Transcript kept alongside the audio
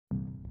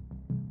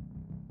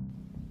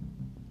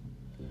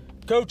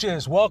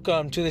Coaches,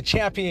 welcome to the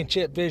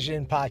Championship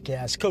Vision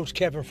Podcast. Coach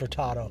Kevin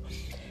Furtado.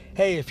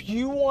 Hey, if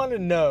you want to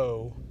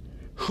know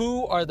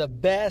who are the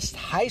best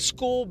high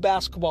school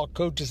basketball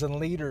coaches and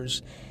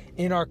leaders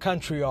in our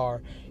country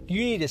are, you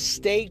need to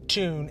stay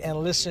tuned and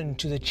listen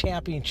to the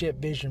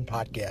Championship Vision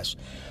Podcast.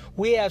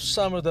 We have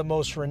some of the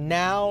most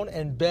renowned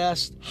and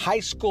best high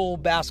school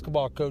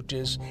basketball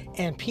coaches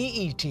and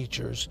PE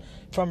teachers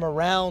from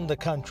around the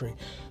country.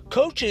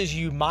 Coaches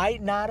you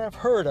might not have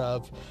heard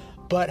of,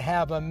 but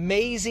have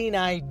amazing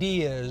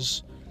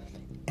ideas.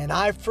 And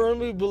I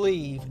firmly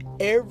believe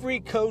every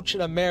coach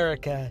in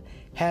America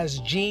has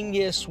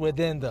genius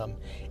within them.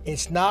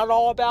 It's not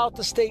all about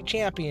the state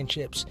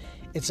championships.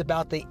 It's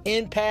about the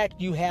impact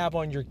you have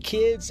on your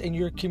kids and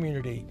your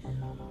community.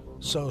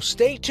 So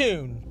stay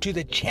tuned to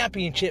the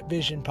Championship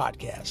Vision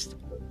Podcast.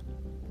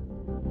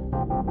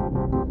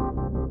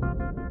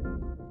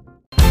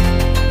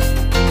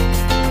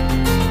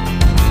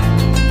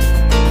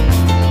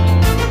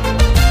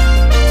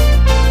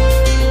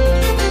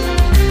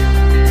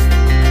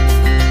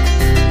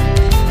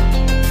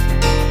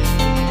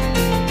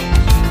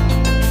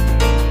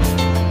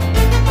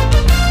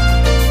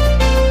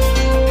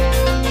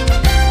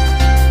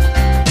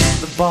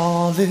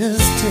 Ball is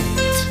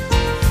tipped,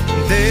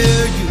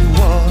 there you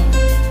are.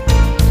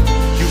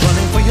 You're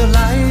running for your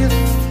life.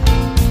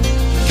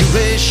 You're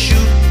a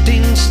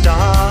shooting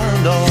star.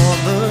 And all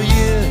the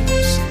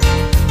years,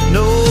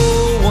 no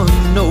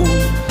one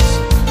knows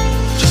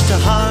just how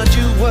hard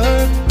you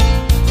worked,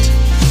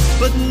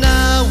 but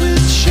now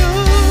it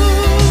shows.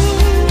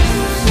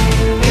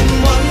 In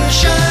one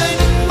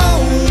shining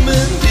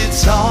moment,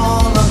 it's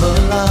all on the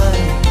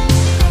line.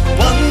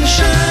 One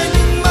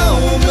shining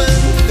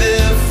moment,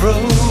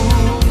 frozen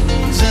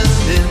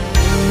in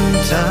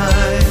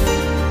time.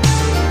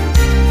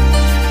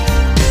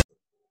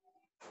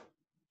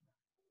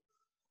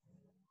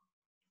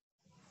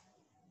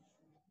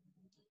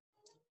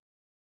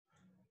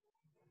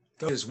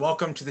 Coaches,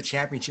 welcome to the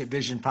Championship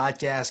Vision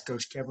Podcast.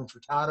 Coach Kevin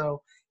Furtado,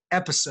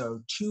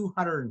 episode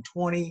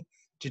 220,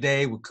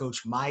 today with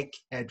Coach Mike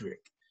Hedrick.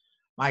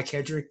 Mike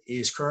Hedrick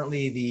is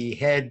currently the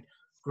head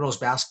girls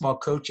basketball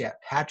coach at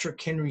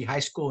Patrick Henry High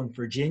School in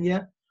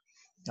Virginia.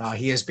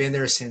 He has been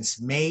there since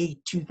May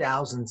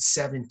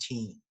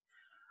 2017.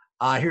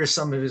 Here are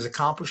some of his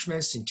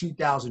accomplishments. In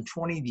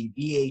 2020, the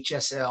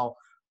VHSL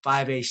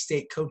 5A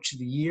State Coach of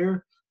the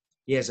Year.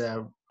 He has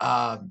a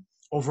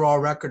overall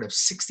record of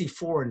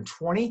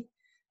 64-20,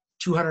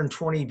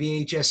 220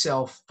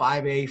 VHSL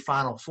 5A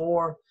Final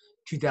Four,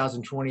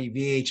 2020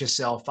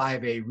 VHSL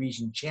 5A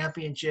Region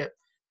Championship,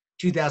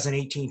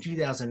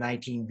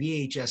 2018-2019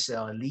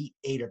 VHSL Elite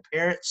 8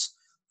 appearance,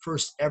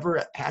 first ever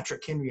at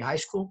Patrick Henry High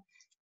School.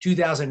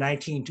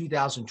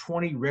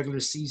 2019-2020 regular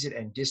season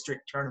and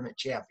district tournament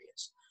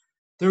champions.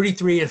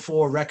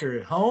 33-4 record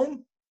at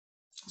home,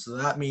 so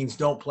that means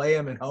don't play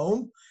them at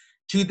home.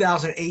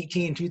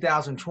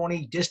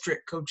 2018-2020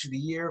 district coach of the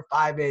year,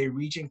 5A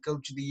region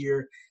coach of the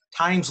year,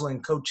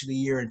 Timesland coach of the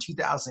year in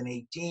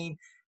 2018.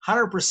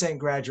 100%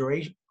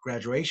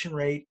 graduation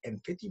rate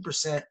and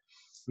 50%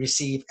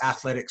 received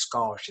athletic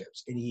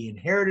scholarships. And he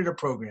inherited a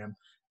program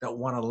that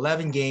won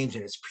 11 games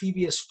in its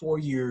previous 4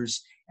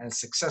 years and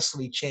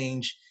successfully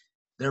changed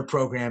their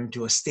program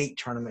to a state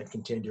tournament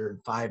contender in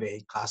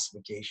 5A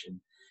classification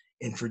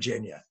in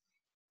Virginia.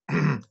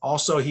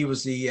 Also, he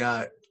was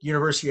the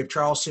University of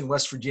Charleston,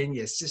 West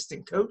Virginia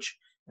assistant coach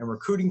and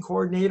recruiting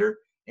coordinator,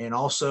 and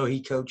also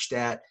he coached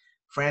at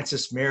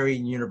Francis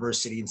Marion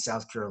University in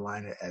South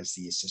Carolina as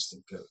the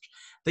assistant coach.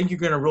 I think you're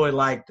going to really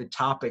like the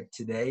topic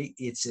today.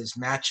 It's his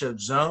matchup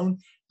zone.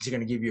 He's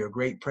going to give you a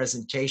great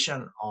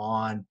presentation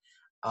on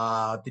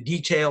the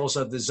details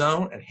of the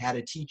zone and how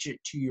to teach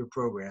it to your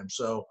program.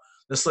 So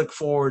let's look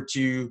forward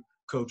to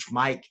Coach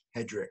Mike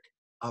Hedrick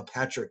of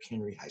Patrick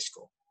Henry High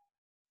School.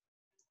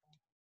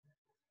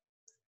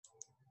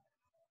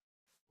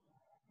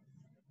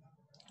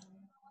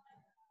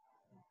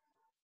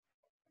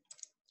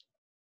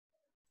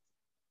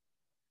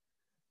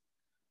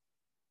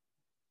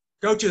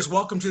 Coaches,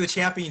 welcome to the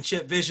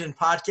Championship Vision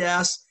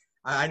Podcast.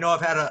 I know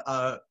I've had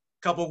a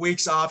couple of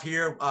weeks off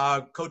here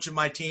coaching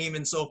my team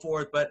and so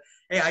forth, but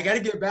hey, I got to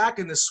get back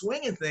in the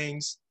swing of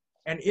things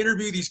and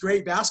interview these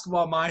great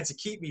basketball minds to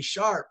keep me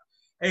sharp.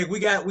 Hey, we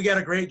got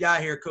a great guy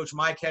here, Coach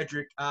Mike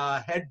Hedrick,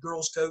 head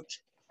girls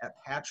coach at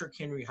Patrick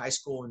Henry High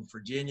School in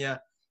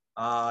Virginia.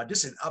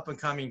 Just an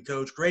up-and-coming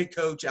coach, great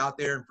coach out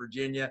there in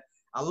Virginia.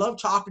 I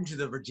love talking to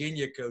the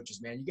Virginia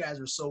coaches, man. You guys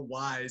are so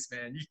wise,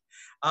 man.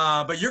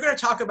 But you're going to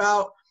talk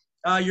about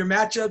your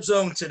matchup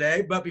zone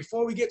today. But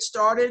before we get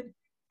started,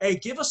 hey,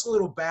 give us a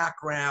little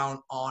background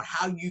on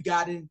how you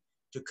got into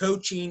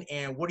coaching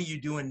and what are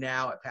you doing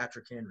now at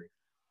Patrick Henry?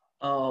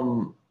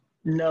 No,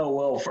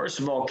 well, first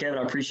of all, Kevin,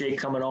 I appreciate you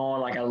coming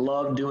on. Like, I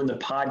love doing the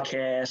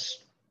podcast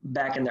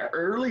back in the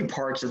early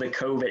parts of the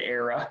COVID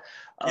era.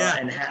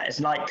 And it's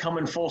like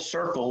coming full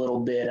circle a little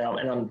bit.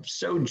 And I'm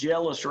so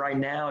jealous right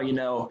now. You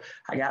know,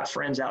 I got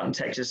friends out in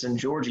Texas and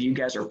Georgia. You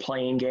guys are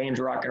playing games,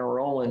 rocking and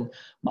rolling.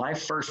 My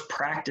first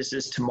practice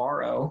is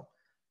tomorrow.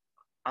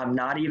 I'm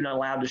not even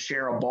allowed to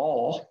share a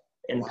ball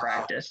in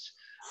practice.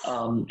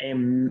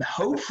 And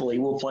hopefully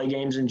we'll play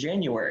games in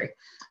January.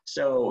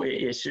 So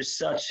it's just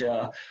such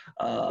a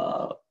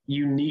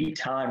unique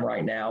time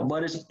right now,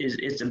 but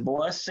it's a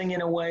blessing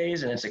in a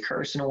ways and it's a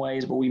curse in a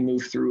ways, but we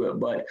move through it.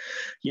 But,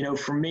 you know,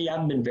 for me,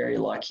 I've been very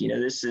lucky. You know,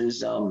 this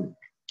is,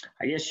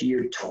 I guess,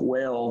 year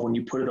 12 when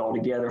you put it all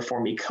together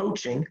for me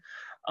coaching.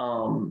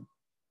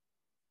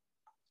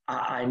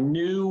 I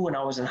knew when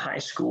I was in high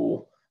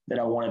school that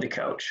I wanted to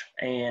coach,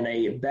 and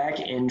a back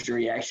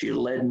injury actually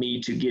led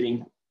me to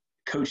getting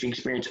coaching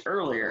experience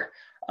earlier.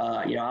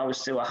 You know, I was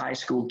still a high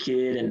school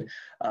kid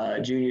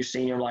and junior,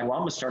 senior. I'm like, well,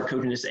 I'm going to start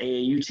coaching this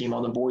AAU team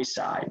on the boys'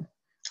 side,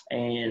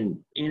 and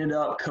ended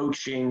up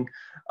coaching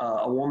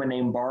a woman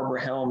named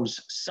Barbara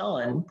Helms'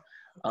 son.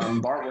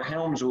 Barbara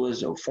Helms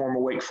was a former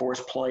Wake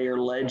Forest player,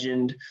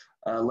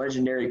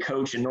 legendary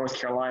coach in North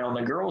Carolina on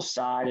the girls'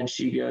 side. And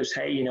she goes,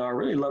 hey, you know, I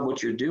really love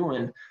what you're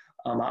doing.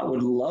 I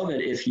would love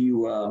it if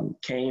you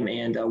came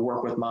and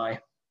work with my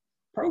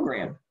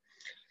program.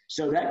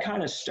 So that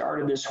kind of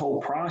started this whole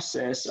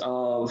process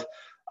of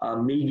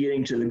me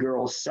getting to the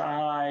girls'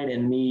 side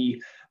and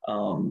me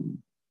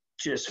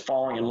just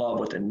falling in love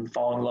with it and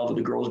falling in love with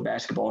the girls'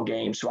 basketball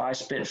game. So I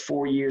spent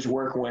 4 years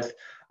working with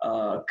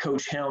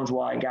Coach Helms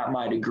while I got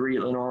my degree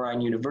at Lenore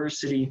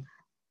University.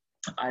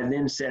 I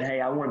then said, hey,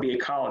 I want to be a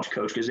college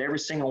coach, because every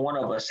single one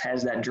of us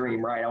has that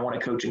dream, right? I want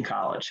to coach in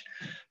college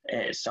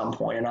at some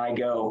point. And I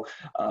go,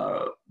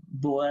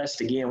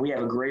 blessed again. We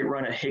have a great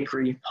run at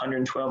Hickory,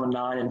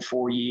 112-9 in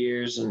 4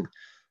 years. And,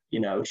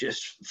 you know,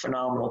 just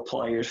phenomenal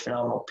players,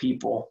 phenomenal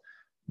people.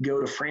 Go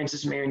to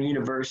Francis Marion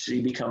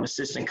University, become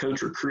assistant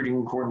coach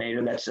recruiting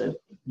coordinator. That's a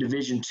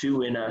Division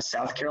II in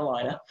South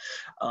Carolina.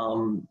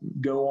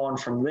 Go on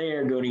from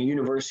there, go to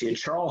University of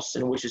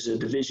Charleston, which is a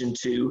Division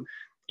II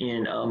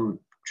in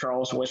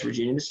Charleston, West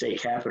Virginia, the state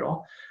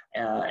capital.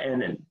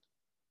 And then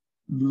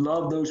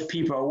love those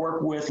people I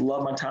work with,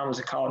 love my time as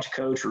a college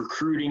coach.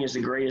 Recruiting is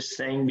the greatest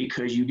thing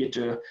because you get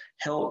to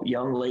help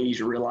young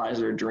ladies realize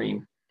their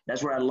dream.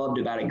 That's what I loved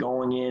about it,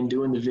 going in,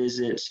 doing the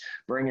visits,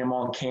 bringing them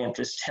on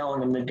campus, telling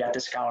them they've got the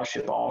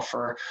scholarship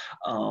offer.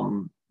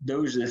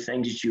 Those are the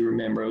things that you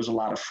remember. It was a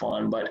lot of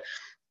fun. But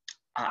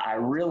I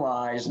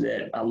realized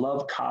that I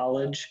love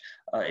college.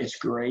 It's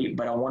great,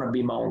 but I want to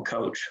be my own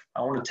coach.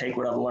 I want to take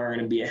what I've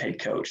learned and be a head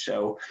coach.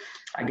 So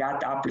I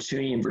got the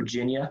opportunity in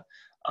Virginia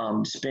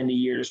to spend a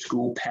year to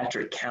school,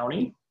 Patrick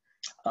County.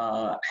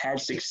 Had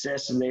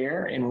success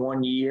there in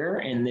 1 year,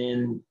 and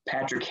then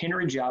Patrick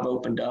Henry job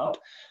opened up.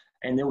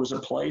 And there was a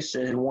place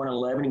that had won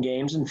 11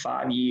 games in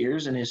 5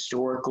 years and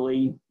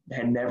historically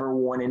had never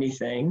won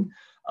anything.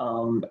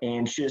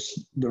 And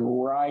just the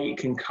right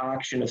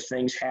concoction of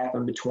things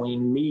happened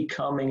between me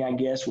coming, I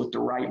guess, with the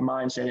right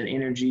mindset and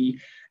energy,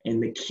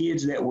 and the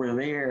kids that were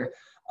there.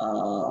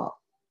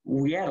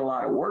 We had a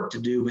lot of work to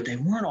do, but they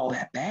weren't all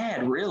that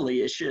bad,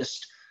 really. It's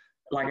just,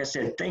 like I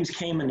said, things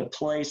came into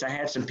place. I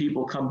had some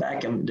people come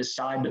back and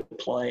decide to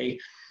play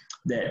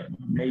that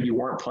maybe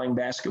weren't playing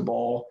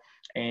basketball,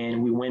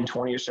 and we win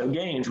 20 or so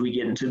games. We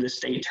get into the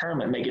state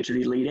tournament, make it to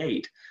the Elite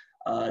Eight.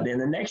 Then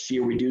the next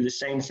year we do the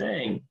same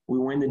thing. We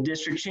win the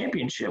district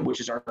championship, which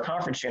is our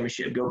conference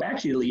championship, go back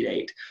to the Elite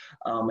Eight.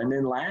 And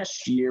then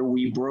last year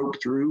we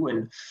broke through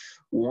and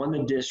won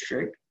the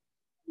district,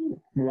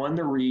 won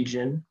the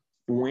region,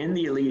 win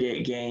the Elite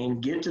Eight game,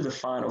 get to the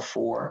Final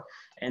Four,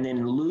 and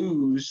then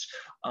lose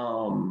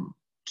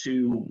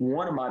to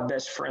one of my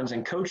best friends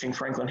in coaching,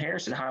 Franklin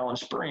Harris at Highland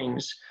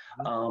Springs.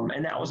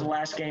 And that was the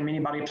last game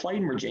anybody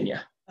played in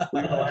Virginia.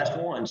 We were the last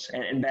ones,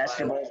 and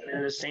basketball's been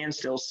at a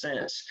standstill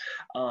since.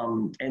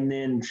 And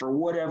then for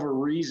whatever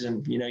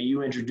reason, you know,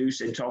 you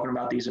introduced it talking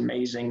about these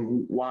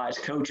amazing, wise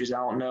coaches. I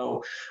don't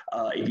know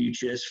if you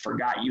just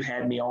forgot you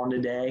had me on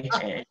today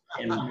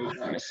and made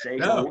that mistake.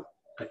 No.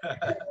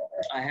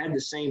 I had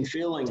the same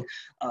feeling.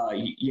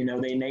 You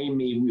know, they named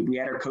me, we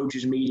had our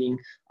coaches meeting,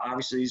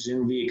 obviously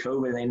Zoom via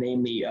COVID, they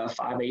named me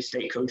 5A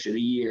State Coach of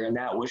the Year. And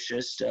that was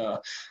just,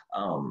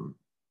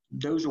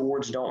 those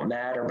awards don't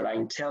matter, but I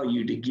can tell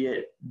you to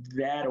get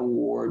that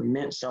award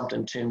meant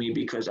something to me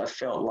because I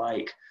felt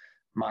like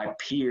my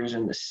peers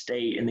in the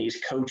state and these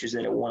coaches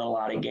that have won a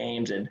lot of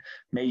games and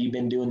maybe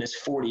been doing this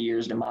 40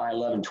 years to my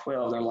 11,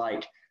 12, they're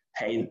like,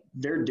 hey,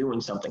 they're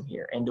doing something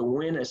here. And to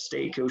win a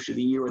state coach of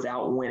the year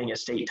without winning a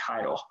state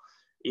title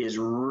is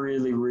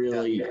really,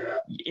 really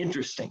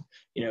interesting,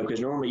 you know, because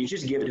normally you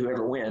just give it to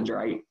whoever wins,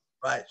 right?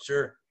 Right,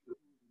 sure.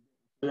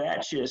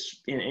 That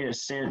just, in a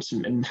sense,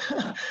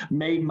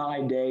 made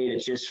my day to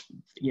just,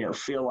 you know,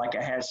 feel like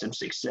I had some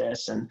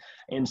success.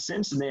 And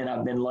since then,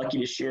 I've been lucky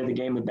to share the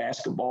game of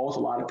basketball with a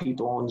lot of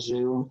people on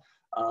Zoom,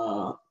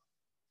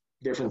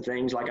 different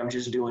things like I'm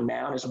just doing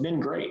now. And it's been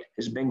great.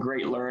 It's been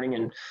great learning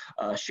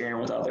and sharing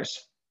with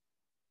others.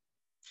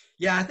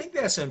 Yeah, I think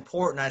that's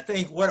important. I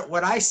think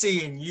what I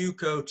see in you,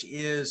 Coach,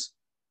 is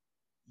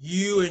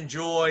you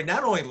enjoy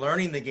not only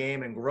learning the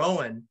game and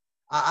growing.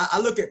 I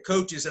look at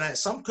coaches, and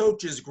some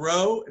coaches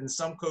grow and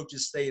some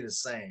coaches stay the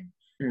same.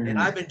 Mm-hmm. And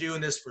I've been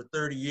doing this for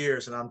 30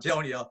 years, and I'm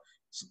telling you,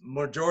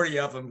 majority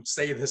of them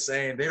stay the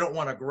same. They don't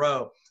want to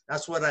grow.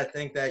 That's what I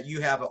think, that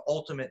you have an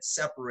ultimate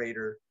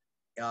separator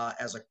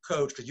as a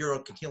coach, because you're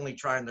continually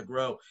trying to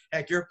grow.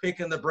 Heck, you're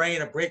picking the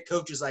brain of great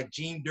coaches like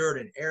Gene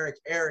Durden, Eric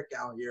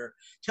out here.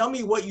 Tell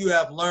me what you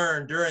have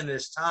learned during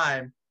this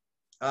time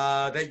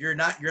that you're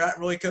not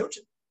really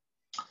coaching.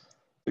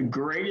 The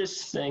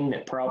greatest thing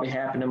that probably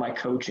happened in my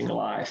coaching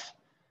life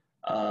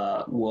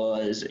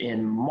was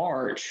in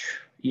March.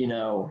 You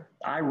know,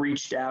 I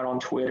reached out on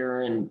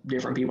Twitter and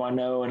different people I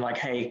know and like,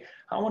 hey,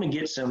 I want to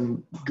get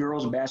some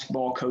girls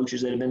basketball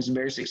coaches that have been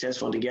very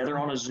successful together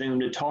on a Zoom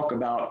to talk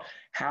about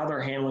how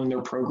they're handling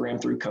their program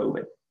through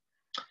COVID.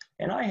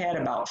 And I had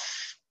about,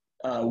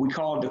 we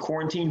call it the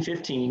quarantine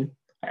 15.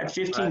 I had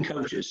 15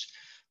 coaches.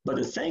 But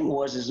the thing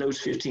was, is those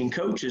 15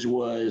 coaches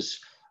was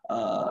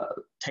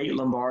Tate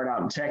Lombard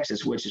out in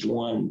Texas, which has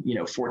won,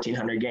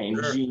 1,400 games.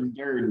 Sure. Gene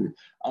Durden,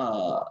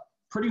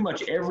 pretty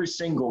much every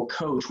single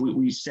coach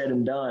we said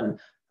and done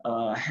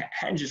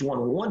had just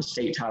won one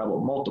state title,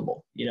 but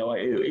multiple.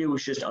 It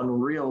was just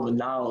unreal, the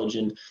knowledge.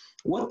 And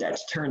what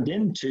that's turned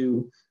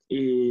into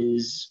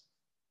is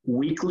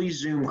weekly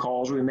Zoom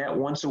calls. We met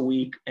once a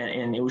week,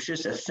 and it was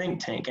just a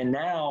think tank. And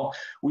now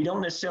we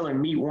don't necessarily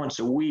meet once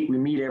a week. We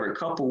meet every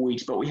couple of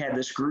weeks, but we have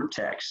this group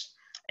text.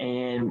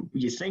 And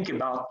you think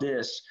about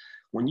this,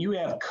 when you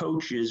have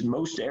coaches,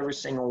 most every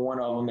single one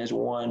of them has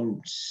won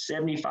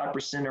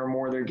 75% or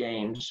more of their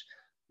games.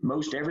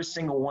 Most every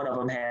single one of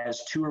them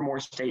has 2 or more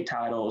state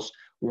titles,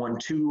 won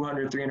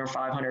 200, 300,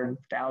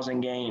 500,000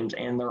 games,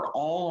 and they're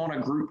all on a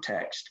group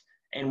text.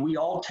 And we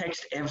all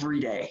text every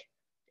day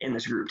in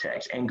this group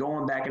text and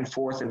going back and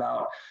forth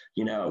about,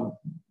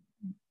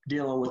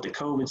 dealing with the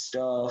COVID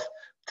stuff,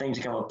 things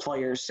that come with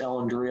players,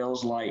 selling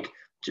drills. Like,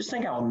 just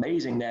think how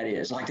amazing that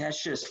is. Like,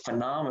 that's just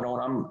phenomenal.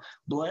 And I'm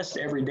blessed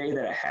every day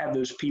that I have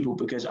those people,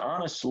 because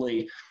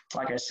honestly,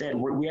 like I said,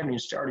 we haven't even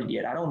started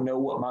yet. I don't know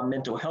what my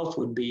mental health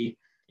would be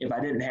if I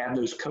didn't have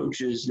those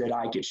coaches that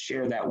I could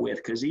share that with.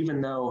 Because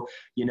even though,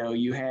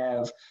 you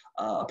have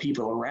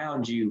people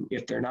around you,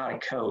 if they're not a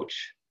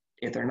coach,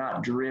 if they're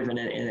not driven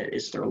and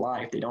it's their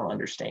life, they don't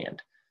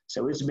understand.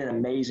 So it's been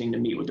amazing to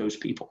meet with those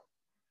people.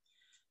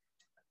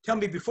 Tell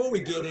me, before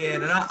we get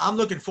in, and I'm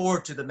looking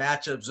forward to the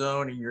matchup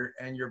zone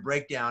and your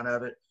breakdown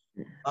of it.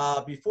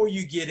 Before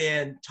you get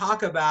in,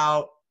 talk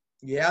about,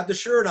 you have the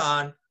shirt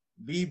on,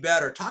 be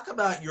better. Talk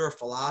about your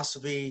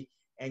philosophy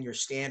and your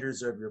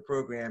standards of your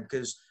program,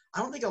 because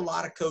I don't think a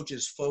lot of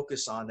coaches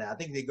focus on that. I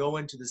think they go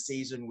into the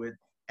season with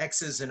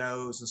X's and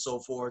O's and so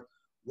forth.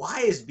 Why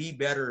is be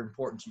better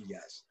important to you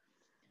guys?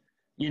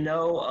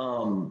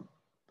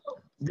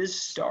 This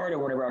started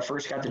whenever I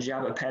first got the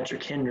job at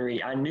Patrick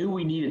Henry. I knew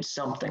we needed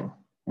something.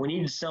 We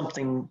needed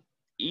something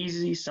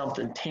easy,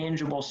 something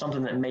tangible,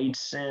 something that made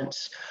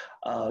sense.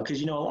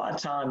 Because, a lot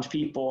of times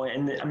people,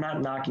 and I'm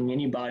not knocking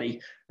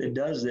anybody that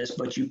does this,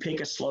 but you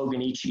pick a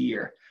slogan each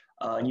year.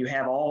 And you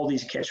have all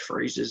these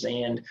catchphrases,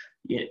 and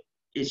it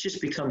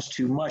just becomes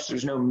too much.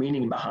 There's no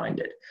meaning behind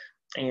it.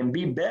 And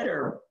be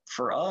better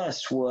for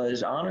us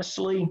was,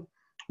 honestly,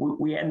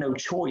 we had no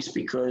choice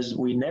because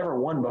we never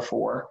won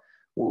before.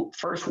 Well,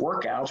 first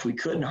workouts, we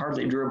couldn't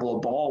hardly dribble a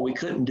ball. We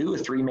couldn't do a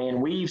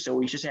 3-man weave, so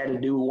we just had to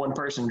do one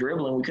person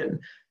dribbling. We couldn't.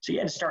 So you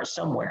had to start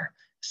somewhere.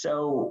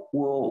 So,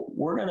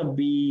 we're going to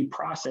be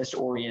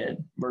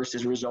process-oriented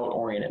versus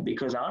result-oriented,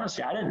 because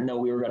honestly, I didn't know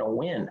we were going to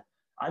win.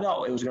 I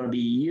thought it was going to be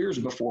years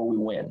before we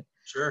win.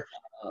 Sure.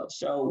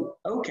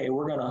 Okay,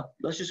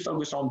 let's just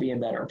focus on being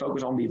better,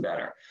 focus on being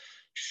better.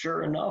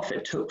 Sure enough,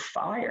 it took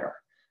fire.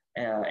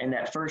 In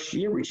that first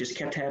year, we just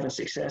kept having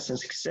success and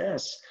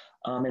success,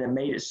 and it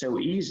made it so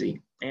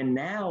easy. And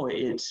now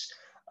it's,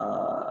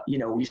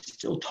 we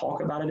still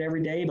talk about it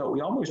every day, but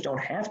we almost don't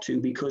have to,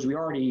 because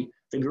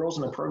the girls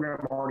in the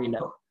program already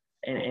know.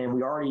 And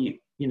we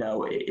already,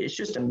 it's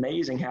just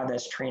amazing how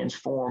that's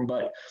transformed.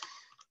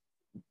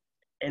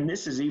 And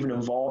this has even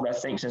evolved, I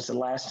think, since the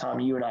last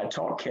time you and I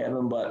talked,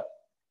 Kevin, but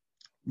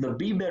the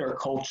Be Better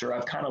culture,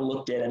 I've kind of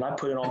looked at, and I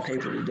put it on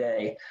paper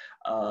today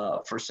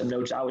for some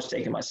notes I was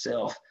taking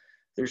myself.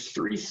 There's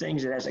 3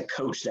 things that as a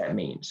coach that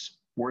means.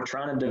 We're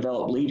trying to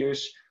develop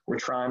leaders, we're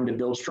trying to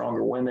build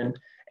stronger women,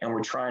 and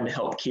we're trying to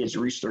help kids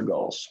reach their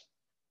goals.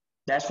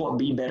 That's what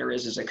Be Better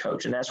is as a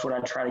coach, and that's what I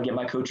try to get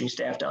my coaching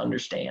staff to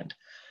understand.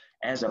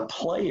 As a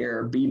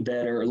player, Be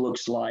Better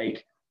looks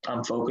like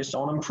I'm focused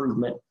on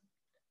improvement,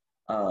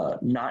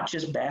 not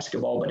just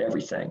basketball, but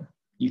everything.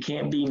 You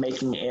can't be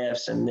making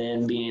F's and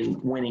then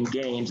winning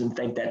games and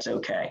think that's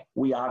okay.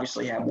 We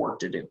obviously have work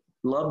to do.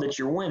 Love that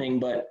you're winning,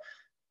 but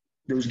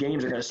those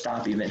games are going to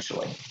stop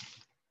eventually.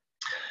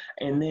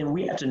 And then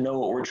we have to know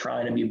what we're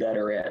trying to be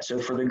better at. So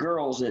for the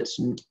girls, it's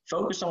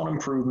focus on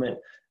improvement,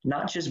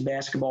 not just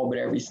basketball, but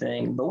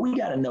everything. But we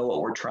got to know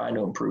what we're trying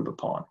to improve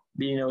upon.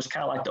 It's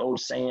kind of like the old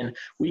saying,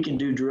 we can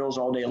do drills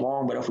all day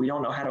long, but if we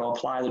don't know how to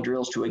apply the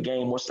drills to a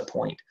game, what's the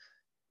point?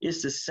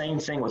 It's the same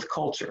thing with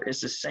culture. It's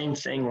the same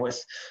thing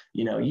with,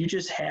 you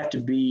just have to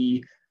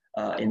be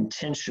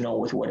intentional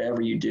with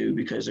whatever you do,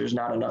 because there's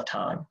not enough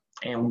time.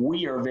 And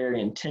we are very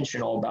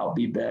intentional about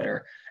Be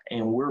Better,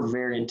 and we're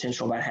very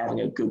intentional about having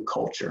a good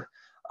culture.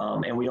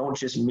 And we don't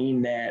just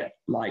mean that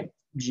like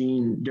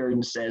Gene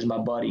Durden says, my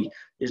buddy,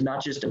 is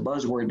not just a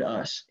buzzword to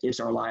us. It's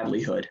our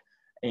livelihood.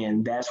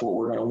 And that's what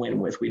we're going to win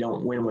with. We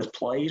don't win with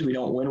plays. We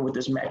don't win with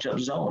this matchup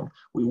zone.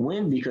 We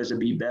win because of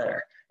Be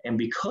Better. And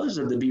because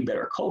of the Be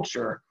Better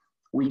culture,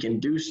 we can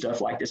do stuff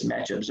like this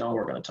matchup zone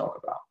we're going to talk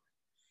about.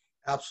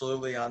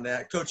 Absolutely on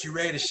that. Coach, you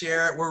ready to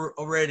share it? We're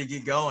ready to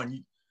get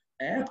going.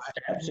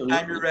 Absolutely.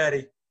 Anytime you're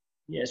ready.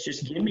 Yes,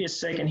 just give me a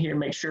second here,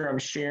 make sure I'm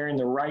sharing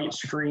the right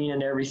screen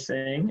and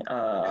everything.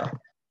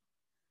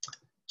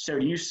 So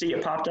do you see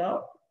it popped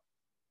up?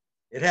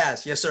 It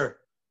has. Yes, sir.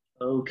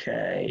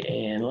 Okay,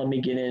 and let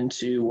me get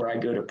into where I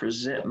go to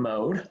present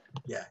mode.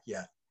 Yeah,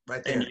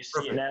 right there. And you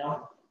see it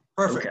now?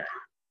 Perfect. Okay.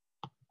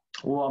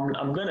 Well,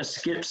 I'm going to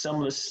skip some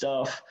of the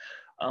stuff.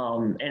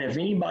 And if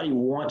anybody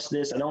wants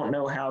this, I don't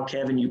know how,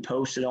 Kevin, you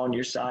posted on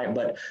your site,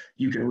 but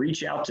you can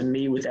reach out to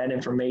me with that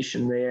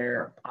information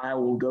there. I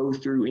will go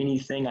through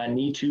anything I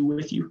need to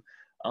with you.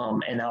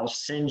 And I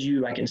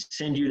can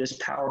send you this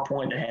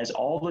PowerPoint that has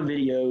all the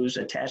videos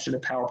attached to the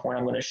PowerPoint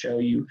I'm going to show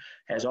you,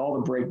 has all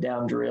the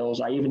breakdown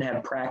drills. I even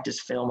have practice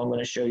film I'm going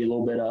to show you a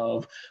little bit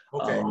of.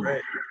 Okay,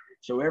 great.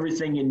 So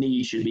everything you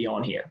need should be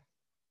on here.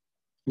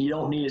 You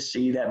don't need to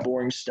see that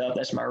boring stuff.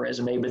 That's my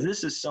resume. But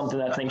this is something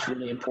I think is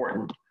really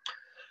important.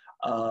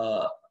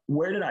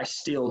 Where did I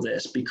steal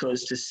this?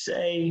 Because to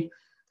say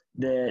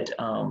that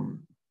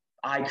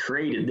I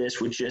created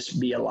this would just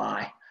be a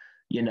lie.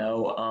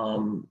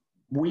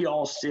 We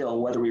all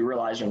still, whether we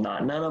realize it or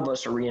not, none of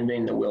us are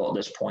reinventing the wheel at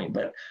this point,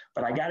 but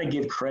I got to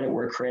give credit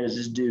where credit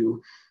is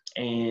due.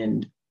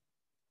 And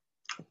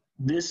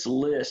this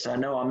list, I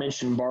know I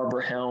mentioned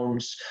Barbara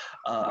Helms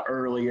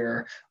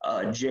earlier.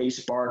 Jay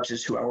Sparks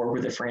is who I work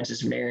with at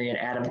Francis Marion.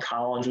 Adam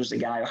Collins was the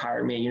guy who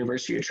hired me at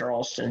University of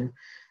Charleston.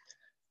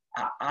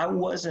 I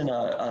wasn't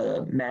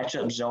a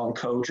matchup zone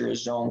coach or a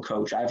zone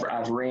coach.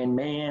 I've ran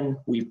man,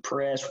 we've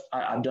pressed,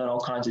 I've done all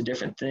kinds of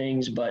different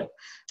things. But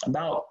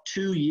about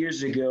 2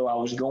 years ago, I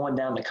was going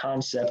down the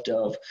concept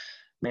of,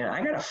 man,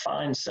 I got to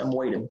find some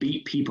way to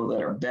beat people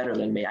that are better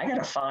than me. I got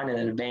to find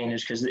an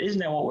advantage, because isn't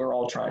that what we're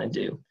all trying to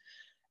do?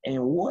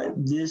 And what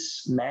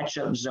this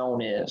matchup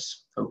zone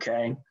is,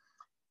 okay,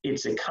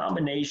 it's a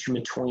combination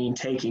between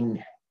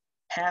taking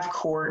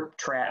half-court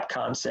trap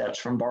concepts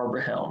from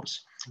Barbara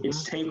Helms.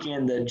 It's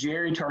taking the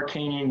Jerry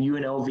Tarkanian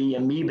UNLV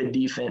amoeba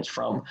defense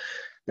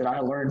that I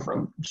learned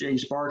from Jay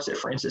Sparks at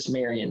Francis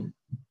Marion.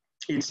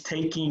 It's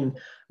taking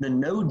the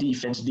no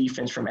defense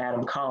from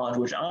Adam Collins,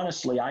 which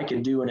honestly I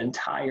could do an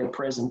entire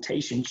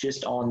presentation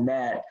just on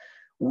that.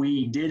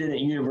 We did it at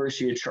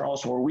University of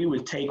Charleston, where we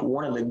would take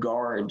one of the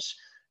guards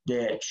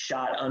that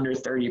shot under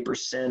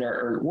 30%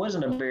 or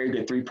wasn't a very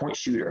good three-point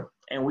shooter,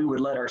 and we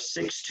would let our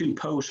 6'2"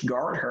 post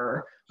guard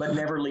her, but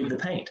never leave the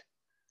paint.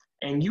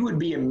 And you would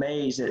be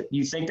amazed that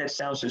you think that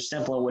sounds so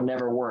simple and would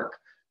never work,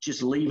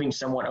 just leaving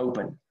someone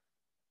open.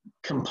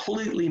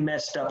 Completely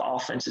messed up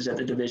offenses at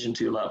the Division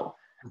II level.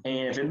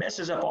 And if it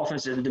messes up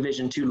offenses at the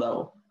Division II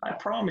level, I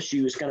promise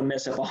you it's going to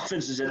mess up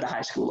offenses at the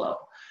high school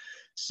level.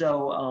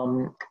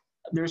 So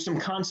there's some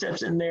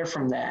concepts in there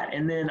from that.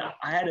 And then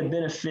I had a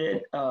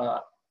benefit.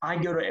 I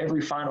go to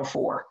every Final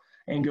Four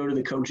and go to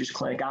the coaches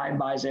clinic. I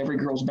advise every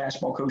girls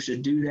basketball coach to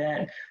do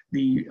that.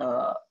 The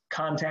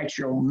contacts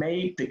you'll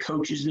make, the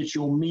coaches that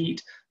you'll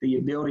meet, the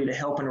ability to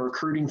help in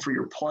recruiting for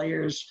your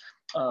players,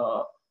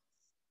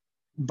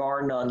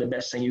 bar none, the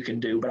best thing you can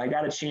do. But I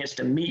got a chance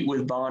to meet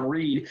with Von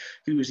Reed,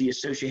 who is the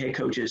associate head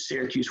coach at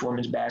Syracuse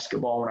women's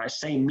basketball. When I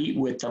say meet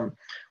with them,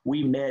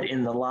 we met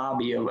in the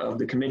lobby of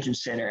the convention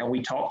center, and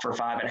we talked for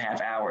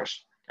 5.5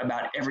 hours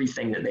about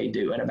everything that they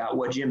do and about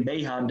what Jim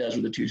Boeheim does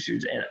with the two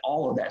students and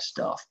all of that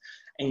stuff.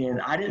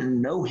 And I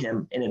didn't know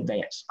him in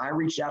advance. I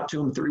reached out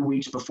to him 3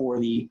 weeks before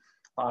the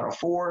Final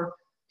Four.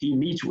 He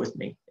meets with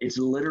me. It's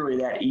literally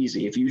that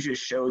easy. If you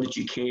just show that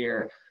you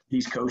care,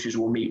 these coaches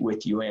will meet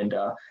with you. And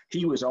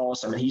he was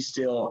awesome. And he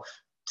still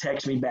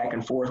texts me back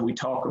and forth. We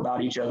talk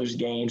about each other's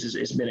games.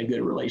 It's been a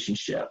good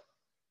relationship.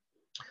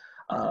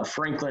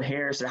 Franklin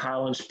Harris at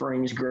Highland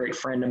Springs, great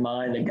friend of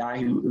mine, the guy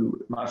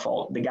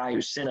the guy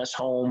who sent us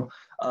home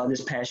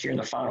this past year in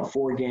the Final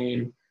Four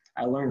game.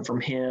 I learned from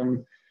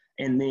him.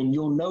 And then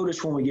you'll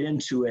notice when we get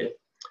into it,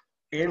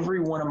 every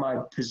one of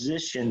my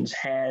positions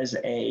has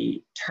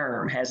a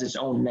term, has its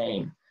own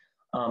name.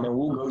 And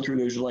we'll go through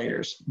those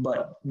later.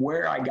 But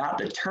where I got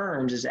the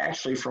terms is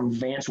actually from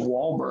Vance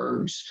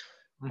Wahlberg's,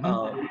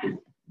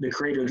 the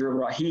creator of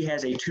Dribble. He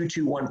has a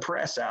 2-2-1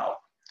 press out.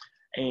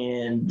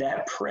 And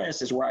that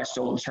press is where I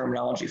stole the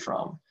terminology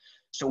from.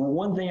 So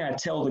one thing I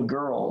tell the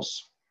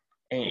girls,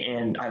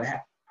 and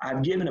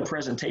I've given a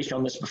presentation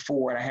on this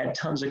before, and I had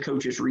tons of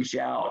coaches reach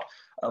out,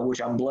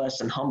 which I'm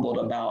blessed and humbled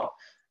about.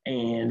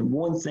 And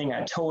one thing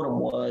I told them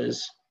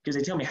was, because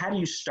they tell me, how do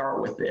you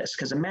start with this?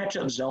 Because a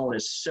matchup zone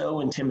is so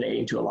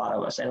intimidating to a lot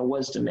of us, and it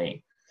was to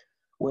me.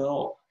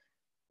 Well,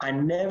 I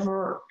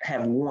never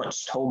have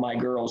once told my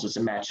girls it's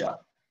a matchup.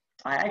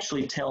 I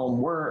actually tell them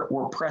we're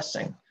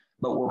pressing,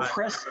 but we're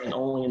pressing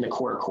only in the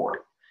quarter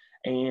court.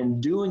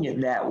 And doing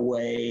it that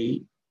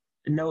way,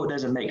 no, it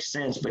doesn't make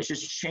sense, but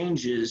just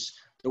changes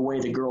the way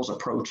the girls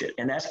approach it.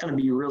 And that's going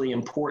to be really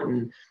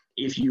important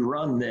if you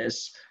run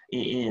this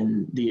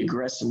in the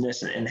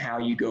aggressiveness and how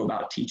you go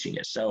about teaching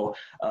it. So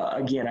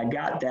again, I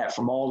got that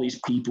from all these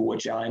people,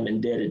 which I'm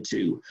indebted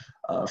to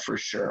for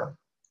sure.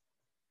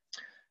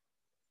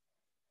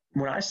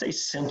 When I say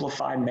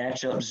simplified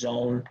matchup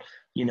zone,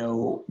 you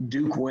know,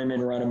 Duke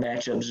women run a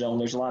matchup zone.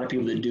 There's a lot of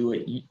people that do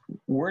it.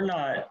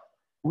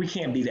 We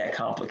can't be that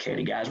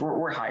complicated, guys.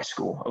 We're high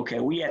school, okay?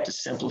 We have to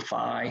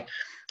simplify,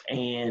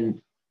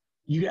 and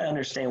you got to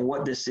understand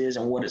what this is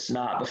and what it's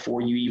not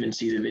before you even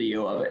see the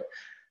video of it.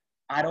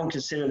 I don't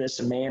consider this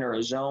a man or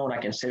a zone. I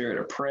consider it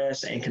a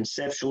press, and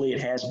conceptually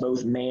it has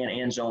both man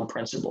and zone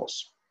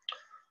principles.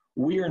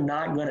 We are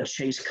not going to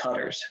chase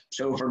cutters.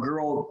 So if a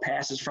girl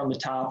passes from the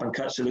top and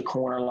cuts to the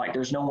corner, like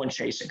there's no one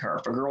chasing her.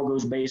 If a girl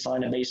goes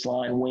baseline to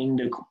baseline, wing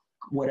to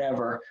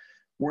whatever,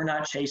 we're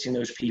not chasing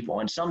those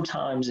people. And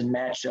sometimes in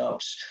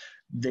matchups,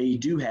 they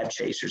do have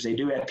chasers. They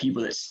do have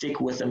people that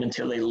stick with them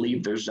until they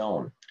leave their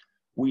zone.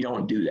 We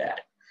don't do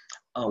that.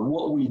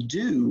 What we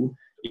do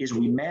is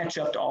we match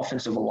up to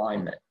offensive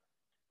alignment.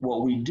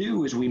 What we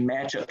do is we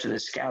match up to the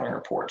scouting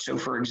report. So,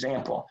 for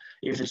example,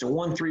 if it's a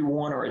 1-3-1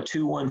 or a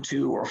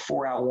 2-1-2 or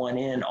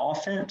 4-out-1-in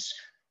offense,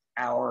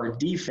 our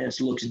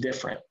defense looks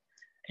different.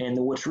 And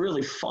what's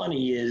really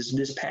funny is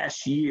this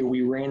past year,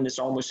 we ran this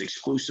almost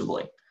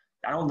exclusively.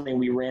 I don't think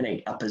we ran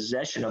a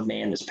possession of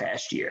man this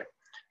past year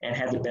and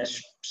had the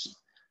best.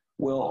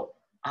 Well,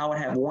 I would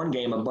have one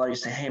game, a buddy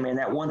say, hey, man,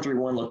 that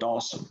 1-3-1 looked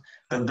awesome.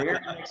 The very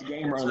next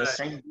game, running the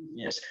same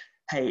defense.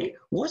 Hey,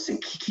 what's the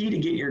key to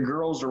get your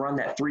girls to run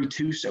that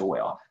 3-2 so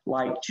well?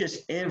 Like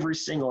just every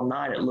single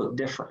night it looked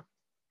different.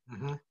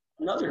 Mm-hmm.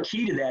 Another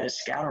key to that is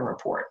scouting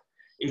report.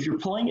 If you're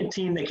playing a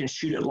team that can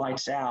shoot it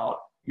lights out,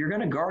 you're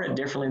going to guard it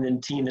differently than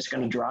a team that's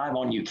going to drive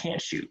on you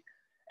can't shoot.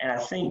 And I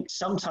think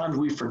sometimes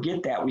we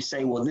forget that. We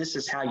say, well, this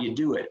is how you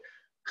do it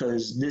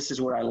because this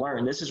is what I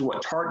learned. This is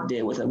what Tart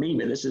did with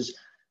Amoeba.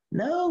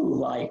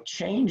 Like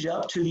change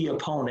up to the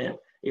opponent.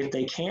 If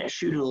they can't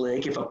shoot a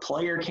lick, if a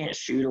player can't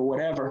shoot or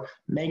whatever,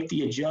 make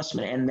the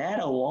adjustment. And that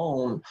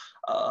alone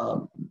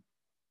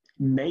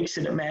makes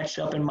it a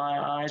matchup in my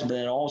eyes, but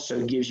it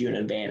also gives you an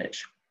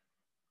advantage.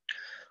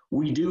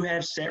 We do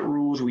have set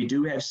rules. We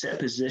do have set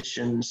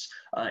positions,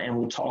 and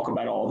we'll talk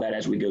about all that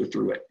as we go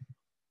through it.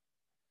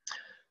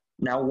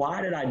 Now,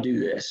 why did I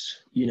do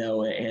this? You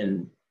know,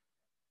 and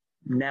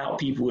now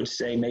people would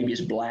say maybe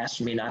it's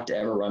blasphemy not to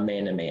ever run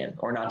man-to-man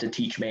or not to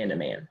teach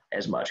man-to-man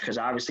as much because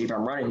obviously if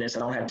I'm running this, I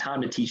don't have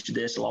time to teach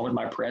this along with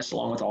my press,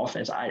 along with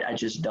offense. I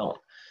just don't.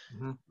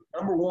 Mm-hmm.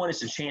 Number one,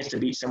 it's a chance to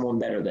beat someone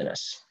better than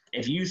us.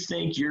 If you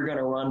think you're going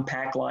to run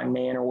pack line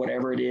man or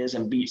whatever it is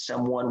and beat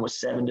someone with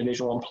 7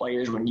 Division I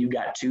players when you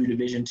got 2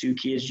 Division II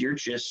kids, you're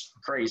just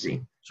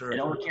crazy. Sure. I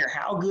don't care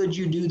how good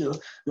you do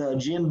the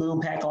Jim Boom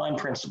pack line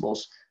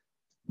principles.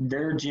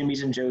 Their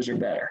Jimmys and Joes are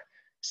better.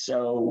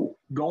 So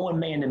going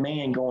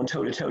man-to-man, going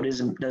toe-to-toe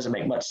doesn't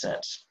make much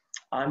sense.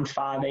 I'm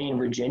 5A in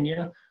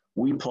Virginia.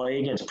 We play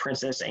against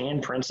Princess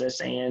Anne.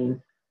 Princess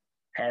Anne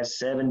has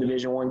 7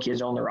 Division I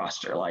kids on the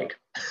roster. Like,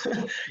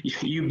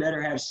 you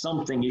better have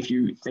something if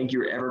you think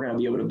you're ever going to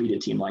be able to beat a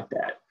team like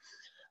that.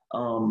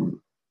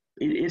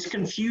 It's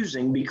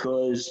confusing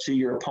because to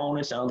your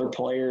opponents and other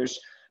players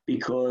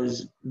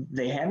because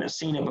they haven't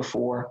seen it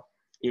before.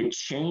 It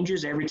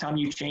changes every time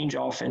you change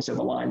offensive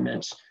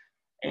alignments.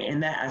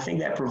 And that I think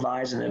that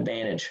provides an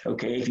advantage.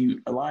 Okay,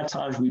 a lot of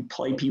times we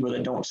play people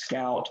that don't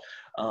scout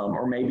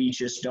or maybe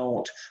just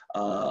don't,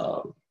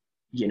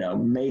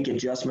 make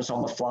adjustments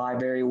on the fly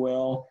very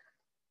well.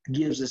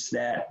 Gives us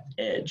that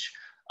edge.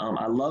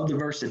 I love the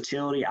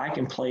versatility. I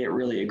can play it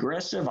really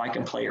aggressive. I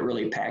can play it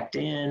really packed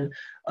in.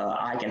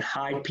 I can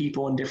hide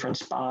people in different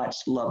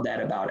spots. Love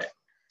that about it.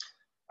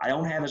 I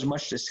don't have as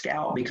much to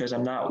scout because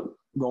I'm not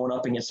going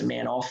up against a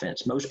man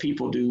offense. Most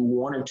people do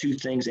 1 or 2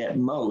 things at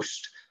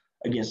most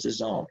against the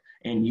zone.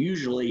 And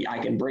usually I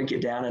can break it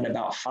down in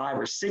about 5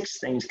 or 6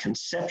 things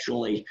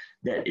conceptually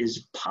that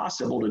is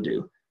possible to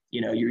do.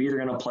 You know, you're either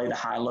going to play the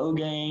high-low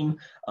game.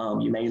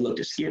 You may look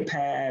to skip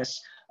pass.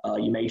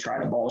 You may try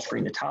to ball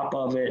screen the top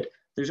of it.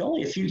 There's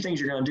only a few things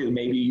you're going to do.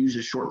 Maybe use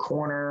a short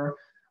corner.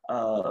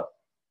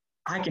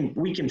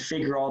 We can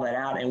figure all that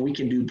out and we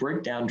can do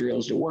breakdown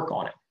drills to work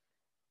on it.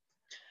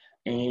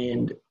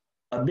 And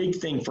a big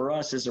thing for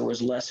us is there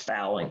was less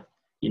fouling.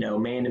 You know,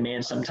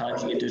 man-to-man,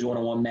 sometimes you get those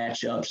one-on-one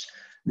matchups.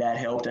 That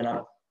helped. And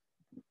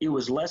it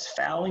was less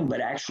fouling,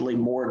 but actually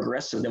more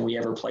aggressive than we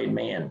ever played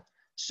man.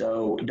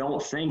 So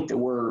don't think that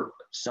we're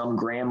some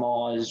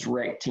grandma's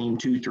rec team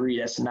 2-3.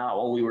 That's not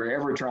what we were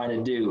ever trying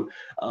to do.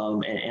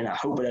 And I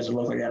hope it doesn't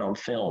look like that on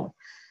film.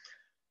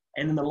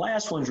 And then the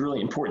last one's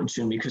really important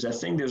to me because I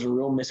think there's a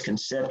real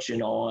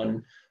misconception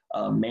on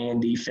man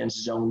defense,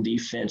 zone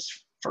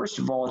defense. First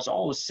of all, it's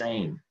all the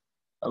same,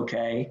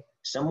 okay?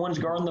 Someone's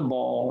guarding the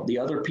ball. The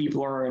other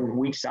people are in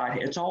weak side.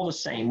 It's all the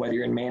same, whether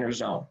you're in man or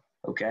zone,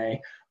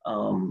 okay?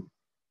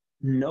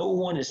 No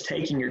one is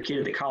taking your kid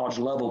at the college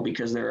level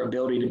because their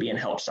ability to be in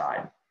help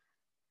side.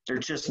 They're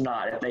just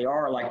not. If they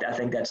are, like, I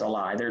think that's a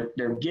lie.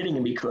 They're getting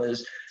them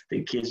because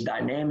the kid's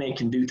dynamic,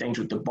 can do things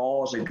with the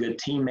ball, is a good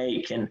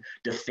teammate, can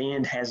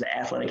defend, has the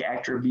athletic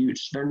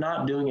attributes. They're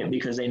not doing it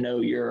because they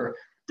know your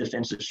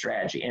defensive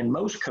strategy. And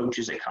most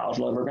coaches at college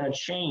level are going to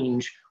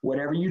change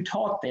whatever you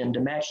taught them to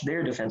match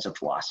their defensive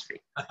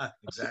philosophy.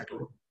 Exactly.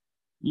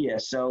 Yeah.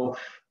 So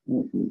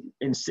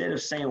instead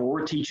of saying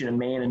we're teaching a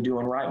man and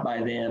doing right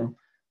by them,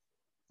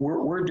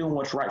 we're doing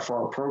what's right for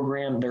our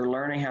program. They're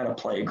learning how to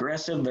play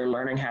aggressive. They're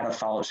learning how to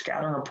follow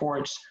scouting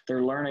reports.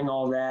 They're learning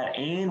all that.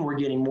 And we're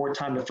getting more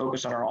time to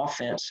focus on our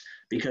offense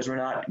because we're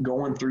not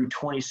going through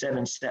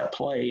 27-step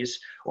plays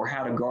or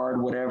how to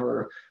guard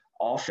whatever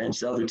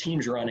offense the other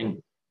team's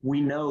running. We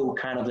know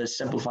kind of a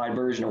simplified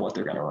version of what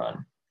they're going to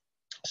run.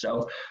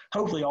 So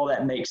hopefully all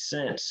that makes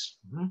sense.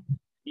 Mm-hmm.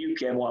 You,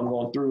 Kevin, while I'm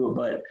going through it,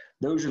 but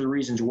those are the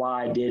reasons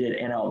why I did it.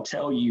 And I'll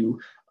tell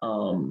you,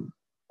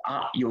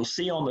 you'll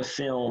see on the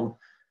film,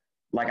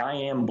 like I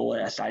am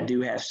blessed. I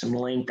do have some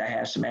length. I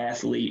have some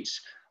athletes.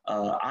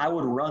 I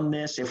would run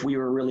this if we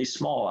were really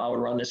small. I would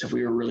run this if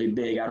we were really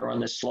big. I'd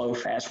run this slow,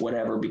 fast,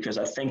 whatever, because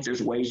I think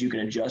there's ways you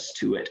can adjust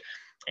to it.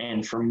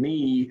 And for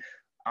me,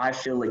 I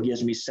feel it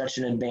gives me such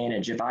an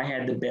advantage. If I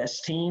had the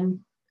best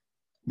team,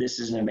 this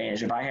is an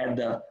advantage. If I had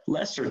the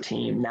lesser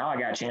team, now I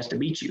got a chance to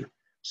beat you.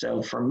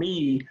 So for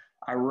me,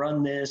 I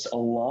run this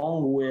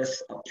along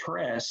with a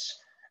press,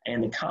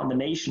 and the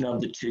combination of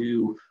the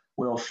two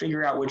will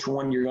figure out which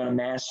one you're going to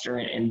master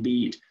and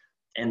beat.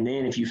 And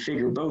then if you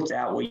figure both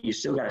out, well, you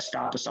still got to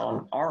stop us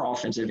on our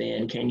offensive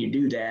end. Can you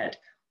do that?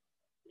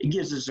 It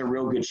gives us a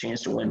real good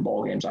chance to win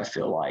ball games, I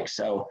feel like.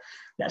 So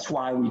that's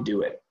why we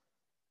do it.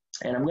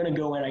 And I'm going to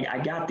go in. I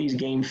got these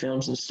game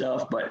films and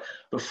stuff, but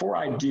before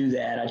I do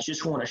that, I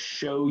just want to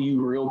show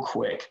you real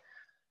quick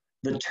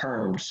the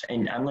terms.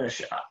 And I'm going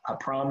to, I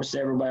promise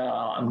everybody,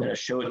 I'm going to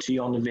show it to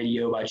you on the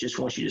video, but I just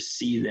want you to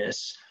see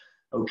this,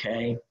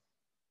 okay?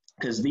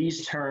 Because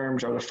these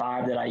terms are the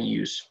 5 that I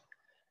use.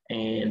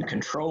 And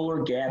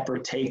controller, gapper,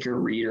 taker,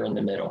 reader in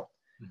the middle.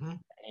 Mm-hmm. And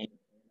I'm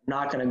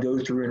not going to go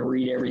through and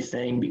read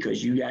everything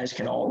because you guys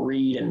can all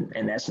read,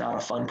 and that's not a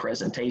fun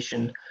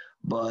presentation.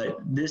 But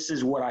this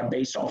is what I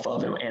base off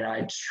of, and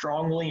I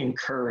strongly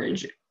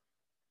encourage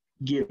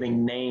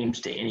giving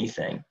names to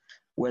anything,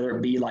 whether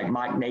it be like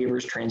Mike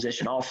Neighbors'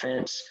 transition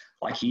offense,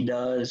 like he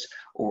does,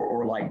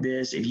 or like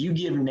this. If you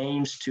give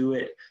names to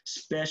it,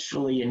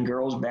 especially in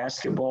girls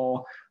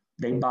basketball,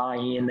 they buy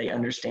in, they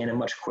understand it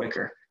much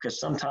quicker. Because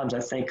sometimes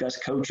I think us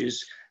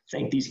coaches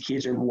think these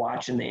kids are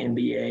watching the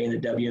NBA and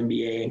the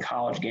WNBA and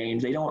college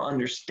games. They don't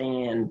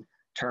understand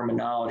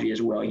terminology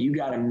as well. You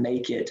got to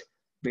make it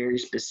very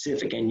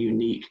specific and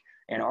unique.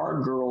 And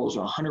our girls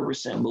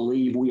 100%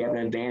 believe we have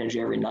an advantage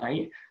every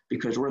night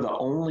because we're the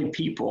only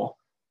people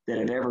that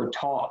have ever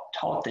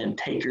taught them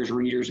takers,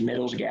 readers,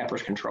 middles,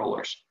 gappers,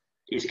 controllers.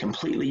 It's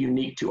completely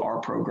unique to our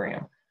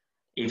program.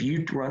 If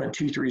you run a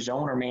 2-3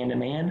 zone or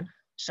man-to-man,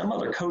 some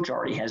other coach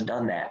already has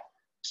done that.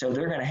 So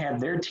they're going to have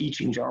their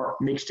teachings are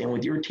mixed in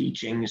with your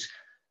teachings.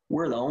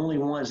 We're the only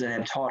ones that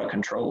have taught a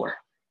controller.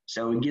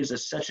 So it gives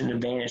us such an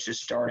advantage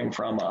just starting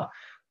from a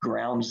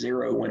ground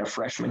zero when a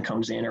freshman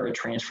comes in or a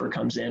transfer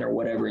comes in or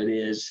whatever it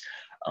is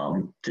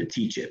to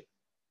teach it.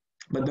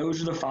 But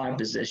those are the 5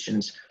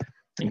 positions.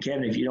 And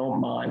Kevin, if you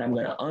don't mind, I'm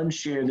going to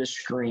unshare this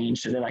screen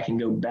so that I can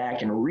go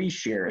back and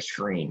reshare a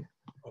screen.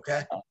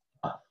 Okay.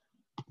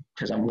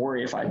 Because I'm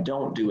worried if I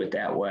don't do it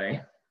that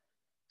way,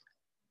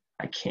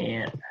 I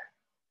can't.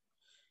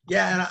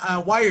 Yeah,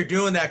 and while you're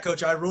doing that,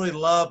 Coach, I really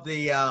love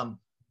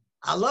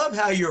I love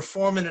how you're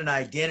forming an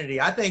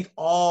identity. I think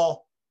I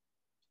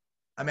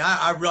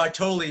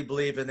totally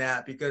believe in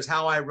that because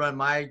how I run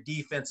my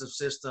defensive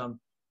system,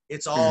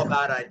 it's all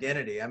about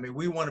identity. I mean,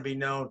 we want to be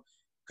known.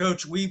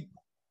 Coach, I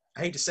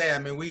hate to say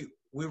it,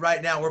 we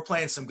right now we're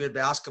playing some good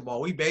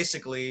basketball. We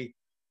basically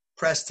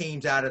press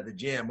teams out of the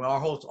gym. Well,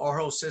 our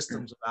whole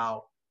system's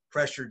about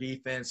pressure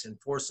defense and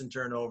forcing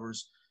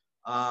turnovers.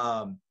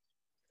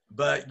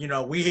 But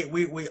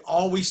we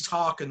always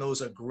talk in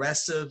those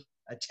aggressive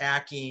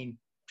attacking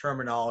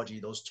terminology,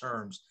 those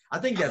terms. I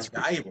think that's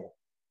valuable.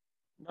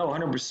 No,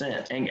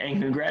 100%.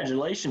 And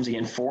congratulations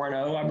again,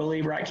 4-0, I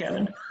believe, right,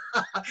 Kevin?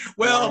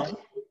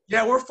 Well,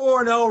 yeah, we're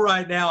 4-0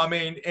 right now.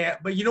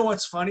 But you know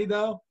what's funny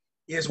though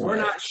is we're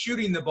not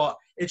shooting the ball.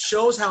 It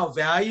shows how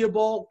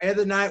valuable. The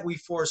other night we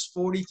forced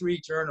 43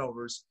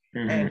 turnovers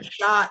and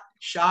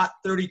shot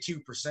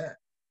 32%.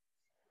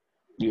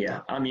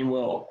 Yeah, when we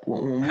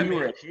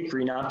were at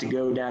Hickory, not to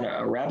go down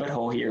a rabbit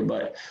hole here,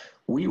 but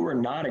we were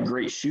not a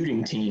great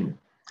shooting team,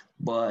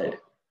 but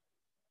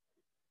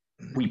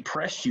we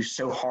pressed you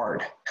so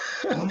hard.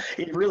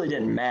 It really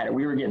didn't matter.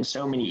 We were getting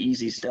so many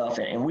easy stuff,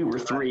 and we were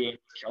 3 in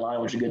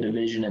Carolina, which is a good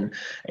division.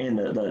 And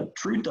the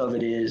truth of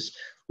it is,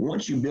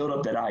 once you build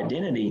up that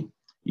identity,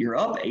 you're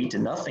up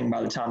 8-0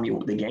 by the time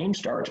the game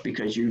starts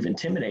because you've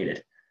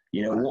intimidated.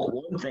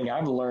 One thing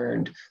I've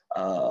learned,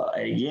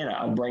 again,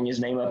 I'll bring his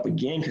name up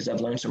again because I've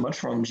learned so much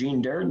from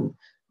Gene Durden.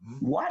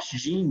 Watch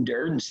Gene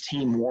Durden's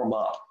team warm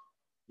up.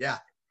 Yeah.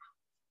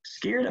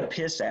 Scare the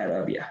piss out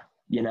of you.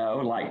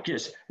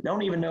 Just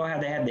don't even know how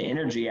they have the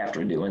energy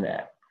after doing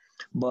that.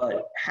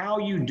 but how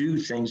you do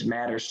things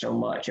matters so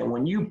much. And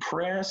when you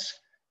press,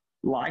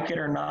 like it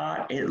or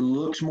not, it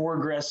looks more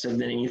aggressive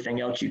than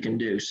anything else you can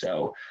do.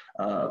 So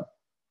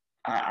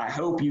I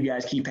hope you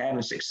guys keep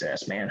having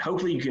success, man.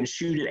 Hopefully you can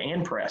shoot it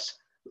and press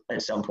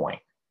at some point.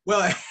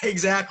 Well,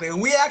 exactly.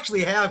 And we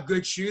actually have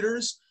good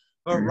shooters,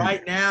 but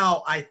right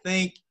now I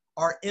think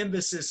our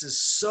emphasis is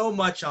so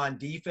much on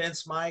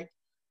defense, Mike,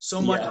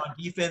 so much on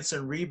defense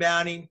and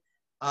rebounding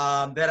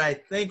that I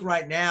think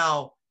right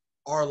now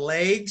our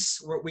legs,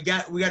 we're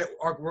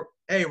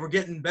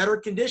getting better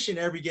condition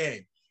every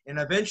game. And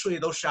eventually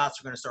those shots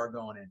are going to start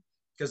going in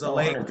because the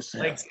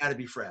legs got to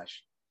be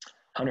fresh.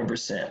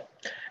 100%.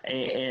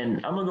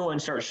 And I'm going to go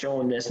and start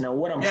showing this. Now,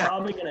 what I'm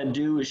probably going to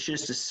do is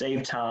just to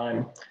save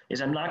time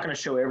is I'm not going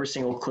to show every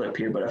single clip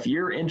here, but if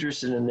you're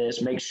interested in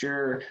this, make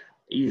sure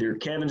either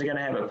Kevin's going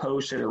to have it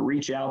posted or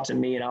reach out to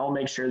me, and I'll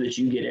make sure that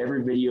you get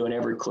every video and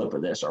every clip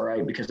of this, all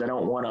right? Because I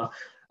don't want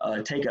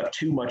to take up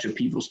too much of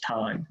people's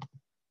time.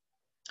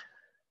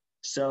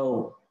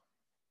 So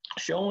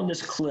showing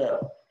this clip,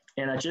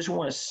 and I just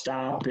want to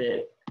stop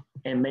it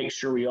and make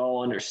sure we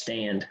all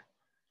understand.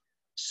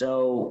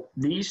 So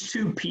these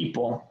two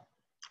people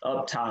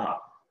up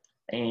top,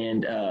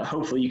 and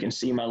hopefully you can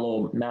see my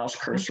little mouse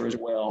cursor as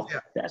well. Yeah.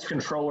 That's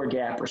controller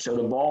gapper. So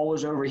the ball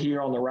was over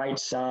here on the right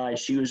side.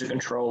 She was a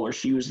controller.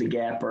 She was the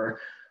gapper.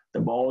 The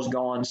ball's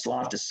gone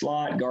slot to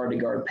slot, guard to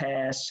guard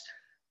pass,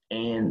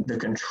 and the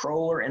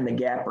controller and the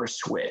gapper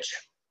switch,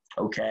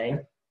 okay?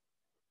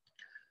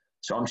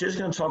 So I'm just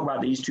going to talk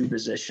about these two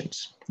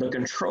positions. The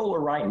controller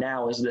right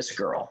now is this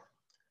girl.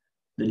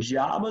 The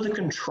job of the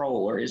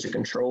controller is to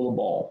control the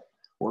ball.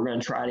 We're going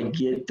to try to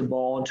get the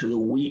ball into the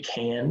weak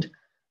hand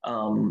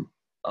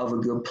of a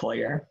good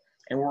player.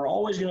 And we're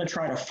always going to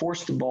try to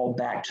force the ball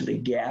back to the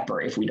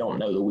gapper if we don't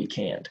know the weak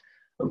hand.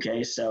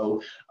 Okay,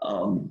 so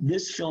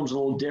this film's a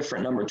little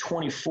different. Number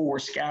 24,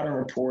 scouting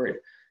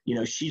report, you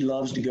know, she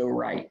loves to go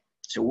right.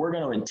 So we're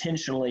going to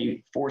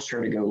intentionally force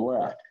her to go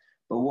left.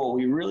 But what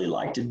we really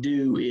like to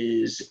do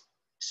is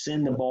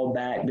send the ball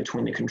back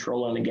between the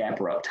controller and the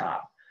gapper up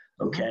top.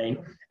 Okay,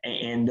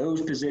 and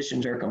those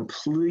positions are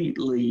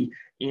completely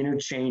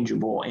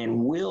interchangeable and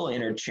will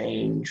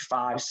interchange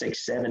 5,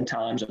 6, 7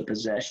 times a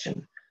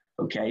possession.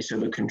 Okay, so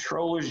the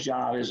controller's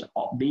job is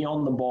be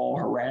on the ball,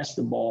 harass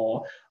the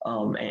ball,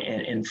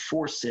 and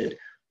force it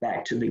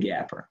back to the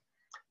gapper.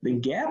 The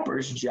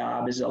gapper's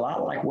job is a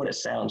lot like what it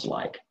sounds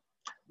like.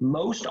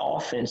 Most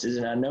offenses,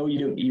 and I know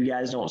you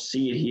guys don't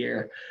see it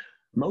here,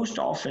 most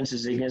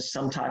offenses against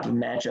some type of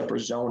matchup or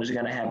zone is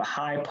going to have a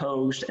high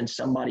post and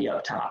somebody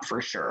up top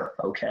for sure,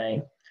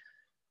 okay?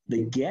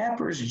 The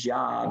gapper's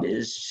job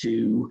is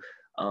to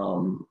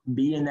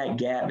be in that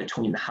gap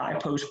between the high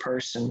post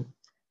person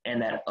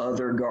and that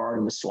other guard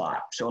in the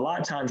slot. So a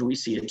lot of times we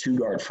see a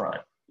 2-guard front.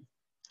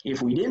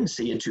 If we didn't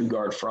see a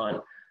 2-guard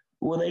front,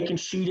 well, they can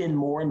sheet in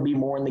more and be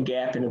more in the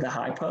gap into the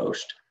high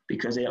post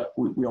because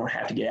we don't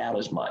have to get out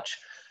as much.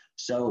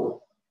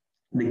 So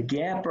the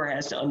gapper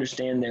has to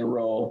understand their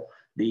role.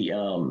 The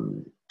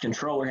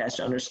controller has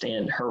to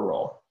understand her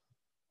role.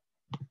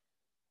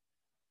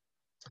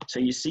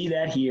 So you see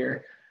that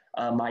here.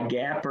 My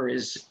gapper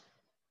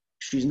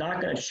she's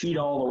not going to cheat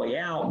all the way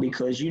out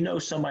because you know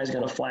somebody's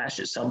going to flash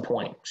at some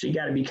point. So you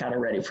got to be kind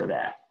of ready for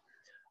that.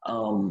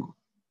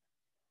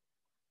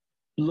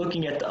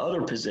 Looking at the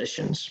other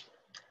positions,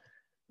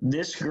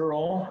 this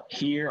girl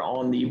here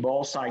on the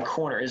ball side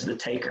corner is the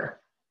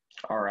taker.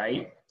 All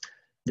right.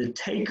 The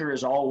taker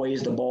is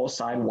always the ball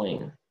side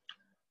wing.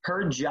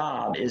 Her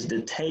job is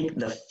to take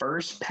the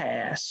first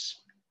pass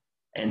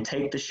and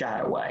take the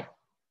shot away,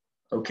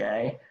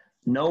 okay?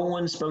 No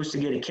one's supposed to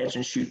get a catch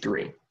and shoot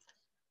 3.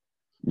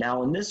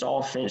 Now, in this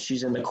offense,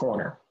 she's in the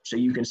corner, so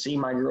you can see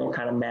my girl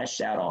kind of matched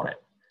out on it.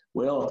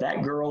 Well, if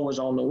that girl was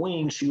on the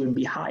wing, she would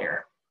be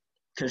higher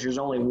because there's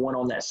only one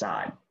on that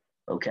side,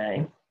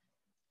 okay?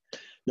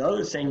 The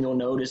other thing you'll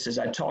notice is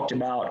I talked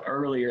about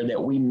earlier that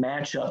we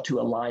match up to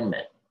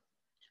alignment.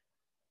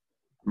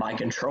 My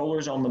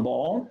controller's on the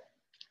ball.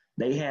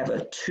 They have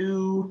a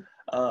 2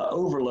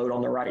 overload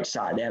on the right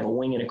side. They have a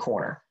wing and a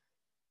corner.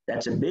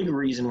 That's a big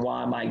reason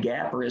why my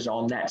gapper is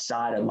on that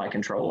side of my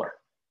controller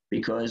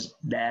because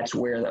that's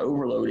where the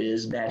overload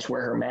is. That's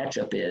where her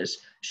matchup is.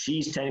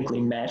 She's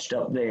technically matched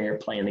up there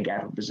playing the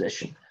gapper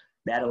position.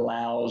 That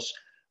allows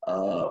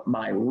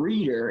my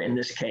reader, in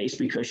this case,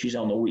 because she's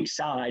on the weak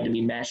side, to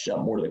be matched up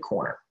more to the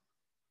corner.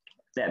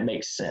 That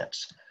makes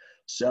sense.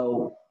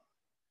 So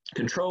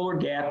controller,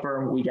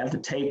 gapper, we got the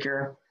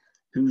taker,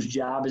 whose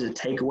job is to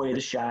take away the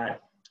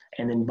shot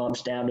and then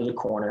bumps down to the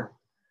corner.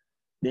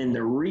 Then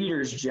the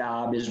reader's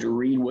job is to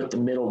read what the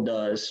middle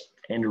does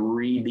and to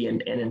read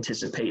and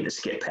anticipate the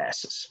skip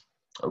passes,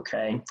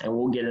 okay? And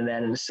we'll get into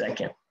that in a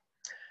second.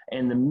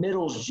 And the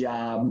middle's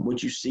job,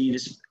 which you see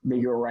this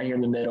big girl right here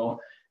in the middle,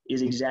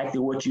 is exactly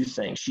what you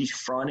think. She's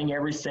fronting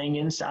everything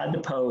inside the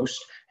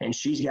post, and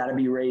she's got to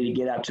be ready to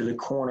get out to the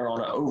corner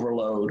on an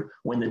overload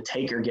when the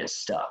taker gets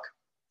stuck.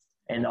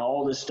 And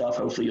all this stuff,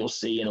 hopefully you'll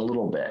see in a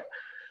little bit.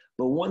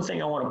 But one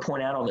thing I want to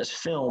point out on this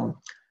film,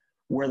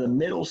 where the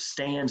middle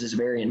stands is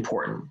very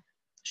important.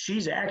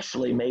 she's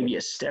actually maybe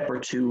a step or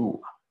two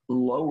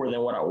lower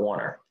than what I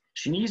want her.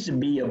 She needs to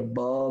be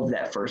above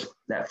that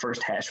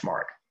first hash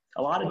mark.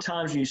 A lot of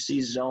times you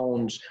see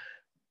zones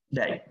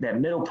that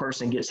middle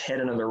person gets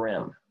head under the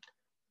rim.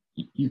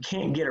 You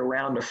can't get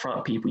around the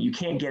front people. You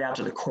can't get out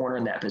to the corner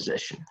in that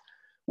position.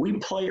 We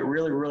play it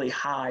really, really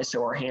high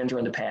so our hands are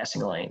in the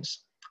passing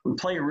lanes. We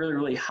play it really,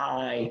 really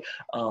high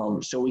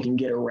so we can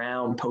get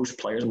around post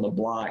players on the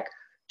block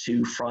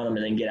to front them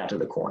and then get out to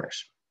the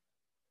corners.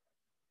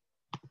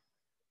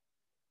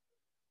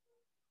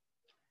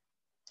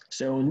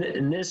 So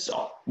in this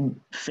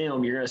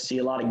film, you're going to see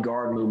a lot of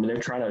guard movement.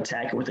 They're trying to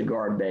attack it with a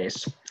guard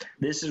base.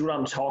 This is what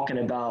I'm talking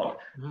about.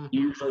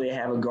 Usually they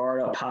have a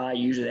guard up high.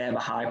 Usually they have a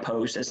high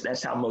post.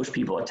 That's how most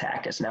people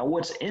attack us. Now,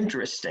 what's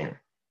interesting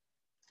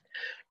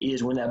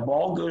is when that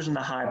ball goes in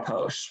the high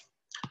post,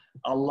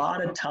 a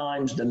lot of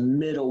times the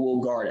middle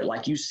will guard it.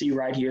 Like you see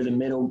right here, the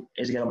middle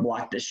is going to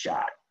block this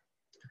shot.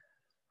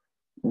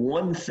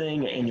 One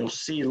thing, and you'll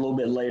see it a little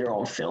bit later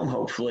on film,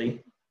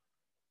 hopefully,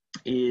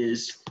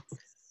 is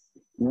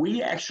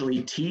we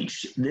actually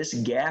teach this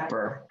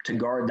gapper to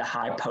guard the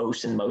high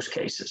post in most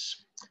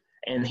cases.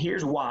 And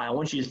here's why. I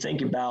want you to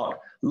think about,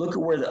 look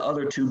at where the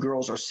other two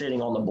girls are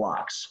sitting on the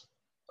blocks,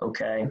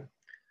 okay?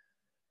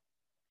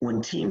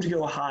 When teams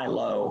go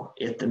high-low,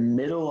 if the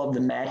middle of the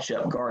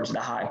matchup guards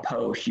the high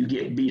post, you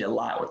get beat a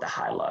lot with the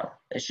high-low.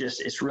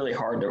 It's really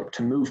hard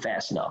to move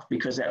fast enough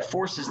because that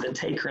forces the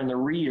taker and the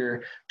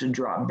reader to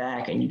drop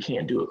back and you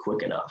can't do it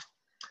quick enough.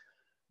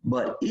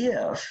 But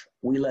if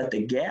we let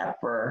the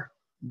gapper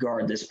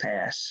guard this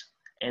pass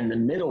and the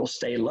middle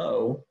stay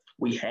low,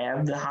 we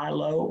have the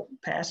high-low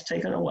pass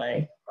taken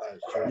away.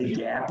 The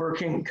gapper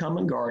can come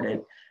and guard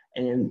it,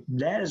 and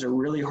that is a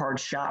really hard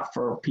shot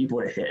for people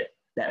to hit.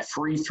 That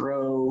free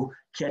throw,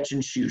 catch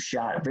and shoot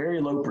shot, very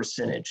low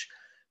percentage.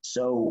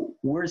 So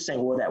we're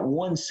saying, well, that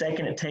 1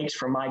 second it takes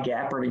for my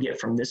gapper to get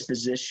from this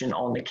position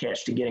on the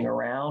catch to getting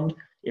around,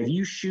 if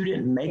you shoot it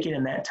and make it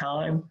in that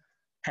time,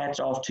 hats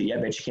off to you.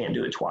 I bet you can't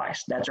do it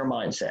twice. That's our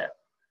mindset.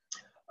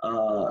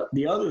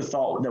 The other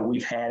thought that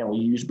we've had and we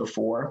used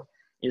before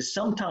is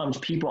sometimes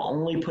people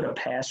only put a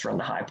passer on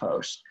the high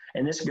post,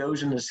 and this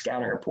goes into the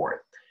scouting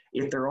report.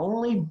 If they're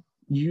only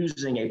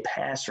using a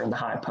passer in the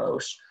high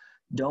post,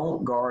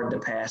 don't guard the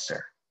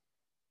passer.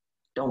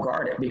 Don't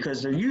guard it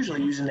because they're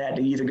usually using that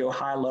to either go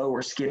high-low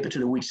or skip it to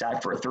the weak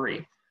side for a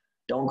three.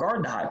 Don't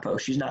guard the high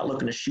post. She's not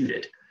looking to shoot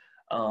it.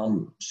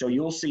 So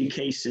you'll see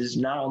cases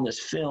not on this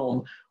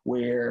film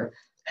where,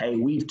 hey,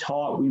 we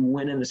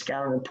went in the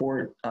scouting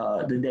report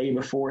the day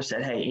before,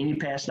 said, hey, any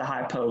pass to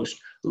high post,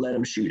 let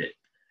them shoot it.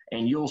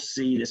 And you'll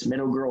see this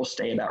middle girl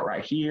stay about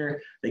right here.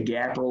 The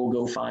gapper will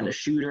go find a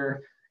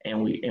shooter,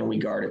 and we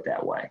guard it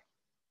that way.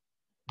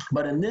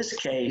 But in this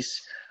case,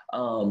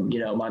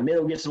 my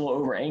middle gets a little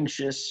over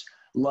anxious.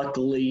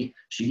 Luckily,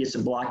 she gets a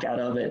block out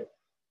of it.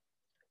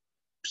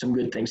 Some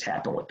good things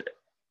happen with it.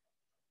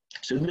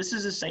 So this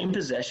is the same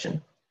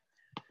possession.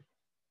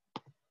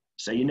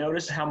 So you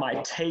notice how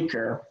my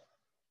taker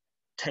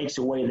takes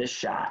away this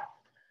shot.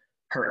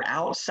 Her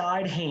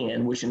outside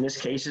hand, which in this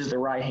case is the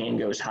right hand,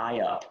 goes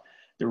high up.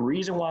 The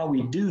reason why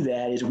we do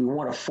that is we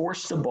want to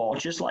force the ball,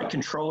 just like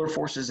controller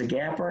forces a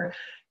gapper,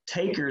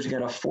 taker is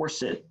going to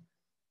force it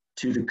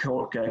to the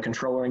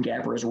controller and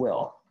gapper as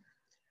well.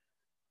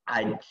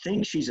 I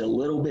think she's a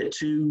little bit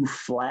too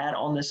flat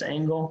on this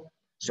angle.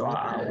 So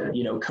I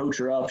coach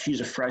her up.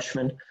 She's a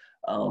freshman.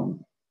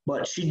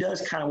 But she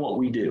does kind of what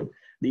we do.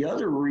 The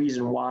other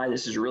reason why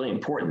this is really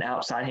important, the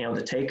outside hand with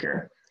the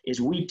taker,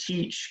 is we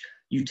teach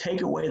you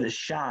take away the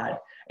shot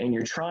and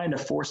you're trying to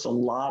force a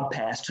lob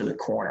pass to the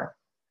corner.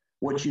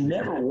 What you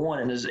never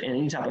want in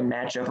any type of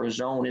matchup or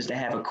zone is to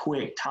have a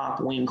quick top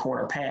wing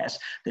corner pass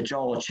that's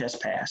all a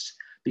chest pass,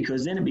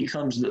 because then it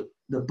becomes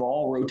the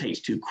ball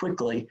rotates too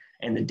quickly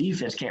and the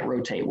defense can't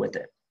rotate with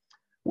it.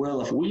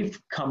 Well, if we've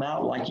come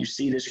out like you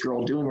see this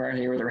girl doing right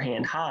here with her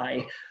hand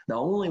high, the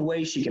only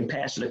way she can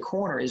pass to the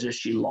corner is if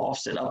she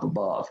lofts it up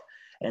above.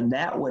 And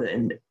that would,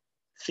 in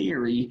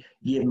theory,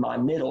 give my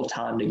middle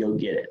time to go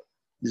get it.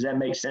 Does that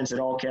make sense at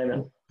all,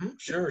 Kevin?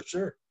 Sure.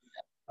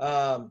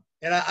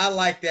 And I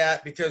like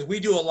that because we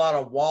do a lot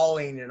of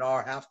walling in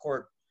our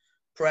half-court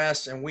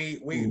press, and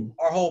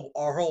our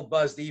whole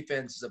buzz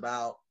defense is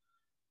about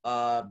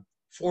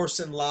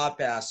forcing lob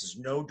passes,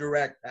 no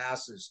direct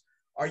passes.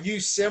 Are you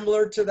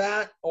similar to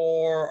that,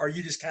 or are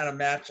you just kind of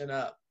matching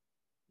up?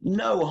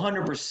 No,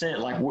 100%.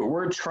 Like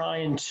we're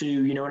trying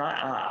to, and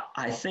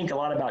I think a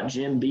lot about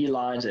Jim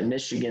Beeline's at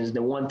Michigan's, the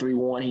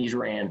 1-3-1 he's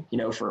ran,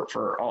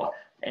 for all,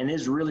 and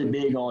is really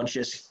big on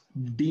just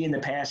be in the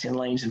passing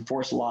lanes and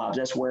force lobs.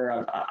 That's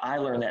where I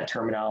learned that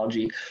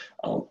terminology.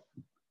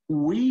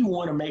 We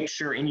want to make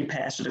sure any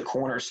pass to the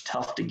corner is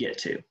tough to get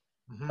to.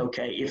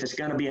 Okay, if it's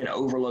going to be an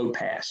overload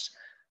pass,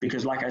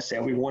 because like I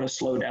said, we want to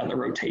slow down the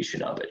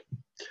rotation of it.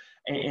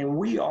 And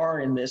we are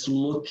in this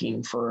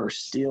looking for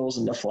steals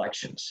and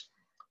deflections.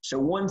 So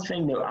one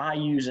thing that I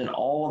use in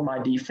all of my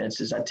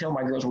defenses, I tell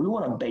my girls, we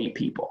want to bait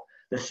people.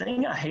 The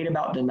thing I hate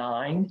about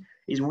denying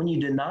is when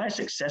you deny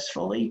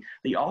successfully,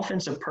 the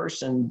offensive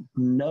person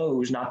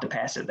knows not to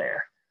pass it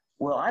there.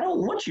 Well, I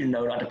don't want you to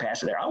know not to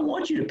pass it there. I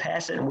want you to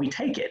pass it and we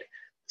take it.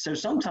 So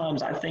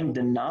sometimes I think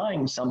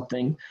denying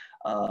something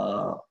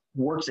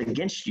works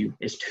against you.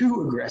 It's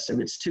too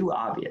aggressive. It's too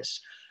obvious.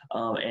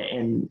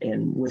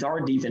 And with our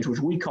defense, which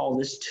we call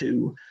this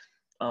two,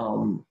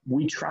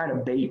 we try to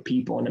bait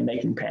people into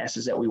making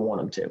passes that we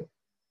want them to.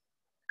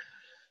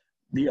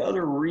 The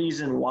other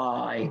reason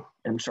why,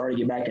 and I'm sorry to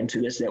get back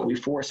into this, that we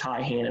force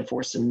high hand and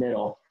force the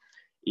middle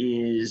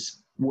is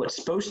what's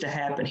supposed to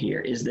happen here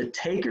is the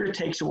taker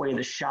takes away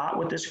the shot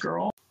with this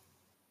girl.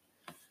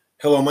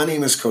 Hello, my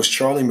name is Coach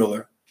Charlie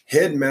Miller,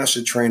 Head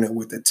Master Trainer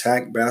with the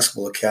TAC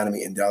Basketball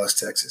Academy in Dallas,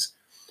 Texas.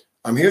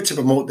 I'm here to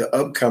promote the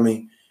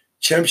upcoming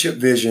Championship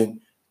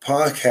Vision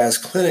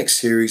podcast clinic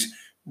series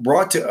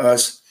brought to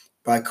us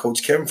by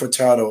Coach Kevin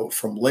Furtado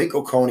from Lake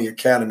Oconee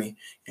Academy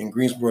in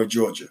Greensboro,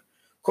 Georgia.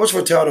 Coach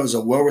Furtado is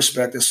a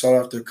well-respected,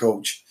 sought-after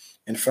coach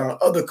and found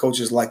other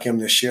coaches like him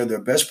to share their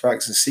best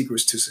practices and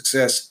secrets to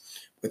success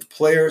with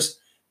players,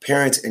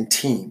 parents, and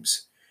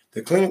teams.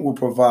 The clinic will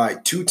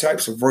provide 2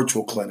 types of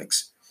virtual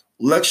clinics,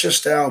 lecture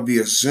style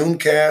via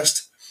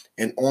Zoomcast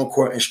and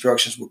on-court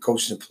instructions with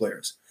coaches and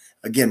players.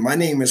 Again, my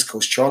name is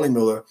Coach Charlie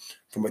Miller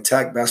from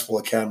Attack Basketball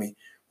Academy,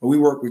 where we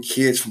work with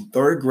kids from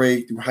 3rd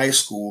grade through high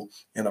school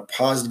in a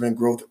positive and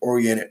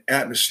growth-oriented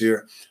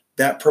atmosphere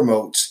that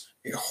promotes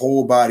a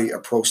whole-body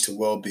approach to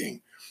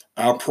well-being.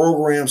 Our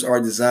programs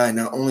are designed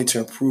not only to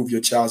improve your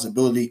child's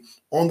ability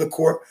on the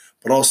court,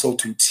 but also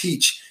to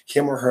teach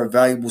him or her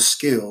valuable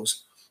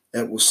skills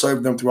that will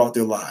serve them throughout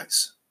their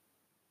lives.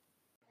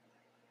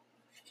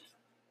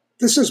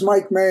 This is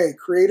Mike May,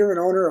 creator and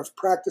owner of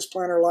Practice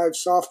Planner Live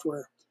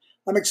software.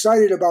 I'm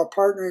excited about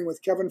partnering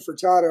with Kevin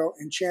Furtado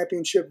and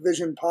Championship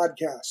Vision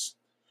podcasts.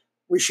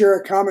 We share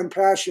a common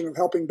passion of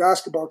helping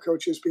basketball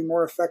coaches be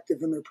more effective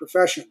in their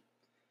profession.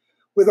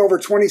 With over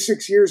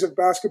 26 years of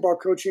basketball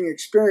coaching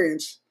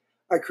experience,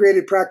 I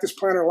created Practice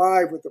Planner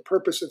Live with the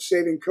purpose of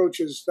saving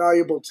coaches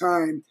valuable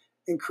time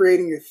in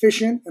creating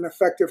efficient and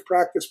effective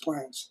practice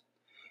plans.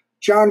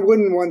 John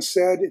Wooden once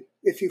said,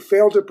 "If you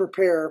fail to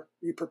prepare,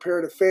 you prepare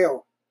to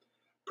fail."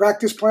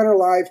 Practice Planner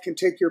Live can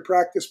take your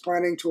practice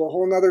planning to a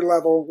whole nother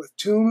level with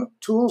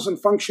tools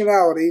and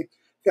functionality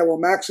that will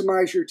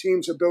maximize your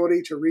team's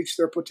ability to reach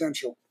their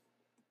potential.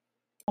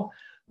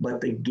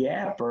 But the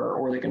gapper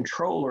or the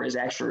controller is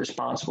actually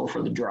responsible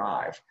for the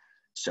drive.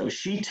 So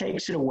she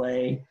takes it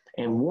away,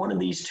 and one of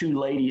these 2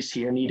 ladies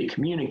here need to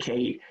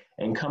communicate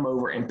and come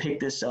over and pick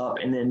this up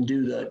and then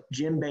do the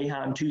Jim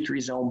Boeheim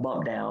 2-3 zone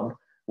bump down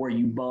where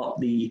you bump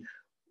the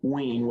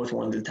wing with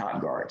one of the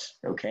top guards,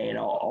 okay? And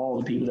all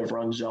the people that have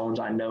run zones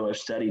I know have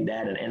studied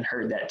that and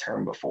heard that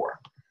term before.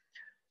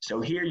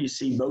 So here you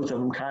see both of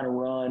them kind of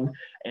run,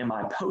 and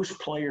my post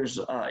players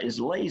is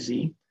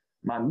lazy,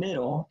 my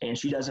middle, and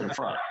she doesn't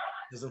front.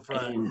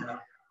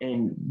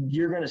 And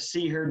you're going to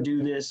see her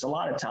do this a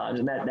lot of times,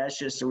 and that's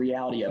just the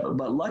reality of it.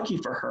 But lucky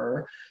for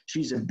her,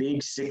 she's a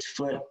big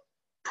 6-foot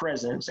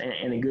presence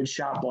and a good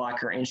shot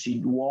blocker, and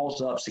she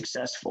walls up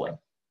successfully.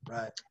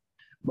 Right.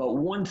 But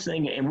one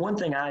thing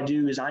I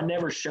do is I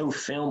never show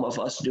film of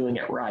us doing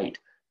it right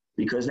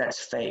because that's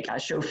fake. I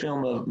show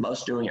film of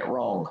us doing it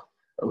wrong,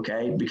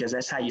 okay, because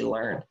that's how you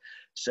learn.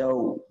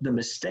 So the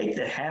mistake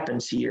that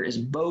happens here is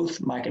both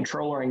my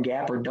controller and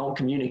gapper don't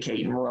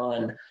communicate and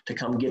run to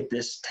come get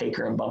this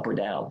taker and bumper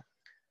down.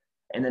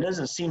 And that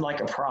doesn't seem like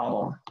a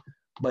problem,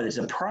 but it's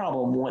a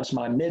problem once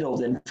my middle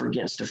then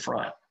forgets to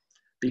front.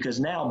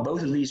 Because now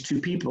both of these 2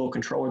 people,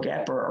 controller,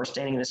 gapper, are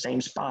standing in the same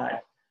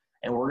spot,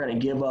 and we're going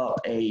to give up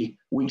a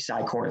weak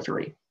side corner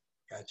 3.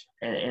 Gotcha.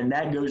 And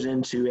that goes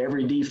into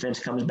every defense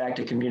comes back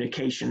to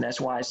communication. That's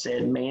why I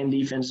said man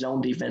defense, zone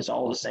defense,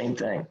 all the same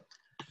thing.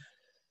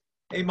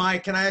 Hey,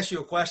 Mike, can I ask you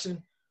a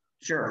question?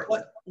 Sure.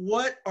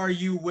 What are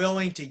you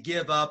willing to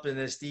give up in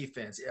this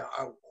defense,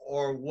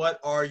 or what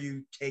are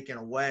you taking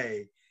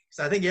away?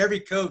 Because I think every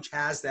coach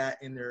has that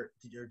in their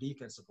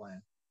defensive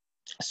plan.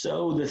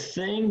 So the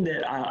thing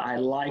that I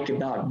like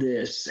about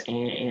this,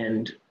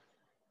 and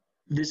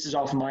this is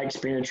off my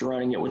experience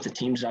running it with the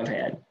teams I've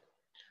had,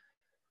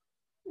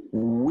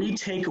 we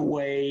take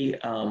away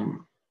a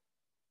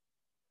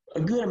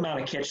good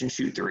amount of catch and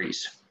shoot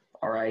 3s,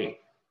 all right?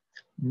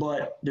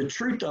 But the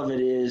truth of it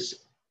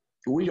is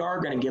we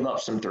are going to give up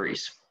some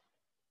 3s.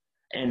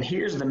 And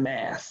here's the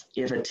math.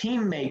 If a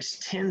team makes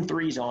 10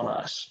 3s on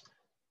us,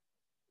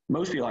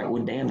 most people are like,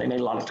 well, damn, they made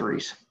a lot of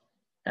 3s.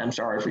 I'm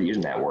sorry for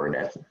using that word.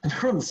 That's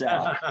from the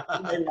South.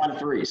 They made a lot of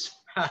 3s.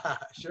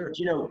 Sure.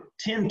 But,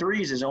 10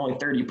 3s is only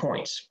 30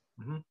 points.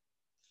 Mm-hmm.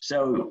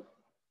 So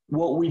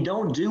what we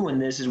don't do in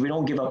this is we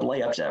don't give up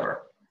layups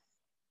ever.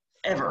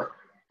 Ever.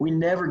 We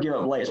never give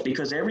up layups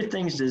because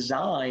everything's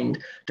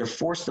designed to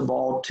force the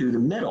ball to the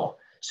middle.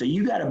 So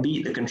you got to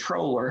beat the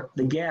controller,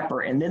 the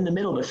gapper, and then the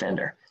middle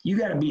defender. You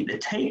got to beat the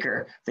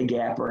taker, the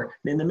gapper,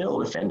 then the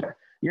middle defender.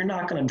 You're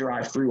not going to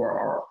drive through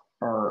our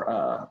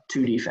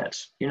 2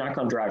 defense. You're not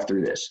going to drive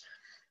through this.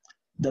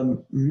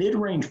 The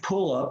mid-range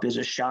pull-up is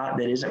a shot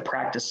that isn't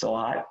practiced a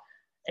lot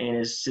and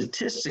is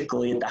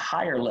statistically at the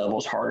higher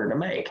levels harder to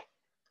make.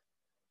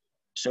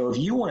 So if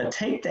you want to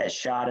take that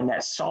shot in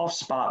that soft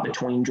spot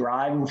between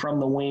driving from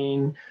the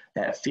wing,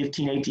 that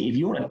 15, 18, if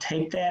you want to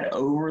take that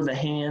over the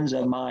hands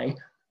of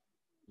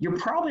you're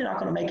probably not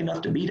going to make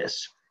enough to beat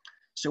us.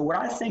 So what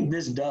I think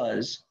this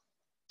does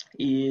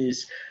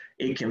is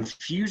it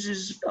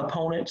confuses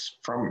opponents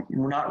from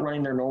not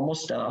running their normal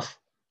stuff.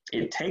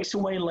 It takes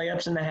away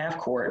layups in the half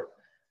court,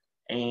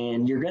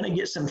 and you're going to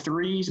get some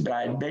threes, but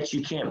I bet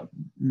you can't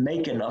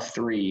make enough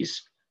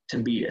threes to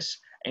beat us.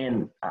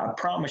 And I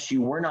promise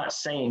you, we're not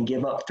saying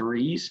give up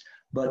threes,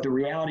 but the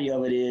reality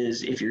of it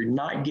is if you're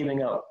not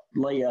giving up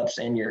layups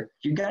and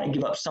you got to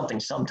give up something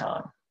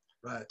sometime.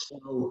 Right.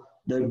 So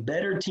the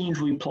better teams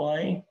we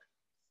play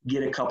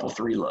get a couple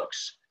three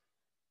looks.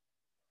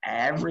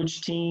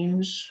 Average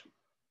teams,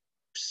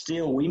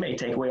 still, we may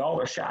take away all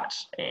their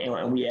shots,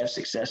 and we have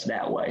success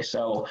that way.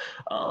 So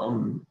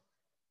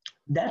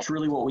that's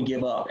really what we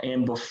give up.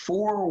 And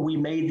before we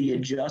made the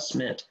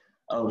adjustment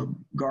of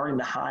guarding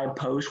the high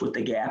post with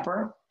the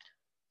gapper,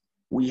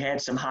 we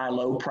had some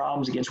high-low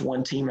problems against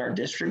one team in our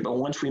district. But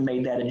once we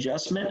made that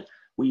adjustment,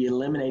 we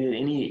eliminated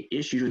any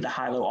issues with the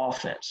high-low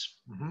offense.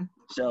 Mm-hmm.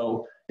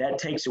 So that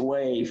takes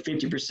away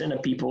 50%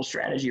 of people's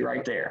strategy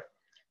right there.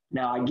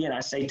 Now, again, I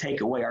say take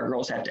away. Our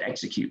girls have to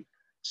execute.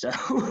 So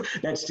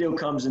that still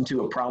comes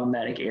into a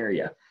problematic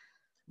area.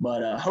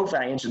 But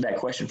hopefully I answered that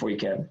question for you,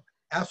 Kevin.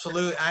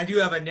 Absolutely. I do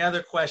have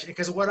another question,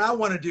 because what I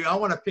want to do, I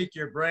want to pick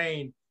your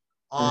brain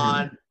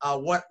on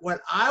what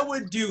I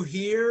would do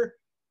here.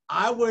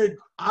 I would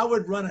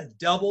run a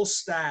double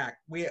stack.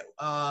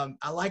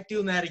 I like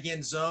doing that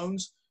against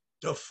zones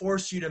to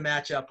force you to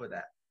match up with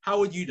that. How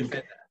would you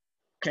defend that?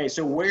 Okay,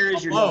 so where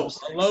is your double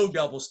stack? A low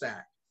double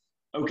stack.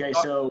 Okay,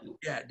 so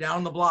yeah,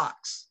 down the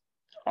blocks.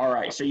 All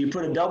right, so you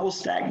put a double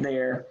stack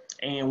there,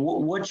 and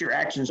what's your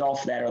actions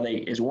off of that?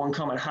 Is one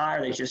coming high?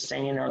 Are they just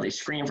standing? Are they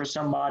screening for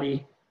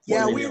somebody?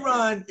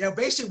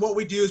 Basically what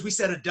we do is we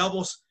set a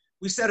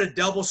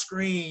double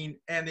screen,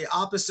 and the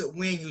opposite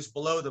wing who's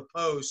below the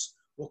post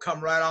will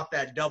come right off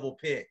that double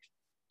pick.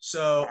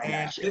 So,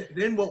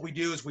 then what we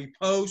do is we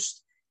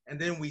post, and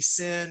then we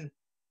send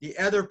the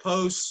other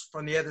posts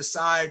from the other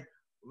side.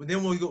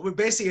 Then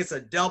basically it's a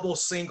double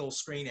single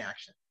screen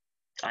action.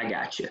 I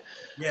got you.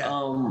 Yeah.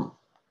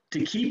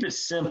 To keep it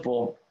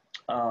simple,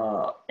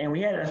 and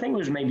we had, I think it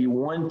was maybe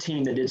one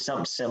team that did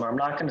something similar. I'm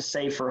not going to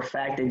say for a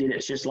fact they did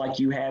it just like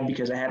you have,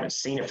 because I haven't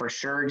seen it for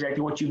sure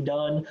exactly what you've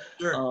done.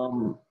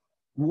 Sure.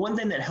 One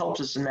thing that helps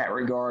us in that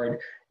regard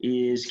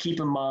is keep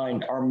in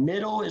mind our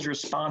middle is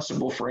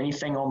responsible for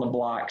anything on the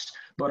blocks,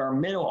 but our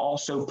middle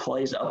also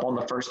plays up on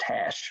the first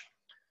hash.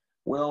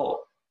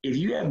 Well, if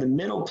you have the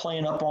middle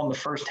playing up on the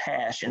first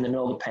hash in the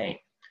middle of the paint,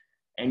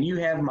 and you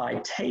have my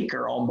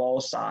taker on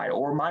ball side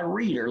or my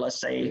reader, let's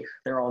say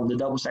they're on the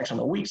double stacks on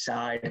the weak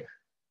side,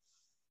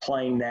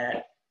 playing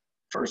that,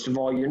 first of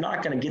all, you're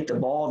not going to get the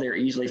ball there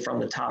easily from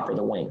the top or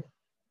the wing.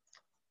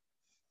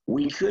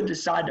 We could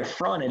decide to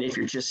front it if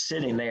you're just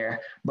sitting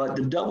there, but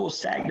the double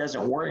stack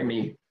doesn't worry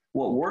me.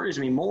 What worries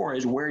me more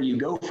is where you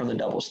go from the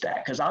double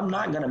stack, because I'm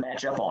not going to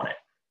match up on it.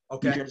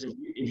 Okay. Because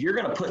if you're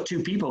going to put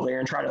two people there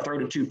and try to throw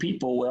to two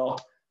people, well,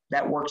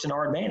 that works in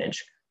our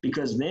advantage,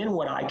 because then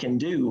what I can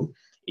do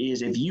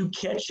is if you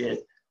catch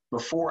it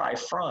before I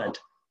front,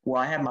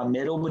 well, I have my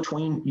middle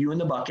between you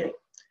and the bucket.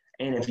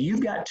 And if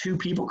you've got two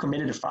people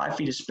committed to 5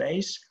 feet of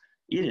space,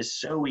 it is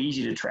so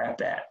easy to trap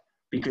that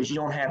because you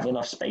don't have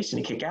enough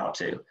spacing to kick out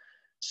to.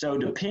 So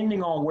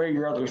depending on where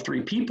your other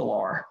three people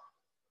are,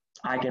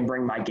 I can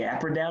bring my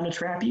gapper down to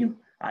trap you.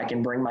 I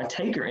can bring my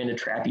taker in to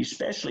trap you,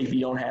 especially if you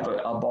don't have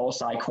a ball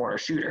side corner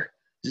shooter.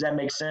 Does that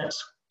make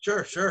sense?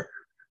 Sure.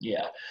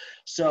 Yeah.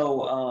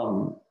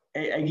 So,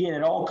 again,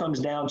 it all comes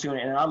down to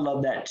it, and I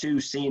love that too,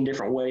 seeing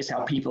different ways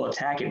how people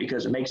attack it,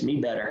 because it makes me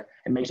better.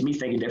 It makes me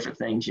think of different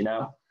things, you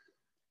know.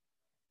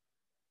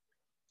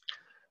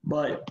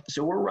 But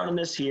so we're running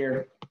this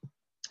here.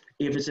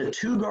 If it's a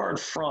two-guard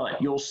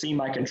front, you'll see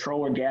my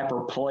controller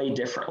gapper play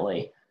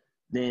differently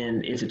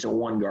than if it's a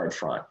one-guard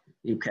front,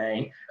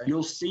 okay?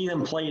 You'll see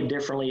them play it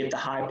differently if the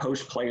high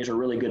post players are a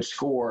really good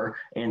scorer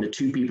and the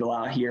two people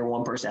out here,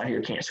 one person out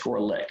here can't score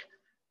a lick.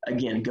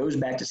 Again, it goes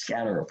back to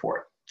scouting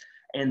report.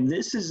 And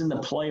this is in the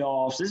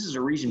playoffs. This is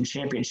a region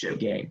championship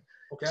game.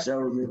 Okay.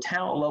 So the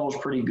talent level is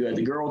pretty good.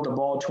 The girl with the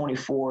ball,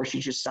 24, she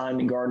just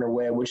signed in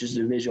Gardner-Webb, which is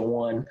Division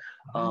I.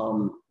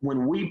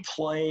 When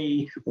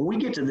we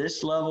get to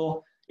this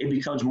level, it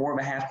becomes more of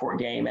a half-court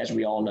game, as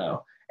we all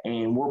know.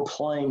 And we're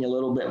playing a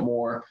little bit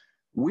more.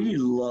 We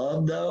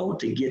love, though,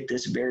 to get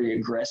this very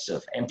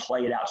aggressive and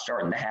play it out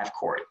starting the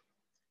half-court.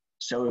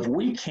 So if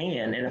we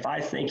can, and if I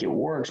think it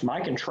works,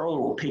 my controller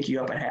will pick you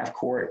up at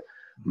half-court.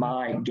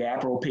 My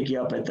gapper will pick you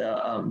up at the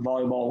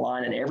volleyball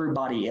line, and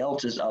everybody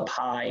else is up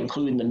high,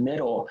 including the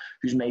middle,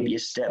 who's maybe a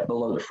step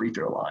below the free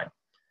throw line.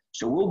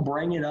 So we'll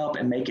bring it up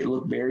and make it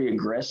look very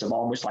aggressive,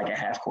 almost like a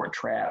half-court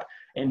trap,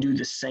 and do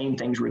the same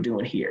things we're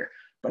doing here.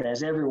 But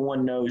as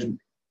everyone knows,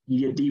 you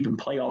get deep in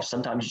playoffs,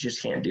 sometimes you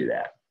just can't do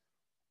that.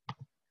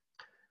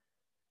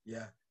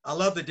 Yeah. I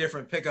love the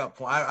different pickup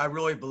point. I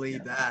really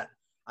believe that.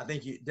 I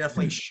think you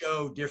definitely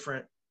show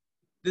different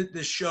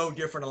the show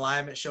different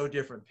alignment, show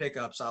different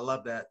pickups. I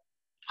love that.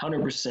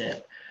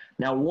 100%.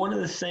 Now, one of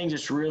the things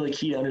that's really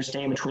key to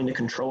understand between the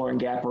controller and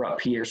gapper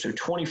up here, so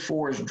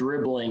 24 is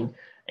dribbling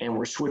and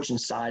we're switching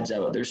sides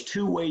of it. There's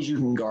two ways you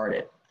can guard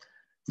it.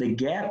 The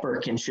gapper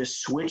can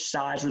just switch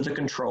sides with the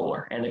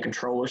controller and the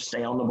controller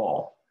stay on the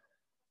ball.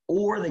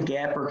 Or the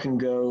gapper can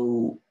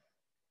go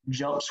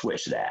jump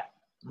switch that,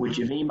 which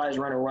if anybody's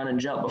run a run and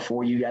jump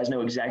before, you guys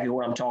know exactly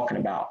what I'm talking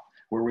about,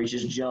 where we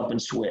just jump and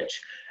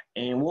switch.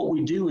 And what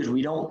we do is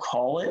we don't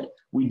call it,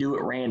 we do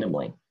it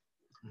randomly.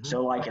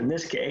 So like in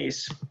this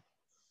case,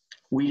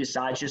 we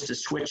decide just to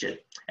switch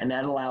it, and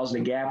that allows the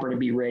gapper to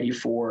be ready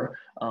for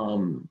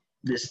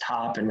this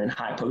top and then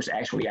high post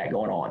action we got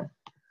going on.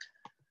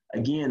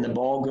 Again, the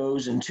ball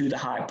goes into the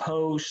high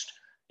post.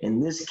 In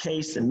this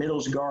case, the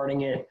middle's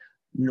guarding it.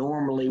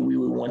 Normally, we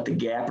would want the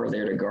gapper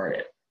there to guard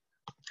it,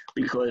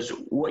 because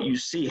what you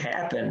see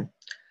happen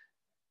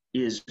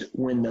is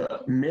when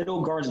the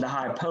middle guards the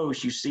high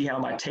post, you see how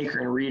my taker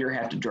and reader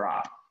have to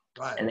drop.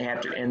 Right.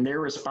 And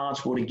they're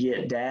responsible to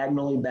get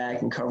diagonally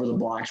back and cover the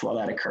blocks while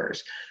that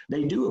occurs.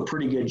 They do a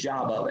pretty good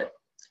job of it.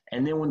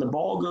 And then when the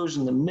ball goes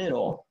in the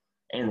middle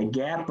and the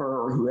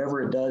gapper or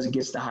whoever it does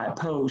gets the high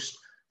post,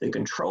 the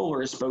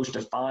controller is supposed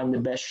to find the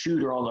best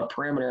shooter on the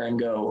perimeter and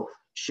go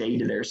shade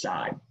to their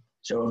side.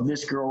 So if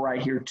this girl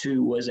right here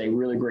too was a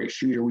really great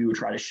shooter, we would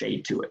try to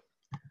shade to it.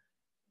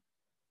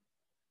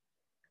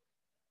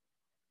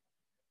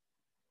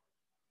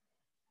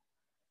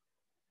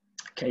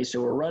 Okay,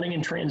 so we're running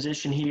in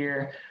transition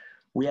here.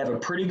 We have a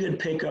pretty good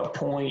pickup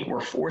point.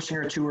 We're forcing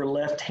her to her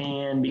left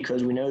hand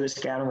because we know the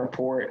scouting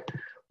report.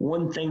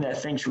 One thing that I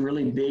think is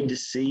really big to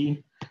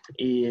see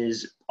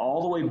is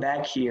all the way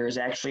back here is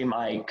actually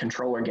my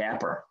controller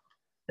gapper.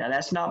 Now,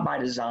 that's not by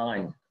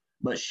design,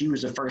 but she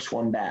was the first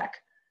one back.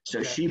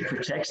 So she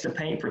protects the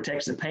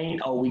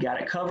paint. Oh, we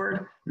got it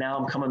covered. Now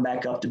I'm coming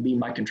back up to be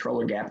my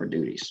controller gapper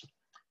duties.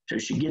 So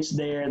she gets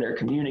there. They're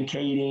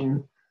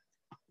communicating.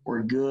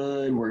 We're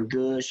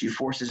good. She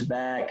forces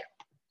back.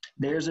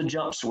 There's a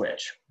jump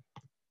switch.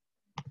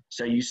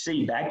 So you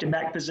see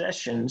back-to-back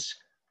possessions,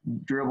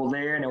 dribble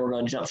there, and then we're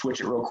going to jump switch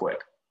it real quick.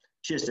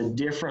 Just a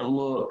different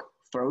look,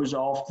 throws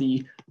off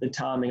the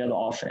timing of the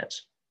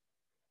offense.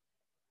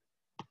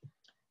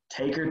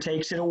 Taker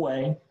takes it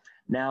away.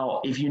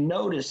 Now, if you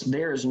notice,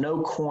 there is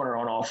no corner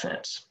on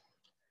offense.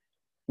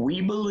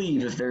 We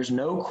believe if there's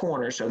no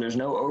corner, so there's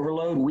no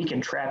overload, we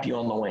can trap you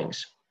on the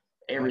wings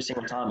every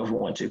single time if we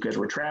want to, because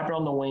we're trapping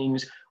on the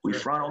wings, we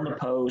front on the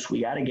post,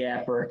 we got a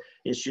gapper,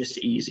 it's just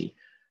easy.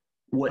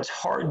 What's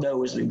hard,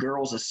 though, is the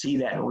girls to see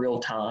that in real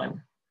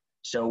time.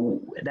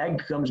 So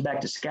that comes back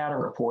to scouting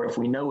report. If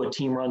we know a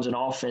team runs an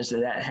offense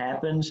that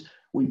happens,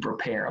 we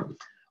prepare them.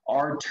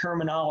 Our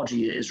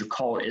terminology is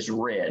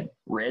red.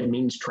 Red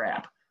means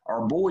trap.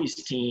 Our boys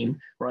team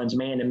runs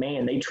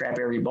man-to-man. They trap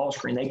every ball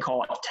screen. They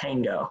call it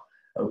tango.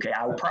 Okay,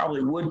 I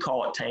probably would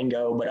call it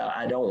tango, but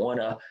I don't want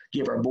to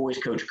give our boys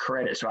coach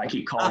credit, so I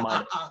keep calling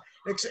mine.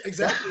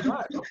 Exactly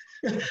right.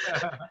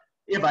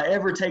 If I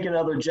ever take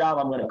another job,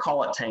 I'm going to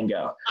call it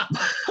tango.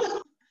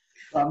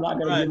 I'm not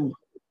going to give him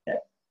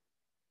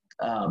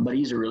credit. But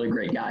he's a really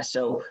great guy,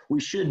 so we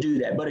should do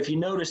that. But if you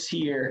notice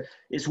here,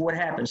 is what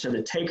happens. So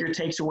the taker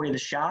takes away the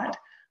shot,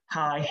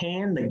 high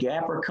hand, the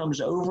gapper comes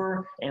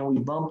over, and we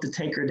bump the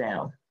taker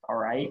down, all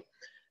right?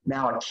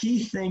 Now, a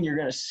key thing you're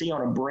going to see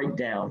on a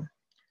breakdown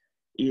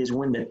is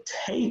when the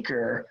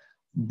taker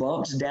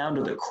bumps down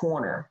to the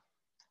corner,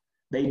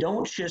 they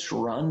don't just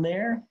run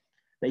there,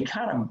 they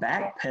kind of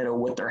backpedal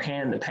with their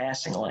hand in the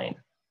passing lane.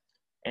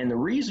 And the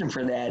reason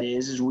for that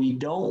is we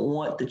don't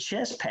want the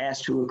chest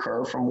pass to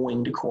occur from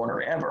wing to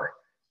corner ever.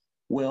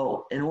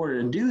 Well, in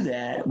order to do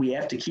that, we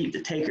have to keep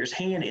the taker's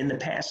hand in the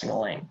passing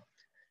lane.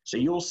 So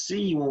you'll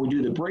see when we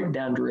do the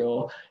breakdown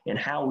drill and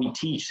how we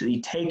teach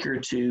the taker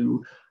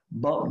to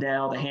bump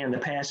down the hand in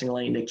the passing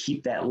lane to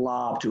keep that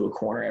lob to a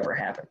corner ever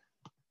happen.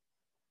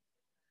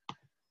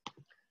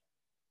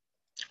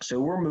 So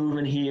we're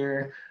moving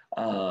here,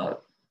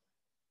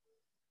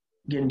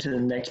 getting to the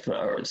next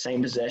or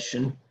same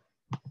possession.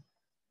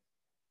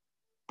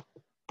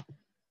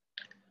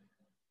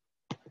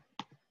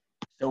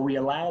 So we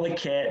allow the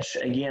catch.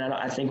 Again,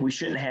 I think we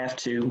shouldn't have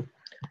to.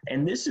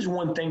 And this is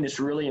one thing that's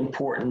really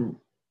important.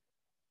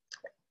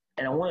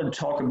 And I wanted to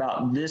talk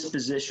about this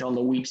position on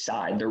the weak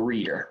side, the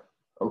reader,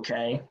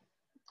 okay?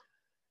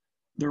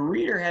 The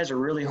reader has a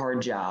really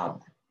hard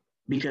job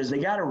because they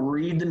got to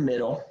read the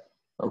middle,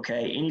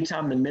 okay?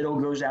 Anytime the middle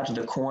goes out to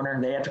the corner,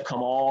 they have to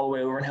come all the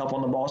way over and help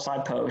on the ball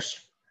side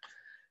post.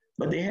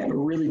 But they have a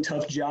really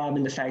tough job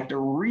in the fact the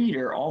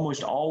reader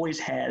almost always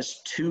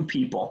has two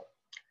people.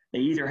 They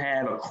either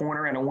have a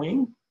corner and a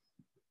wing,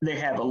 they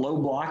have a low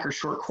block or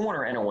short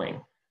corner and a wing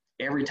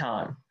every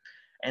time.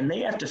 And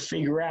they have to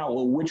figure out,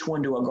 well, which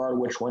one do I guard,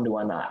 which one do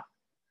I not?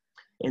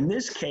 In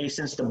this case,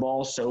 since the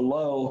ball's so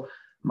low,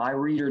 my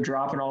reader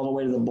dropping all the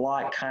way to the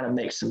block kind of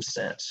makes some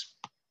sense.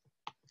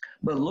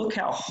 But look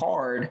how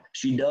hard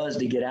she does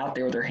to get out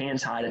there with her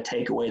hands high to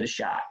take away the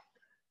shot.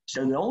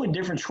 So the only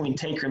difference between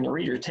taker and the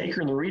reader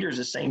is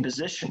the same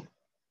position.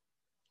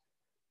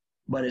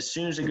 But as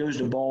soon as it goes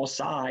to ball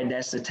side,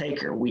 that's the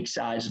taker. Weak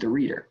side's the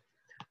reader.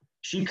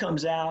 She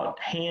comes out,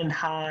 hand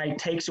high,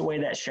 takes away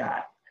that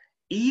shot.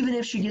 Even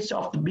if she gets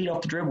beat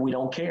off the dribble, we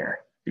don't care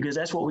because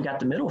that's what we got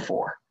the middle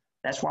for.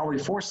 That's why we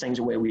force things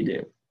the way we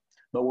do.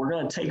 But we're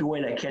going to take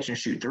away that catch and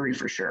shoot three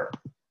for sure.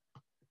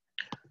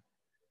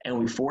 And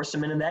we force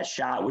them into that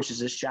shot, which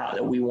is a shot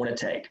that we want to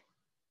take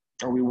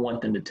or we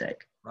want them to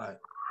take. Right.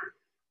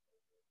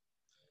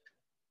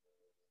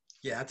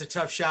 Yeah, it's a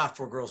tough shot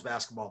for a girls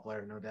basketball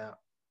player, no doubt.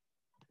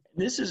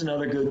 This is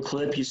another good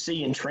clip. You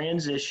see in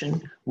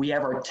transition, we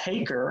have our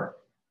taker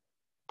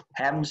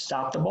having to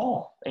stop the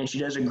ball. And she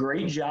does a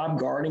great job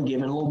guarding,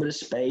 giving a little bit of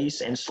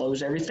space and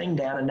slows everything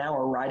down. And now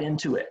we're right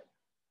into it.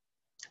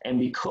 And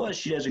because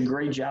she does a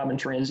great job in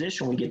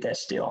transition, we get that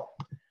steal.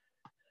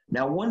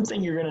 Now, one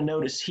thing you're going to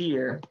notice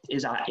here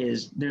is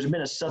there's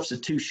been a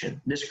substitution.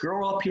 This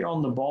girl up here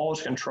on the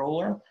ball's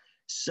controller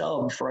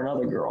subbed for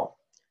another girl.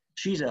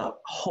 She's a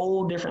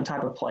whole different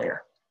type of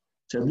player.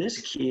 So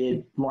this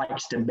kid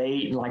likes to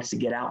bait and likes to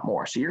get out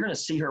more. So you're going to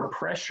see her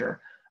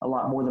pressure a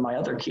lot more than my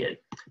other kid.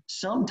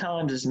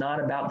 Sometimes it's not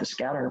about the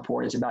scouting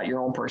report. It's about your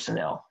own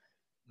personnel.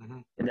 Mm-hmm.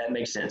 If that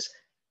makes sense.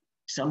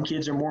 Some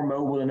kids are more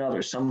mobile than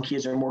others. Some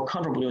kids are more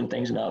comfortable doing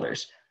things than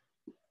others.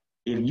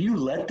 If you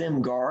let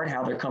them guard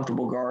how they're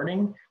comfortable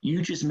guarding,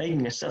 you just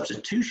making a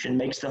substitution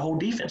makes the whole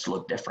defense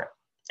look different.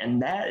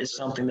 And that is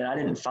something that I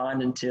didn't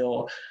find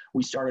until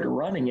we started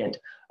running it,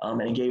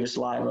 and it gave us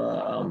a lot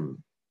of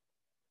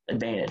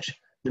advantage.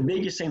 The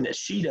biggest thing that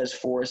she does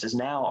for us is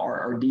now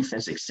our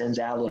defense extends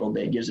out a little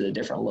bit, gives it a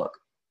different look.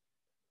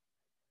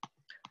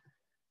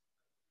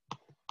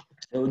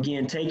 So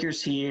again,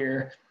 takers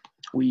here.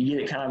 We get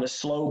it kind of a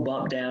slow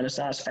bump down. It's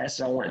not as fast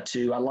as I want it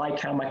to. I like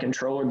how my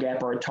controller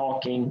gap are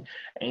talking,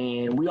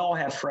 and we all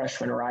have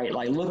freshmen, right?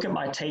 Like, look at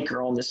my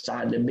taker on this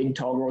side, the big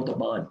tall girl with the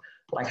bun.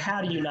 Like,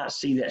 how do you not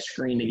see that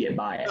screen to get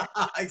by it?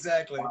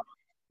 Exactly.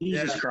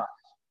 Jesus Christ.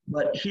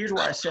 But here's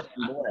where I said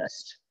I'm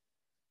blessed.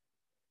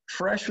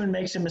 Freshman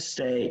makes a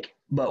mistake,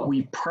 but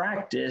we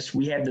practice.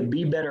 We have the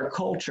be better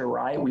culture,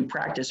 right? We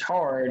practice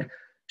hard.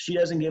 She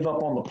doesn't give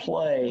up on the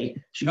play.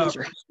 She gets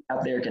her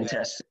out there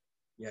contested.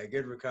 Yeah,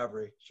 good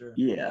recovery, sure.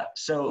 Yeah.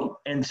 So,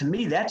 and to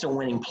me, that's a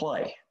winning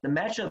play. The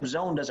matchup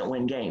zone doesn't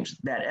win games.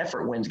 That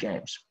effort wins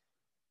games.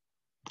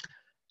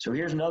 So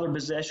here's another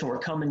possession. We're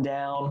coming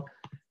down.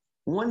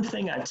 One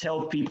thing I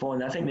tell people,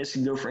 and I think this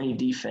can go for any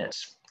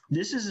defense,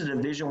 this is a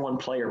Division I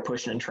player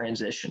pushing in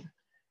transition.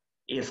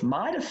 If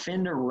my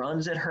defender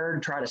runs at her to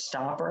try to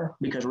stop her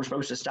because we're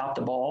supposed to stop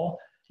the ball,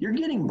 you're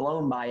getting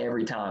blown by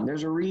every time.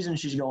 There's a reason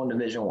she's going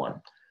Division I.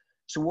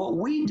 So what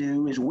we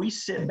do is we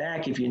sit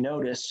back, if you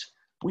notice,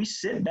 we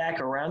sit back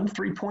around the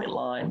three-point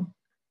line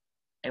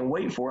and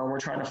wait for her, and we're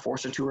trying to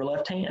force her to her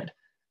left hand.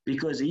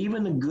 Because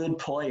even the good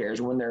players,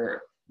 when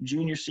they're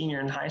junior, senior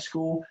in high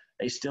school,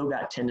 they still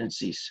got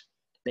tendencies.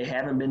 They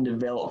haven't been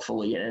developed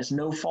fully, and it's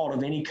no fault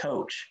of any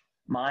coach.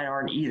 Mine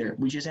aren't either.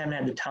 We just haven't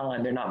had the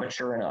time. They're not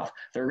mature enough.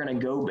 They're going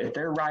to go – if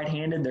they're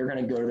right-handed, they're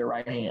going to go to their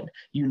right hand.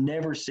 You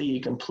never see a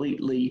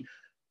completely,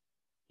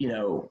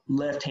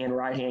 left-hand,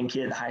 right-hand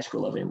kid at the high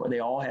school level anymore. They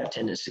all have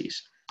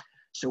tendencies.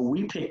 So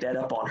we pick that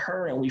up on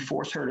her, and we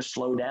force her to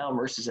slow down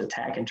versus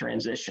attack and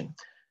transition.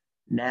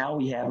 Now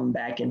we have them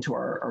back into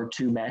our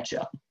two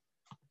matchup.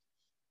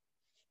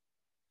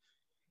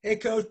 Hey,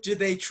 Coach, did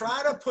they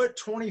try to put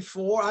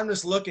 24? I'm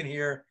just looking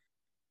here.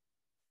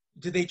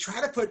 Did they try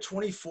to put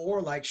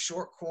 24 like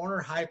short corner,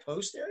 high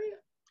post area?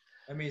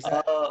 I mean, is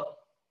that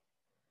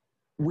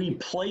we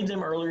played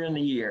them earlier in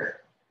the year.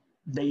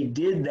 They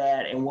did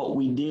that, and what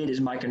we did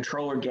is my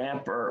controller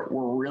gap were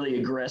really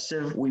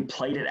aggressive. We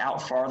played it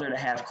out farther to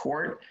half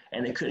court,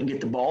 and they couldn't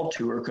get the ball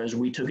to her because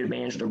we took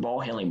advantage of their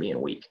ball handling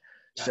being weak.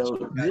 Gotcha.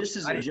 So this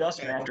is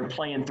adjustment after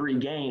playing 3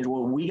 games.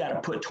 Well, we got to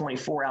put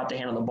 24 out to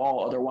handle the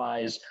ball.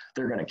 Otherwise,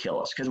 they're going to kill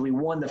us because we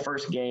won the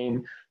first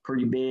game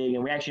pretty big,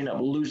 and we actually ended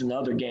up losing the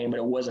other game, but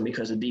it wasn't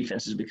because of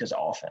defense. It's because of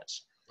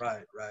offense.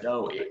 Right.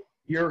 So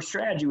your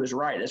strategy was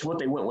right. That's what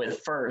they went with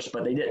first,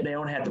 but they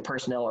don't have the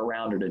personnel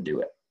around her to do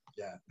it.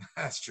 Yeah,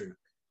 that's true.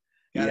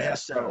 Yeah.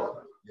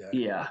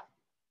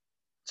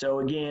 So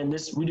again,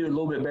 we do a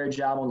little bit better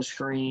job on the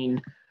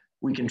screen.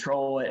 We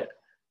control it,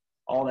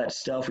 all that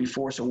stuff. We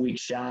force a weak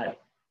shot.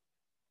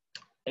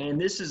 And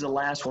this is the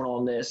last one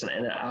on this,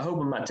 and I hope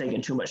I'm not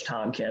taking too much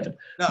time, Kevin.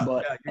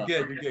 No, you're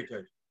good. You're good,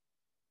 Coach.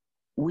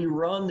 We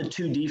run the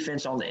 2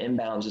 defense on the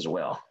inbounds as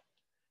well.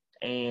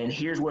 And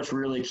here's what's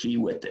really key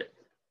with it.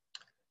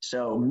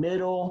 So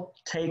middle,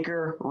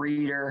 taker,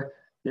 reader,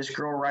 this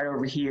girl right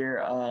over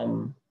here,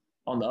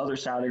 on the other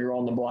side of the girl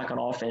on the block on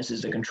offense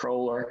is the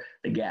controller,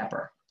 the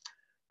gapper.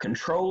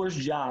 Controller's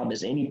job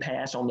is any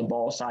pass on the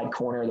ball side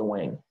corner of the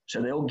wing.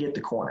 So they'll get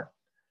the corner.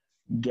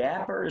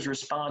 Gapper is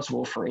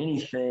responsible for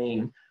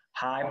anything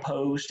high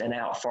post and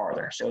out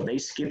farther. So if they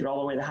skip it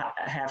all the way to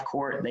half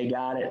court, they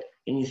got it.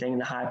 Anything in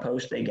the high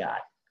post, they got.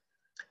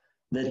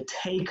 The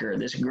taker,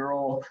 this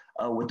girl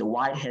with the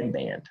white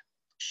headband,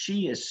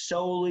 she is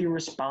solely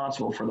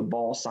responsible for the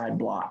ball side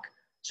block.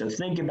 So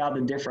think about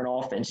the different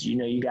offenses. You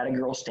know, you got a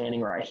girl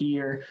standing right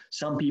here.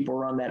 Some people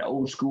run that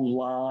old school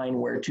line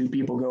where two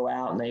people go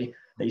out and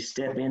they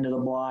step into the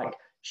block.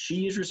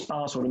 She is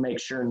responsible to make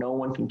sure no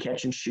one can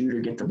catch and shoot or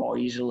get the ball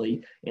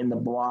easily in the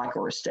block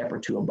or a step or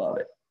two above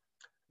it.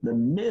 The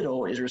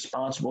middle is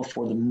responsible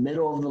for the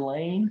middle of the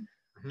lane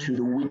to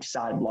the weak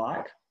side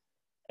block.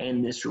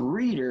 And this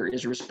reader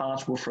is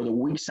responsible for the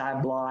weak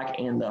side block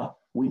and the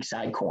weak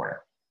side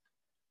corner.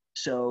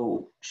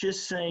 So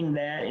just saying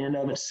that in and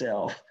of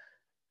itself,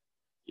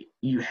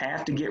 you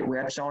have to get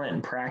reps on it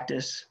in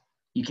practice.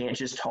 You can't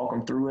just talk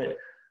them through it,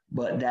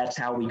 but that's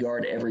how we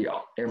guard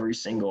every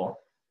single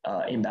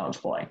inbounds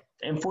play.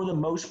 And for the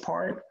most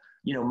part,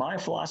 you know, my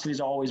philosophy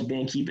has always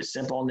been keep it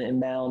simple on the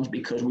inbounds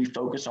because we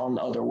focus on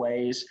the other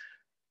ways.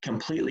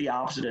 Completely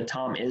opposite of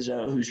Tom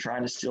Izzo, who's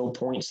trying to steal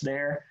points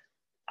there.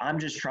 I'm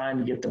just trying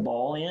to get the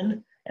ball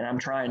in, and I'm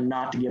trying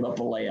not to give up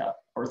a layup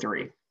or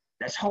three.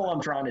 That's all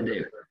I'm trying to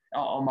do.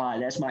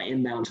 That's my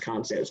inbounds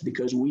concepts,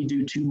 because we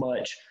do too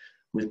much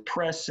with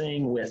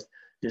pressing, with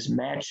this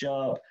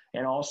matchup,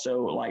 and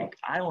also, like,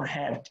 I don't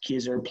have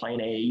kids that are playing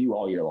AAU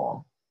all year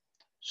long.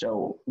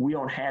 So we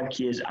don't have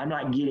kids. I'm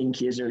not getting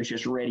kids that are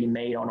just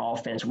ready-made on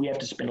offense. We have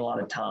to spend a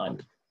lot of time.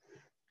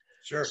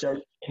 Sure. So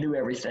we do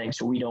everything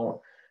so we don't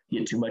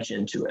get too much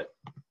into it.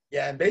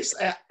 Yeah, and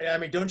I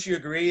mean, don't you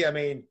agree? I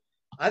mean,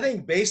 I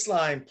think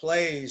baseline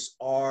plays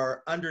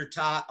are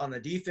under-taught on the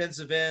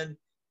defensive end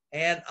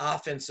and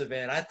offensive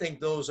end. I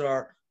think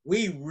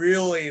we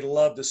really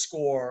love to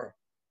score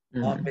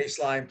on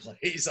baseline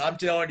plays. I'm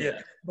telling you,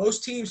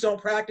 most teams don't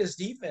practice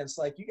defense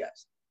like you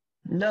guys.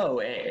 No,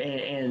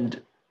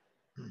 and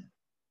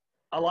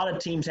a lot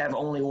of teams have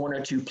only one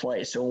or two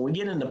plays. So when we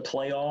get into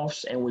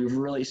playoffs and we've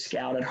really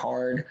scouted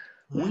hard,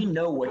 we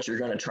know what you're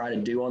going to try to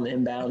do on the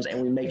inbounds,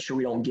 and we make sure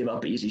we don't give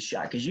up an easy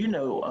shot. Because, you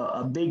know,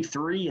 a big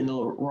three in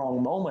the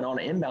wrong moment on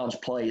an inbounds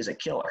play is a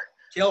killer.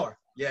 Killer.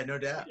 Yeah, no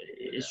doubt.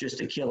 It's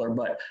just a killer.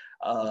 But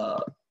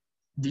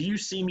do you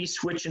see me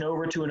switching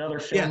over to another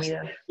film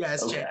yet? Yeah,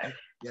 it's okay. changing.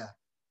 Yeah.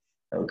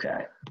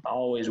 Okay. I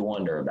always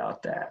wonder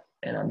about that.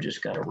 And I'm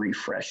just going to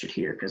refresh it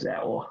here because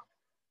that will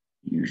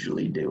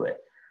usually do it.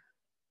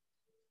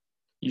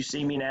 You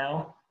see me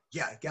now?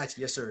 Yeah, got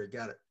you. Yes, sir.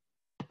 Got it.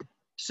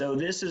 So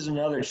this is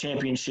another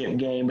championship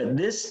game, but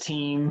this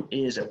team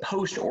is a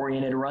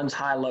post-oriented, runs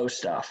high-low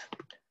stuff.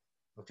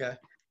 Okay.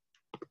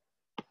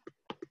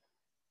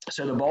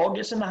 So the ball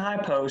gets in the high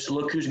post.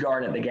 Look who's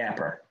guarding at the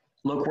gapper.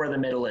 Look where the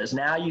middle is.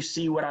 Now you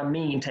see what I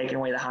mean, taking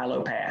away the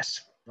high-low pass.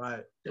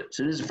 Right.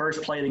 So this is the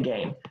first play of the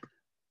game.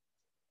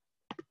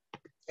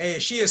 Hey,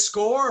 is she a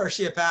scorer or is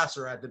she a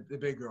passer at the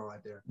big girl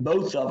right there?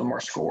 Both of them are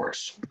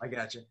scorers. I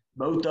got you.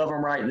 Both of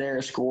them right there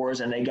are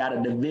scorers, and they got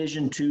a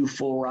Division II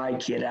full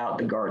ride kid out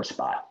the guard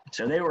spot.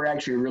 So they were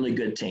actually a really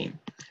good team.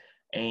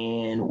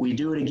 And we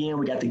do it again.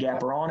 We got the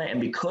gapper on it.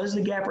 And because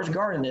the gapper's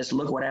guarding this,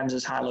 look what happens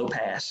this high-low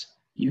pass.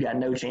 You got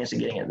no chance of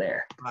getting it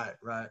there.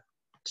 Right.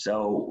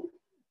 So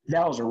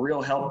that was a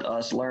real help to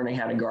us learning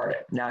how to guard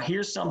it. Now,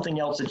 here's something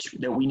else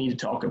that we need to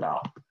talk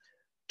about.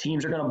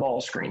 Teams are going to ball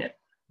screen it,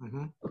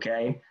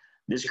 okay?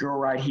 This girl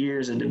right here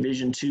is a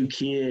Division II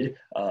kid.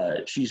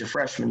 She's a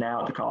freshman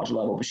now at the college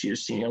level, but she was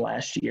a senior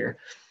last year.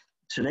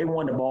 So they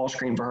wanted a ball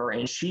screen for her,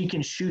 and she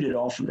can shoot it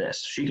off of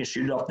this. She can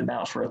shoot it off the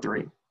bounce for a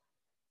three.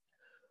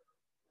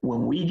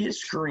 When we get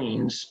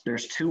screens,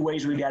 there's two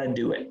ways we got to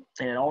do it,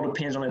 and it all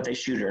depends on if they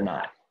shoot it or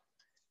not.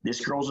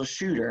 This girl's a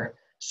shooter,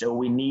 so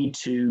we need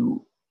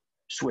to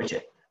switch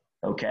it,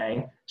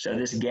 okay? So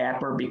this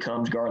gapper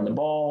becomes guarding the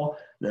ball.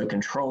 The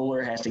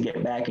controller has to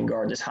get back and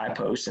guard this high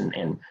post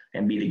and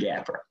be the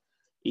gapper.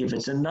 If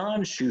it's a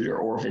non-shooter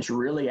or if it's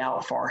really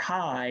out far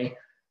high,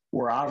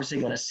 we're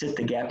obviously going to sit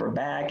the gapper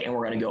back and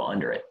we're going to go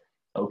under it,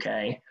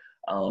 okay?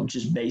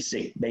 Just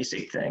basic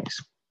things.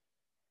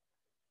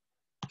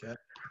 Okay.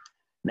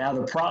 Now,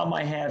 the problem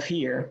I have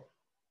here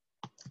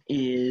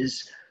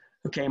is,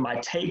 okay, my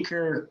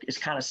taker is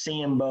kind of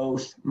seeing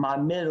both. My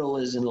middle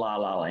is in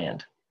la-la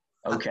land,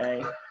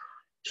 okay?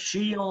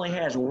 She only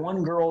has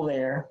one girl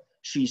there.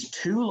 She's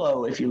too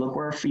low if you look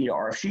where her feet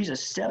are. If she's a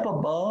step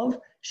above,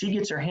 she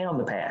gets her hand on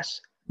the pass.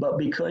 But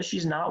because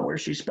she's not where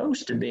she's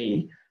supposed to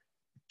be,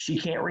 she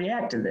can't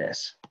react to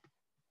this,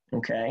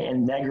 okay?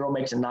 And that girl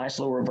makes a nice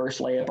little reverse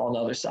layup on the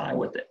other side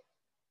with it.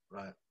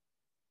 Right.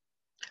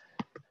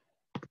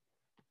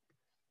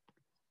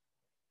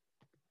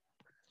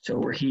 So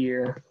we're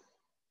here,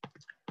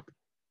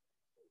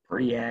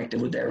 pretty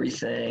active with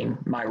everything.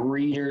 My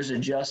reader's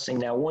adjusting.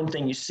 Now, one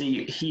thing you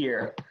see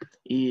here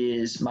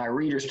is my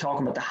reader's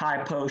talking about the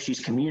high post. She's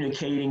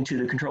communicating to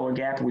the controller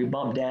gapper. We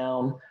bump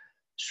down,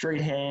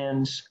 straight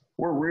hands.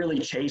 We're really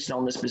chasing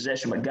on this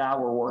possession, but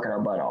God, we're working our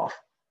butt off,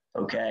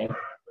 okay?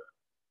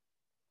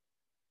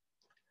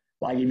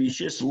 Like if you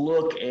just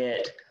look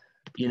at,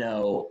 you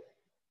know,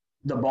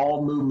 the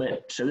ball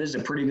movement. So this is a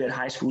pretty good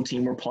high school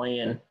team we're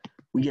playing.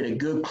 We get a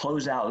good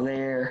closeout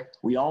there.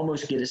 We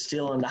almost get a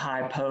steal in the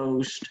high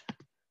post.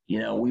 You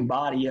know, we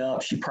body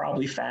up. She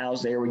probably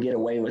fouls there. We get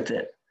away with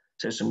it.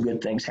 So some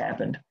good things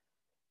happened.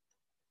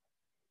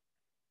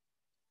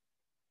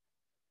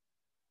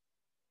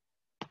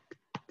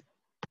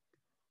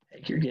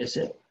 Baker gets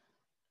it.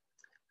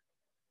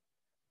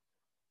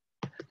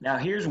 Now,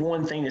 here's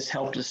one thing that's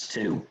helped us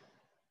too,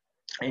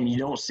 and you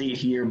don't see it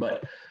here,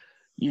 but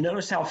you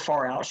notice how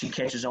far out she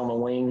catches on the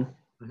wing?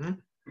 Mm-hmm.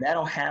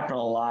 That'll happen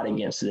a lot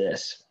against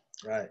this.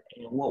 Right.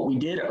 And what we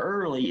did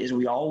early is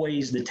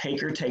the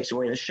taker takes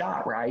away the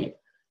shot, right?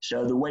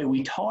 So the way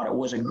we taught it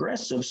was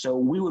aggressive, so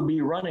we would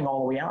be running all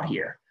the way out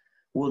here.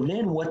 Well,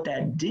 then what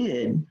that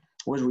did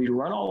was we'd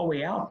run all the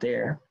way out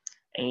there,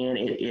 and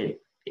it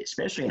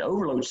especially in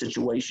overload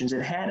situations,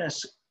 it had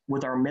us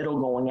with our middle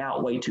going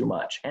out way too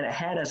much. And it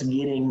had us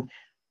getting,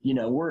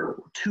 we're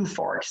too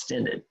far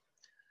extended.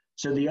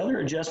 So the other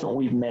adjustment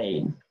we've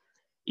made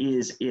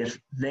is if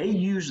they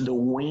use the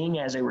wing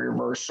as a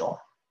reversal,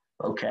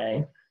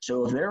 okay?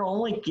 So if they're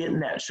only getting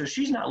that, so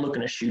she's not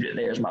looking to shoot it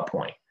there is my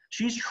point.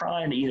 She's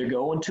trying to either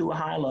go into a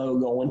high-low,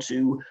 go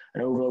into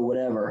an overload,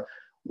 whatever.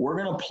 We're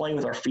going to play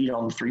with our feet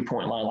on the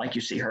three-point line like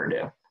you see her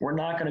do. We're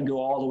not going to go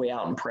all the way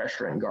out and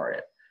pressure and guard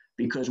it.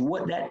 Because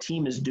what that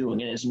team is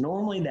doing, and it's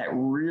normally that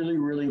really,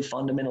 really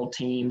fundamental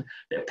team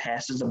that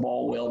passes the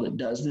ball well, that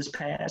does this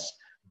pass,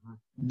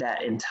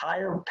 that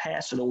entire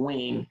pass of the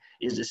wing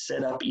is to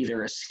set up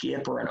either a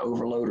skip or an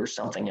overload or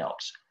something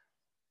else.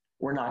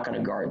 We're not going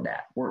to guard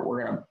that.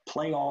 We're going to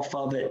play off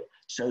of it,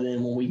 so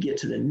then when we get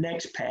to the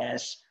next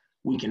pass,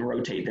 we can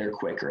rotate there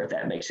quicker, if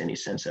that makes any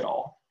sense at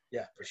all.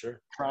 Yeah, for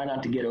sure. Try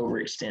not to get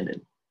overextended.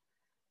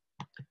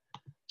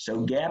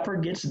 So Gapper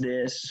gets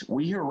this.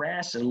 We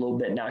harass it a little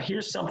bit. Now,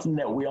 here's something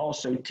that we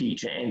also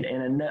teach,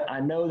 and I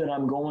know that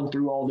I'm going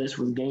through all this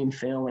with game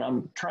film, and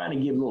I'm trying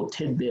to give little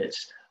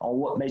tidbits on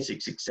what makes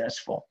it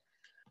successful.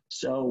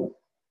 So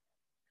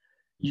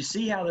you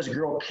see how this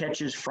girl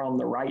catches from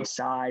the right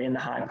side in the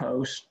high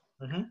post?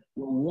 Mm-hmm.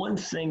 Well, one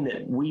thing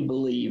that we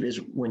believe is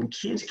when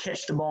kids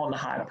catch the ball in the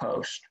high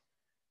post,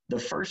 the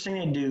first thing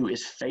they do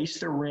is face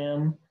the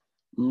rim,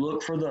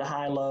 look for the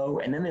high-low,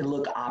 and then they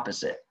look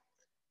opposite.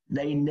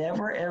 They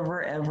never,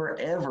 ever, ever,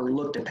 ever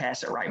look to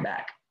pass it right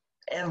back.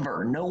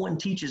 Ever. No one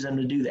teaches them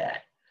to do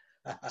that.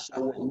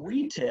 So what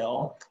we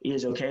tell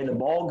is, okay, the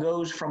ball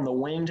goes from the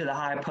wing to the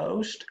high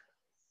post.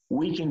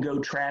 We can go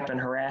trap and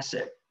harass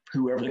it,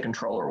 whoever the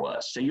controller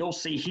was. So you'll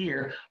see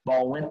here,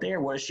 ball went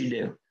there. What does she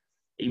do?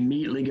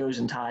 Immediately goes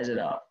and ties it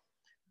up.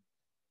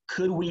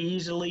 Could we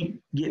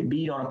easily get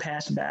beat on a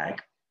pass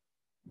back?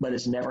 But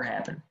it's never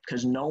happened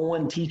because no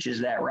one teaches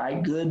that,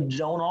 right? Good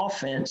zone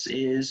offense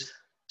is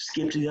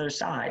skip to the other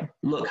side,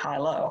 look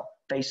high-low,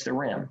 face the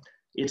rim.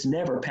 It's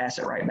never pass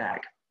it right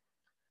back.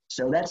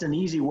 So that's an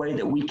easy way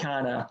that we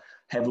kind of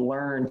have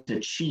learned to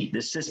cheat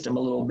the system a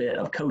little bit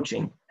of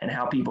coaching and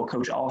how people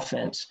coach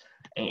offense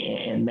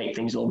and make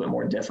things a little bit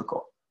more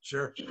difficult.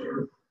 Sure.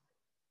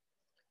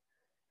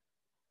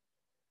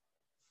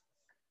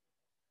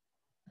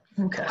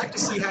 Okay. I'd like to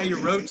see how you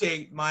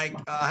rotate, Mike,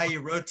 how you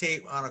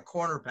rotate on a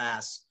corner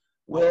pass.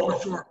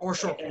 Well, or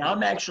short. And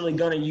I'm actually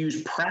going to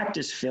use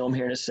practice film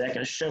here in a second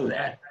to show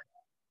that.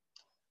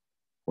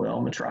 Well,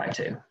 I'm going to try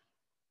to.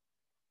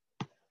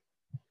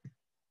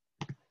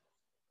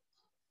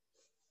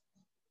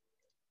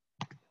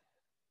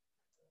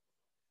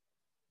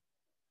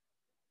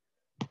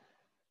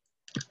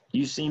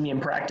 You see me in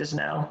practice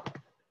now?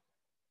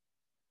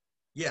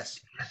 Yes.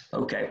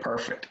 Okay,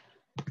 perfect.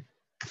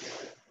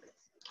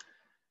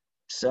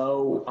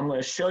 So I'm going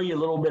to show you a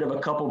little bit of a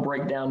couple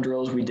breakdown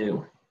drills we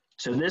do.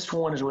 So this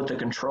one is with the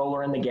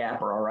controller and the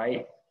gapper, all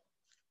right?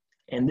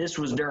 And this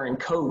was during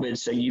COVID,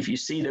 so if you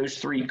see those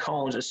three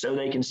cones, it's so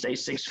they can stay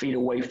 6 feet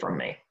away from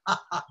me.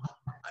 I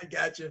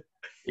got you.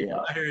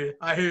 Yeah.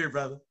 I hear you,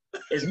 brother.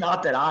 It's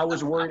not that I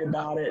was worried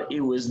about it. It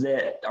was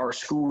that our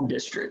school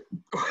district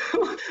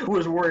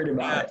was worried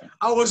about it.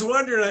 I was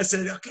wondering. I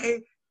said,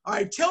 okay, all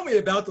right, tell me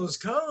about those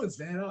cones,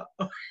 man.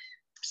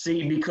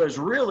 See, because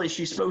really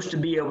she's supposed to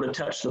be able to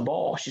touch the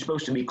ball. She's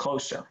supposed to be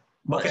closer.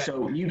 But Okay.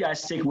 So you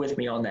guys stick with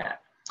me on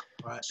that.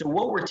 Right. So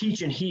what we're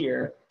teaching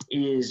here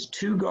is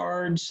 2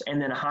 guards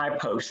and then a high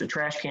post. The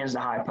trash can's the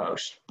high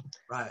post.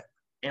 Right.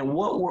 And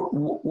what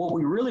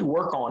we really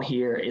work on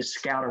here is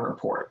scout and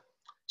report.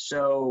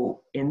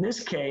 So in this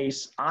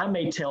case, I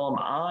may tell them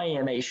I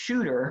am a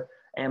shooter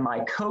and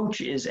my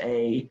coach is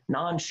a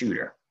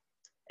non-shooter.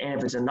 And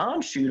if it's a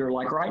non-shooter,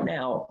 like right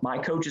now, my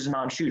coach is a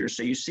non-shooter.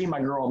 So you see my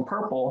girl in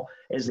purple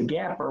is the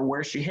gapper.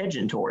 Where's she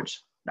hedging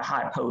towards? The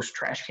high post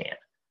trash can,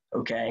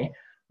 okay?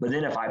 But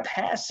then if I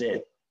pass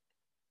it,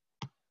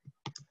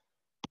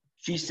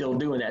 she's still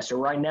doing that. So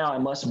right now, it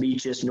must be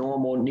just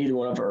normal. Neither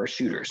one of her are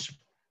shooters.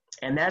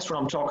 And that's what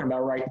I'm talking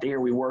about right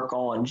there. We work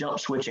on jump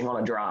switching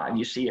on a drive.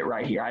 You see it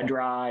right here. I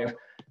drive,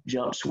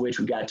 jump switch.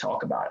 We got to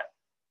talk about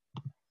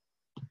it.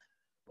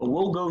 But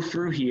we'll go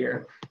through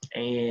here,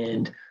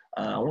 and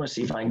I want to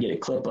see if I can get a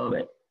clip of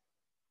it.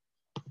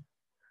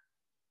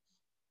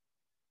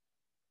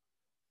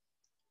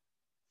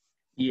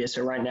 Yeah,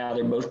 so right now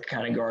they're both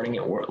kind of guarding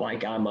it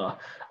like I'm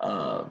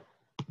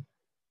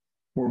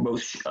we're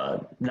both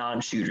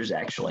non-shooters,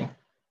 actually.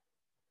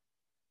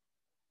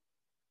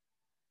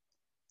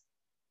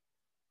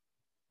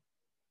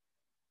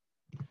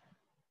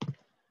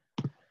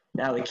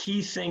 Now, the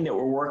key thing that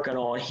we're working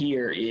on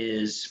here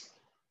is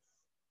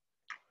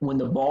when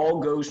the ball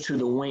goes to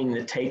the wing,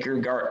 the taker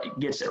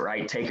gets it,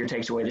 right? Taker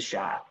takes away the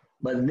shot.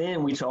 But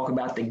then we talk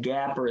about the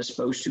gapper is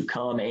supposed to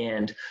come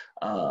and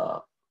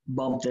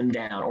bump them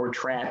down or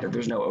trap if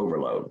there's no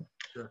overload.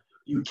 Sure.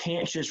 You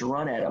can't just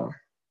run at them,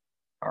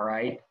 all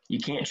right? You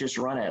can't just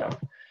run at them.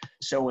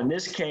 So in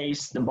this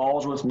case, the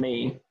ball's with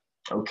me,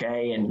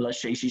 okay, and let's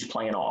say she's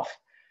playing off.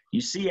 You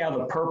see how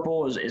the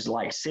purple is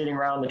like sitting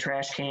around the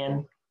trash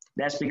can?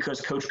 That's because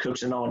Coach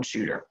Cook's a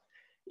non-shooter.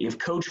 If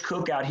Coach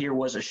Cook out here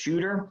was a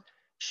shooter,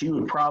 she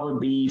would probably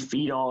be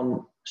feet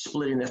on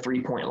splitting the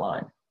three-point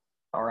line,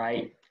 all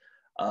right?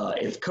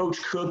 If Coach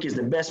Cook is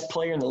the best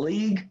player in the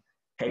league,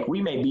 heck,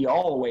 we may be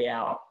all the way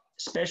out,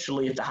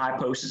 especially if the high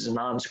post is a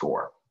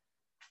non-score.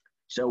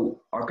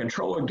 So our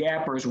controller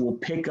gappers will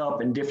pick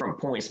up in different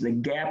points. The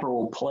gapper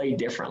will play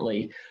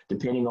differently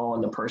depending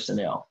on the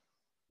personnel.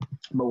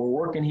 But we're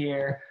working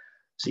here.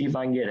 See if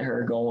I can get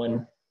her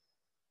going.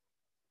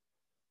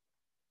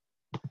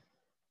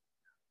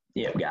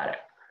 Yep, got it.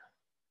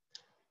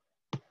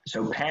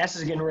 So pass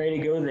is getting ready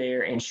to go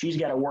there, and she's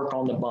got to work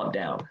on the bump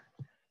down.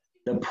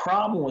 The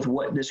problem with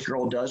what this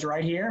girl does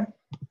right here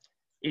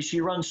is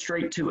she runs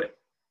straight to it.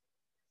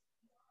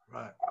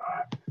 Right.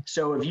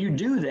 So if you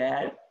do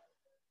that,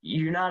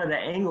 you're not at an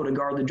angle to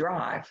guard the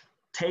drive.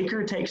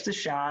 Taker takes the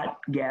shot,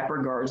 gapper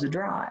guards the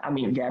drive.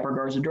 Gapper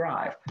guards the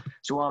drive.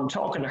 So what I'm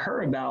talking to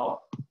her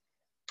about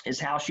is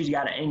how she's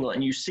got to angle it.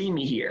 And you see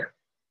me here.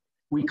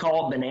 We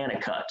call it banana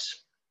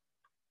cuts.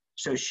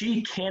 So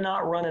she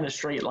cannot run in a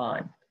straight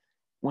line.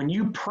 When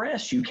you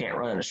press, you can't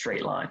run in a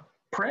straight line.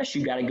 Press,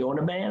 you got to go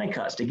into banana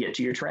cuts to get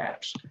to your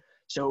traps.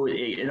 So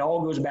it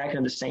all goes back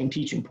into the same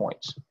teaching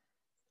points.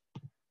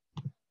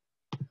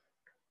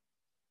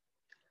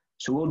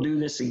 So we'll do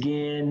this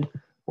again.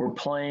 We're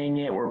playing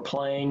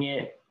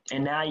it.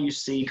 And now you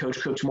see Coach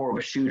Cook's more of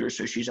a shooter,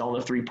 so she's on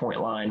the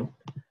three-point line.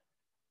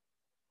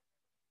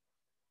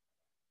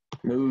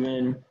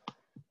 Moving.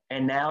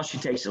 And now she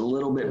takes a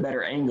little bit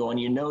better angle, and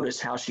you notice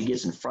how she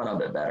gets in front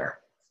of it better.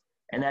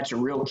 And that's a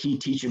real key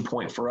teaching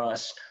point for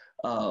us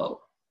when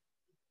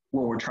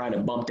we're trying to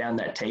bump down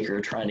that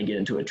taker, trying to get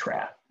into a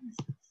trap.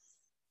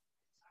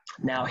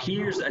 Now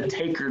here's a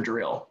taker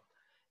drill.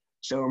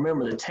 So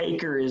remember, the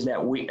taker is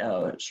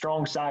that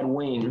strong side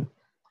wing.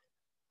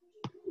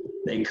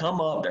 They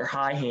come up, they're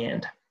high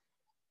hand.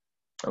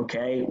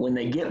 Okay, when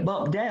they get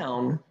bumped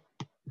down,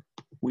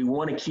 we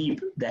want to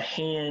keep the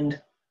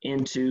hand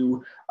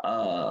into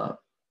the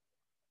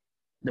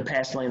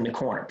pass lane in the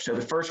corner. So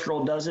the first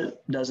girl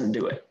doesn't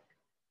do it.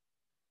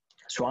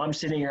 So I'm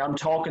sitting here, I'm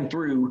talking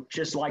through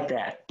just like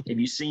that. If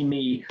you see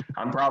me,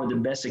 I'm probably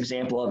the best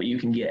example of it you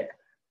can get.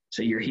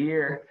 So you're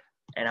here,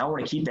 and I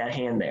want to keep that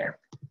hand there.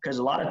 Because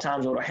a lot of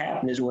times what will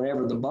happen is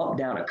whenever the bump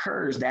down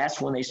occurs,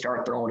 that's when they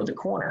start throwing to the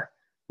corner.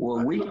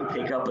 Well, we can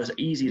pick up an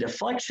easy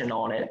deflection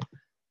on it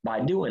by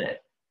doing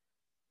it.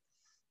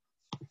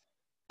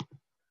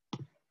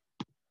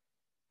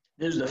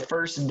 This is the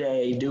first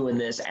day doing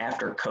this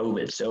after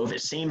COVID. So if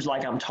it seems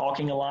like I'm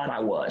talking a lot, I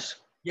was.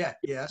 Yeah,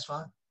 that's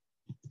fine.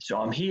 So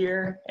I'm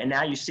here, and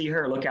now you see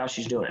her. Look how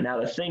she's doing it.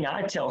 Now, the thing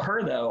I tell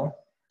her, though,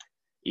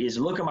 is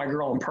look at my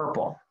girl in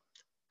purple.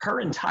 Her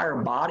entire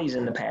body's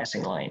in the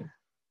passing lane.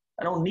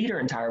 I don't need her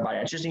entire body.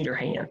 I just need her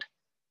hand.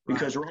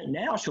 Because right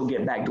now she'll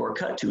get backdoor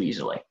cut too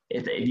easily,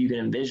 if you can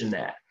envision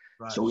that.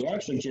 Right. So we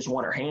actually just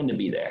want her hand to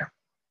be there.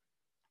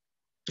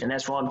 And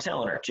that's what I'm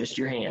telling her, just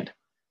your hand.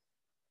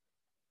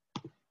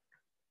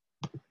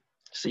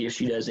 See if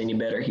she does any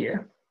better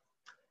here.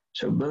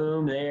 So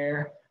boom,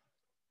 there.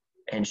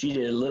 And she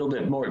did a little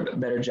bit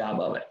better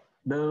job of it.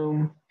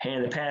 Boom,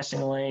 hand in the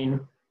passing lane.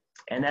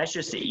 And that's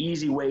just the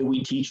easy way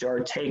we teach our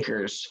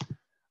takers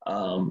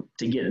to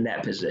get in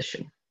that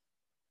position.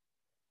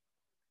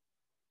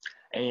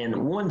 And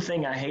one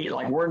thing I hate,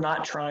 like we're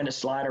not trying to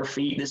slide our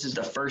feet. This is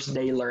the first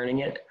day learning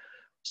it.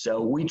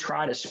 So we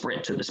try to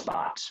sprint to the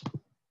spots.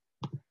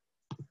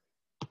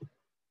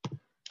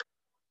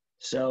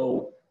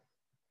 So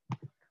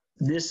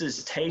this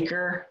is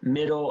taker,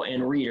 middle,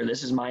 and reader.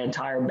 This is my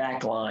entire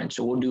back line.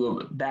 So we'll do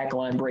a back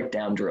line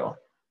breakdown drill.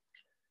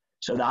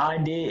 So the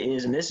idea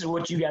is, and this is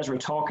what you guys were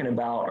talking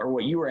about or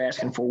what you were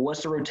asking for,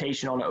 what's the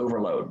rotation on the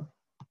overload?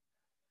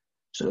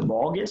 So the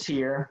ball gets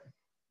here.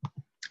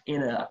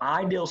 In an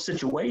ideal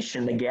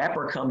situation, the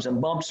gapper comes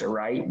and bumps her,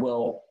 right?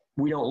 Well,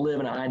 we don't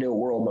live in an ideal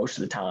world most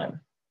of the time.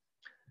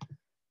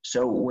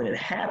 So when it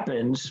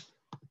happens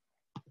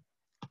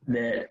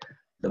that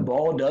the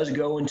ball does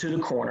go into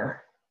the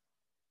corner,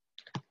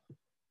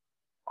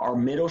 our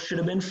middle should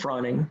have been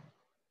fronting.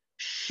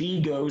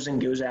 She goes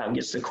out and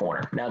gets the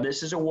corner. Now,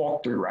 this is a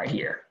walkthrough right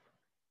here.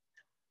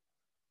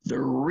 The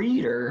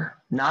reader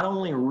not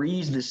only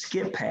reads the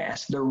skip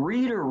pass, the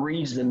reader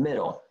reads the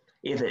middle.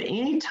 If at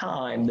any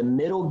time the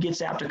middle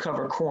gets out to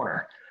cover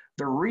corner,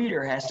 the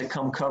reader has to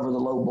come cover the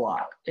low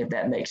block, if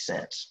that makes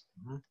sense.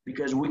 Mm-hmm.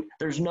 Because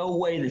there's no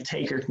way the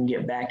taker can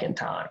get back in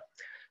time.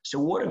 So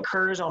what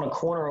occurs on a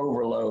corner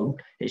overload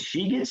is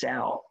she gets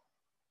out,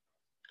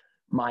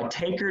 my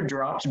taker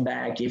drops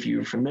back. If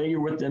you're familiar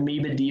with the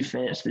amoeba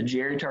defense, the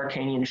Jerry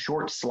Tarkanian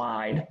short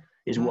slide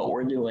is what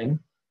we're doing.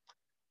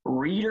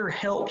 Reader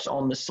helps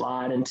on the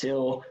slide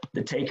until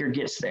the taker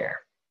gets there.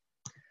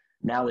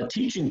 Now, the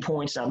teaching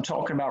points I'm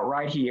talking about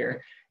right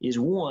here is,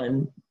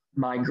 one,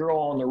 my girl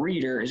on the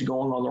reader is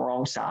going on the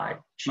wrong side.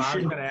 I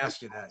was going to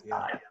ask you that,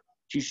 yeah.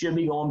 She should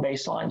be going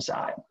baseline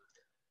side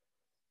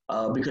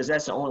because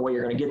that's the only way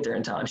you're going to get there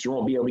in time. She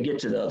won't be able to get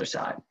to the other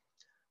side.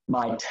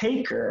 My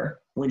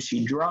taker, when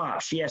she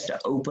drops, she has to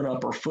open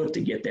up her foot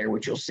to get there,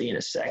 which you'll see in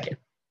a second.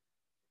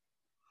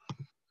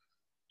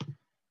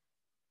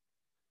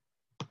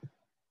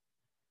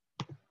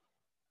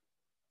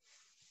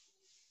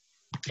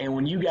 And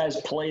when you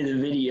guys play the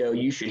video,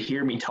 you should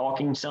hear me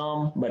talking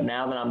some, but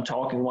now that I'm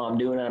talking while I'm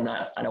doing it,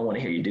 I don't want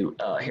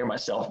to hear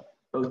myself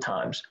both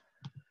times.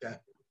 Okay.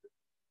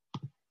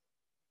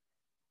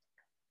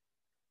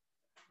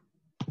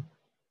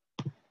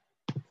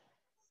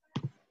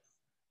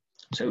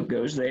 So it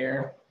goes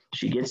there,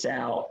 she gets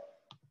out,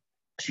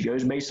 she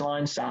goes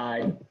baseline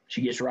side,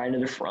 she gets right into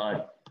the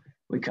front,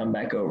 we come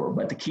back over.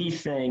 But the key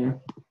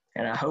thing,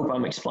 and I hope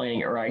I'm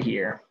explaining it right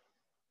here,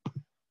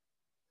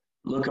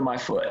 look at my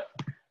foot.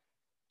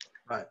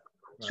 Right.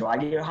 So I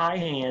get a high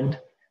hand,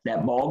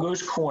 that ball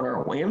goes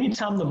corner.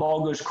 Anytime the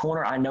ball goes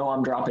corner, I know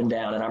I'm dropping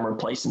down and I'm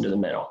replacing to the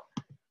middle.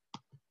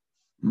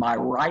 My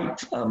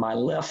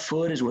left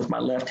foot is with my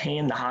left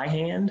hand, the high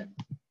hand,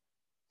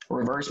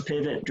 reverse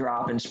pivot,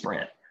 drop, and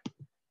sprint.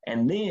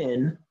 And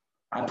then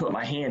I put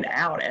my hand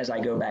out as I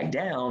go back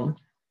down,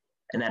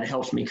 and that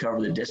helps me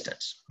cover the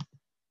distance.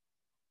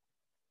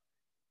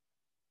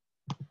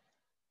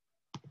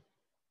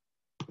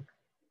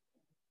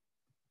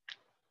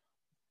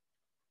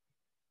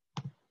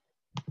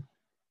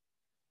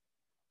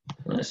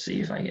 Let's see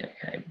if I get,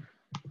 okay.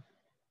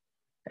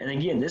 And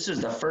again, this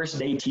is the first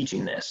day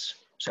teaching this.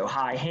 So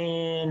high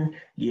hand,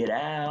 get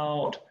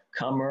out,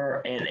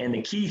 comer, and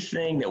the key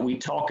thing that we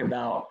talk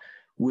about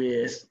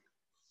with,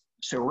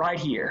 so right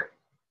here,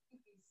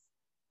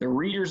 the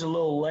reader's a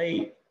little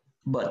late,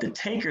 but the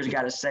taker's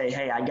got to say,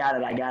 hey, I got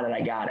it, I got it, I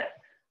got it.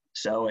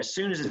 So as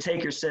soon as the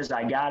taker says,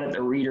 I got it,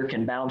 the reader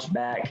can bounce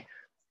back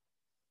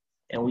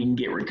and we can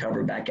get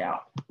recovered back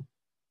out.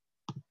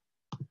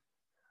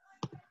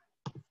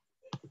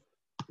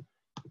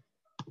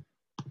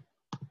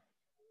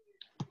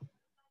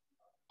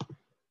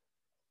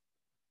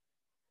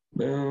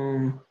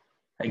 Boom.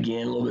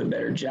 Again, a little bit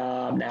better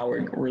job. Now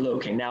we're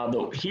locating.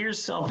 Now,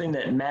 here's something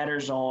that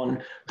matters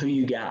on who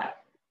you got.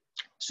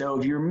 So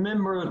if you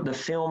remember the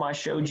film I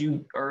showed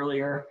you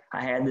earlier,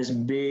 I had this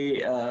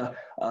big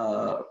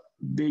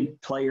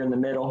player in the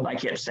middle. I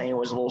kept saying it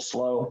was a little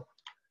slow.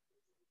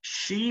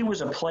 She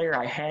was a player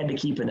I had to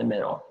keep in the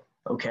middle,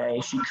 okay?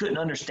 She couldn't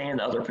understand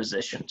the other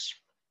positions.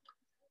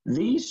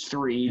 These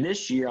three,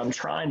 this year, I'm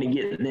trying to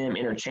get them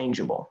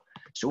interchangeable.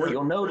 So what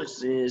you'll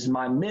notice is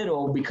my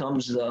middle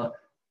becomes the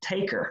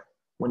taker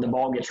when the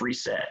ball gets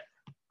reset,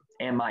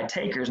 and my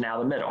taker is now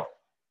the middle.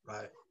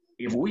 Right.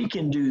 If we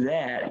can do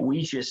that,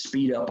 we just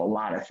speed up a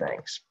lot of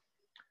things,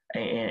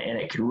 and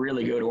it could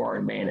really go to our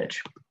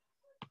advantage.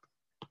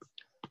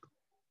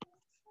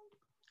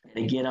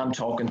 And again, I'm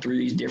talking through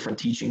these different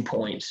teaching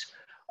points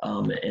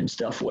and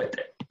stuff with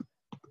it.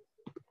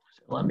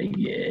 So let me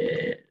get a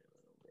little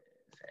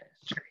bit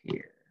faster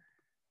here.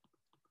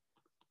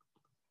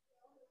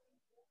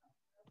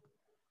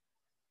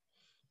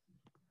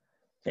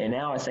 And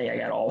now I think I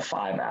got all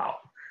 5 out.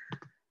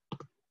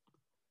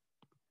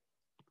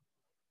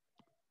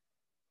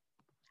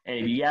 And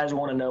if you guys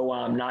want to know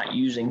why I'm not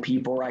using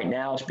people right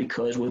now, it's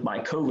because with my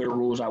COVID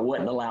rules, I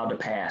wasn't allowed to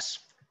pass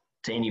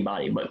to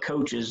anybody, but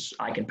coaches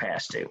I can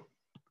pass to.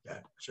 Yeah,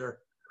 sure.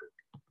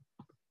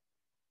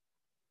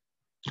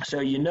 So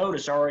you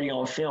notice already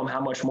on film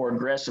how much more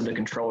aggressive the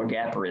controller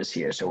gapper is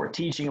here. So we're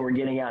teaching, we're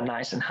getting out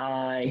nice and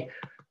high.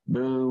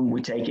 Boom,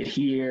 we take it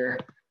here,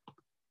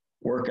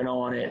 working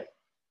on it.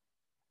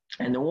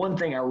 And the one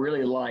thing I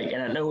really like,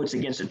 and I know it's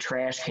against a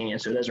trash can,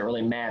 so it doesn't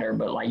really matter,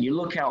 but like you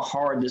look how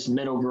hard this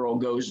middle girl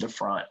goes to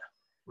front.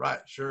 Right,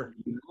 sure.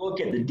 You look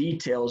at the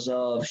details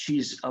of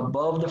she's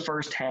above the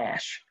first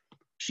hash.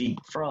 She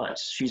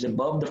fronts. She's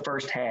above the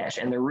first hash.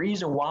 And the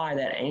reason why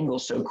that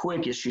angle's so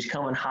quick is she's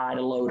coming high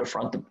to low to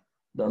front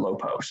the low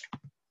post.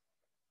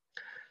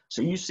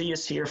 So you see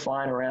us here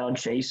flying around,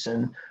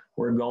 chasing,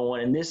 we're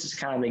going, and this is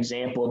kind of an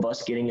example of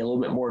us getting a little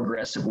bit more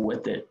aggressive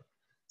with it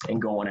and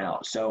going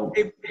out. So,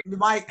 hey,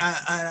 Mike,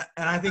 and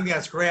I think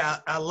that's great.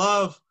 I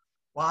love.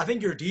 Well, I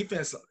think your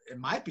defense.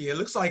 It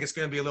looks like it's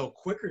going to be a little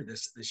quicker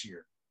this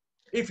year,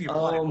 if you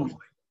play.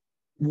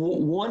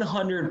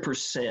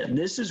 100%.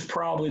 This is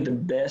probably the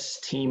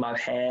best team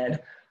I've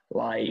had.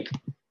 Like,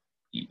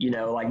 you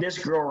know, like this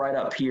girl right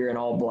up here in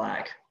all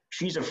black.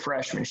 She's a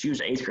freshman. She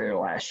was 8th grader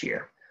last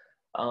year.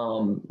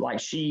 Like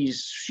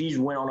she's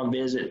went on a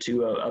visit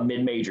to a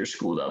mid-major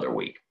school the other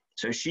week.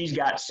 So she's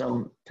got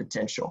some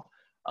potential.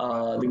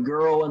 The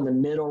girl in the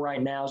middle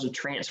right now is a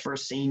transfer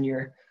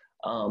senior.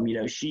 You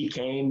know, she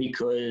came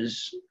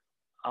because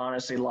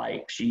honestly,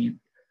 like she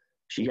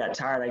got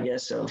tired, I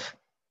guess, of,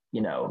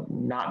 you know,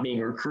 not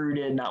being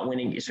recruited, not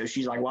winning. So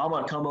she's like, well, I'm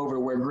going to come over to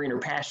where greener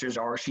pastures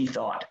are, she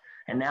thought.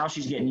 And now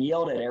she's getting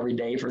yelled at every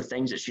day for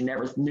things that she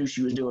never knew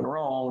she was doing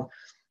wrong.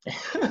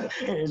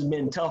 It's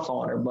been tough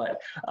on her,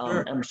 but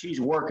she's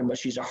working, but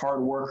she's a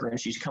hard worker, and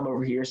she's come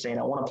over here saying,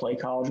 I want to play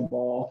college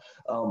ball.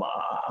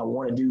 I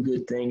want to do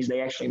good things.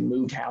 They actually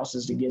moved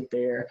houses to get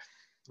there.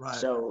 Right.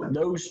 So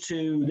those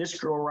two, this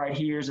girl right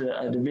here is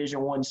a Division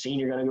I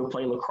senior, going to go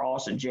play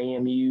lacrosse at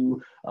JMU,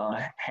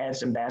 had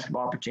some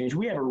basketball opportunities.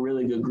 We have a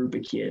really good group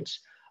of kids.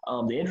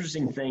 The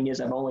interesting thing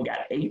is I've only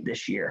got 8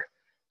 this year.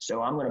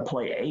 So I'm going to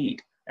play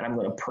 8, and I'm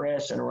going to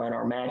press and run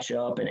our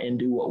matchup and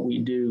do what we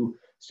do.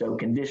 So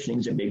conditioning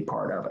is a big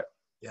part of it.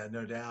 Yeah,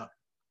 no doubt.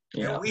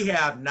 Yeah, we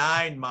have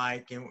 9,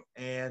 Mike,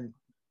 and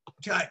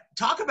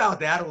talk about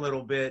that a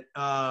little bit.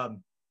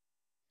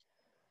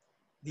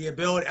 The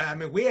ability, I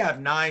mean, we have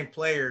 9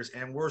 players,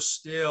 and we're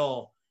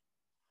still,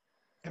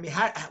 I mean,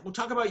 we'll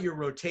talk about your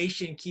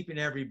rotation, keeping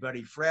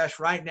everybody fresh.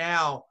 Right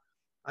now,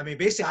 I mean,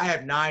 basically I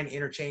have 9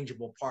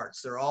 interchangeable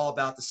parts. They're all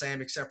about the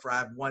same, except for I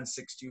have 1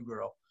 6'2"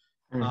 girl.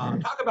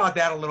 Talk about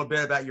that a little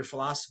bit, about your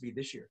philosophy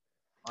this year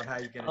on how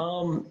you're going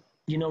to.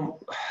 You know,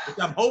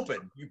 I'm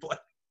hoping you play.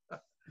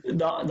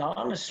 The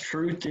honest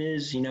truth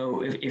is, you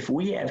know, if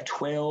we have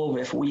 12,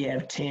 if we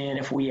have 10,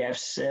 if we have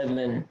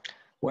 7,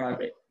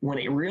 when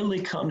it really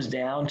comes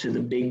down to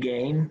the big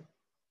game,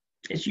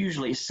 it's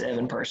usually a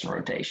 7-person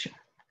rotation.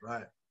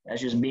 Right.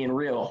 That's just being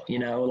real. You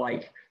know,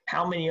 like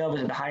how many of us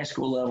at the high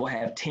school level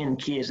have 10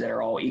 kids that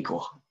are all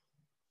equal?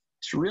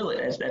 It's really,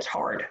 that's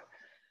hard.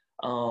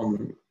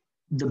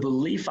 The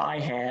belief I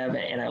have,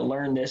 and I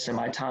learned this in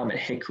my time at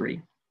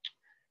Hickory,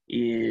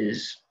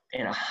 is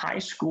in a high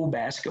school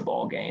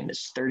basketball game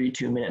that's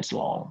 32 minutes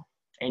long,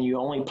 and you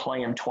only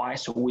play them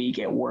twice a week,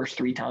 at worst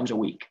 3 times a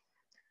week,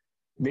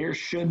 there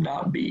should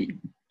not be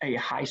a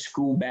high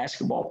school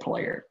basketball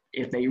player,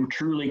 if they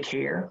truly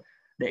care,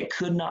 that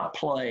could not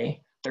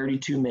play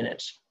 32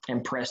 minutes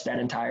and press that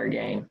entire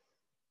game.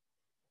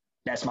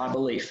 That's my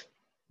belief.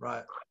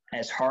 Right.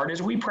 As hard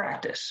as we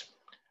practice,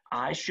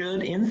 I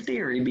should, in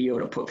theory, be able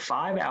to put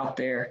 5 out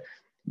there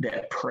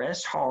that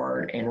press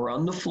hard and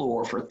run the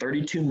floor for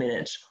 32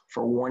 minutes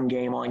for one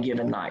game on a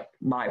given night.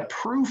 My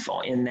proof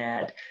in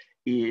that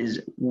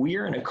is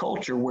we're in a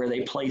culture where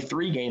they play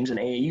 3 games in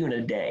AAU in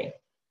a day.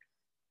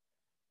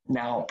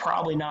 Now,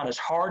 probably not as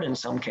hard in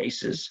some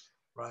cases,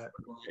 right?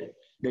 But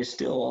there's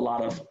still a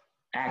lot of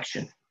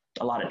action,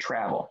 a lot of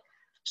travel.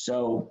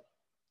 So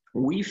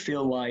we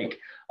feel like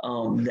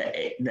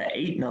the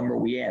 8 number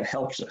we have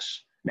helps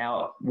us.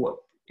 Now,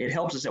 it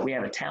helps us that we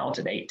have a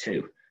talented 8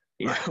 too.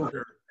 You know,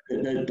 sure.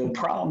 The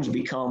problems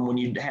become when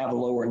you have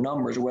lower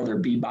numbers, whether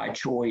it be by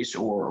choice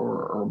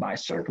or by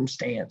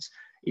circumstance,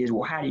 is,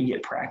 well, how do you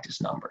get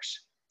practice numbers?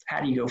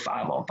 How do you go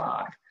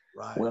 5-on-5?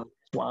 Right. Well,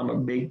 that's why I'm a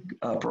big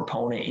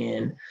proponent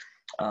in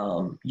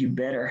you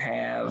better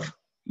have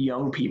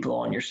young people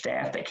on your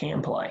staff that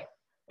can play.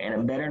 And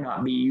it better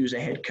not be you as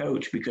a head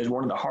coach, because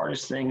one of the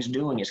hardest things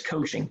doing is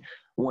coaching.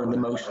 One of the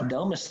most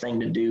dumbest thing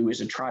to do is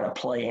to try to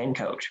play and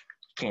coach.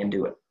 Can't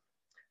do it.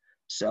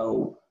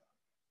 So,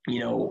 you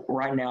know,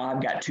 right now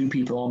I've got 2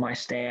 people on my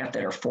staff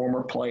that are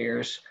former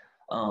players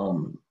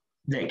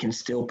that can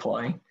still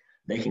play.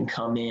 They can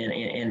come in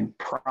and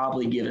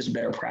probably give us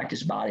better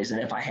practice bodies than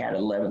if I had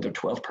 11th or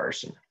 12th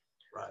person.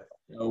 Right.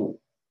 So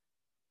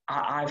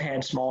I've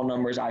had small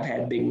numbers. I've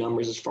had big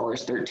numbers as far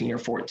as 13 or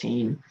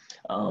 14.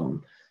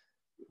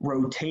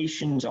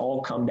 Rotations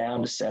all come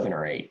down to 7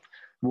 or 8.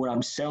 What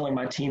I'm selling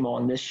my team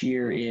on this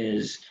year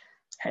is,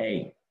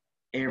 hey,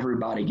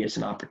 everybody gets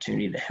an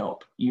opportunity to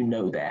help. You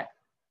know that.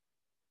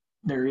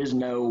 There is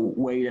no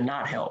way to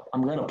not help.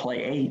 I'm going to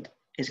play 8.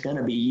 It's going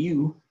to be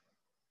you.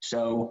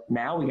 So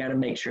now we got to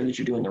make sure that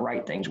you're doing the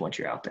right things once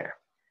you're out there.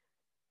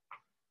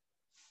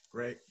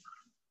 Great.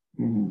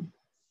 Mm-hmm.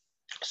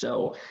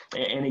 So,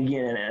 and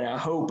again, and I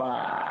hope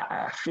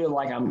I feel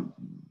like I'm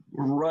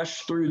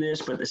rushed through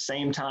this, but at the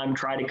same time,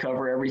 try to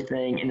cover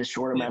everything in a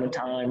short amount of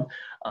time.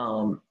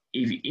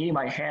 If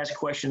anybody has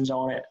questions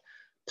on it,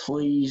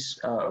 please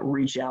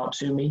reach out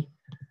to me.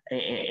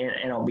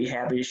 And I'll be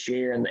happy to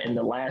share. And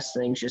the last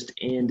thing, just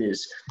to end,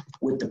 is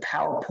with the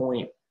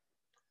PowerPoint,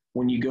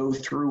 when you go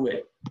through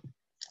it,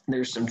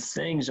 there's some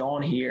things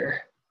on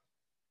here,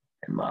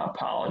 and my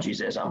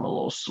apologies as I'm a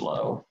little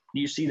slow.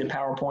 Do you see the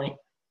PowerPoint?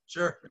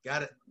 Sure,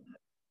 got it.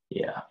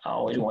 Yeah, I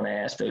always want to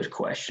ask those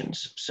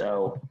questions.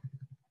 So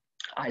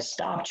I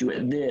stopped you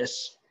at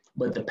this,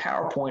 but the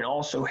PowerPoint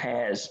also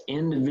has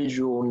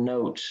individual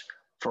notes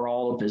for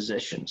all the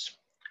positions.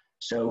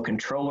 So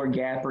controller,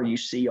 gapper, you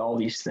see all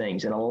these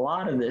things. And a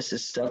lot of this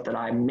is stuff that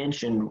I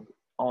mentioned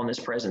on this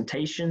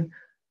presentation,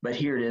 but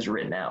here it is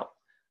written out,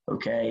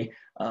 okay?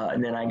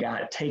 And then I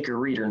got taker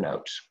reader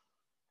notes.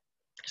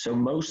 So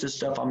most of the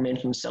stuff I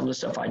mentioned, some of the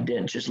stuff I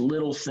didn't, just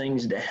little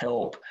things to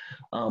help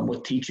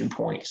with teaching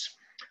points.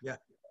 Yeah.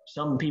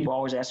 Some people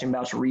always ask me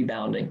about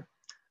rebounding.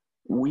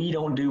 We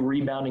don't do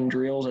rebounding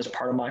drills as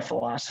part of my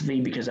philosophy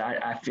because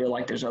I feel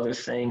like there's other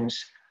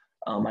things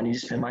I need to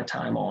spend my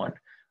time on.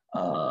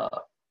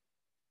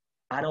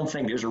 I don't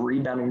think there's a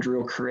rebounding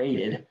drill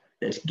created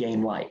that's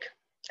game-like.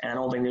 And I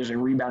don't think there's a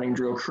rebounding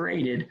drill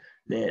created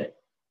that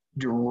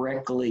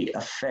directly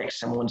affect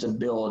someone's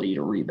ability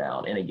to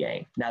rebound in a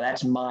game. Now,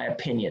 that's my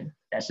opinion.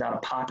 That's not a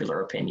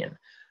popular opinion.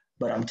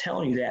 But I'm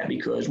telling you that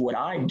because what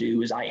I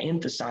do is I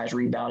emphasize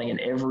rebounding in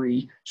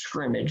every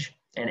scrimmage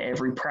and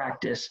every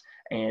practice.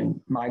 And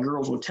my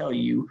girls will tell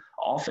you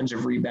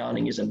offensive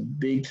rebounding is a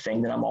big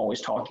thing that I'm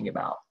always talking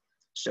about.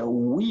 So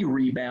we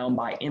rebound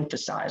by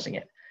emphasizing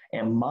it.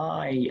 And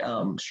my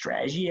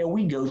strategy, yeah,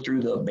 we go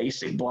through the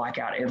basic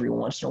blockout every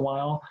once in a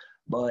while,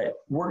 but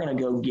we're going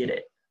to go get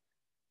it.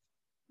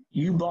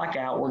 You block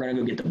out, we're going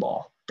to go get the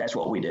ball. That's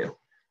what we do.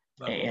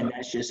 And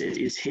that's just,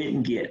 it's hit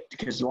and get,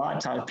 because a lot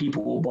of times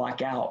people will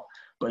block out,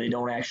 but they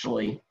don't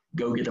actually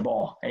go get the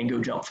ball and go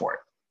jump for it.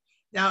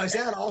 Now, is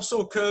that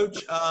also, Coach,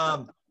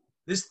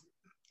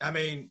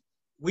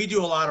 we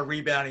do a lot of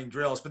rebounding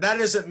drills, but that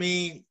doesn't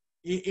mean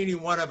any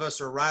one of us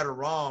are right or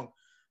wrong.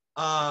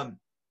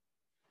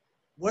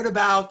 What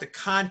about the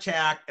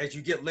contact as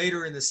you get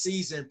later in the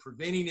season,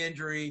 preventing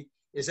injury?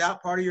 Is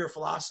that part of your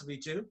philosophy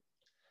too?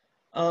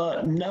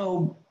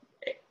 No.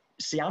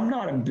 See, I'm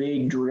not a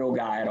big drill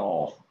guy at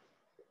all.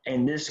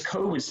 And this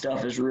COVID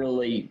stuff has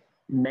really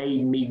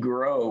made me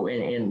grow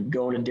and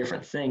go into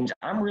different things.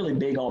 I'm really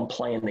big on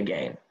playing the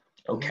game,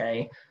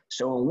 okay?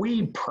 So when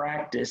we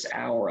practice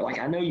I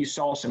know you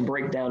saw some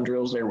breakdown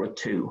drills there with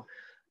 2.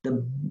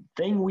 The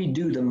thing we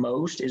do the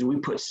most is we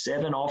put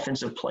 7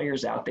 offensive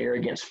players out there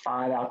against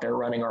 5 out there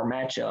running our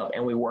matchup,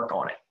 and we work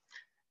on it.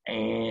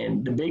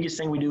 And the biggest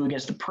thing we do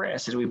against the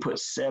press is we put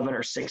 7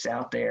 or 6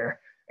 out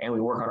there and we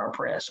work on our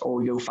press, or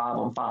we go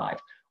 5-on-5.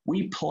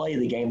 We play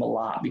the game a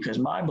lot because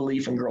my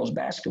belief in girls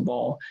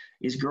basketball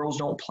is girls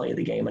don't play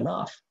the game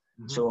enough.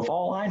 Mm-hmm. So if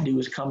all I do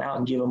is come out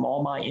and give them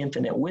all my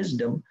infinite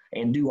wisdom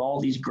and do all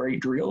these great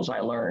drills I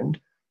learned,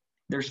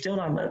 they're still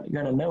not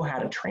going to know how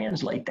to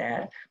translate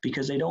that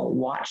because they don't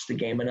watch the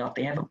game enough.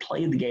 They haven't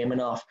played the game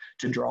enough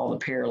to draw the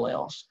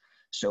parallels.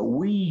 So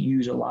we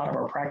use a lot of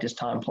our practice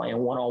time playing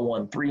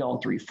 1-on-1,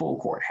 3-on-3, full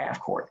court, half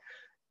court,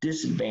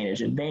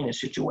 disadvantage, advantage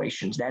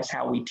situations. That's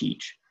how we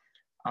teach.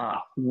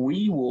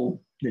 We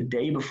will, the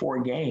day before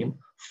a game,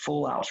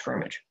 full out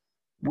scrimmage.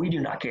 We do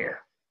not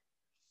care.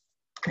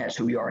 That's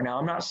who we are. Now,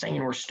 I'm not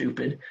saying we're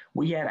stupid.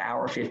 We have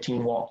hour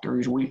 15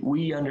 walkthroughs.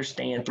 We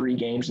understand 3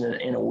 games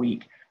in a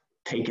week,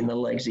 taking the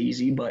legs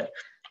easy, but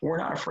we're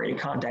not afraid of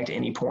contact at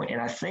any point.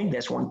 And I think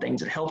that's one of the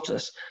things that helps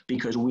us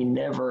because we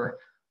never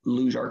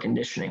lose our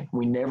conditioning.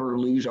 We never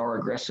lose our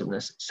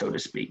aggressiveness, so to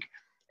speak.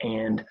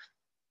 And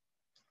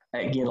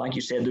again, like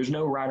you said, there's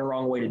no right or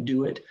wrong way to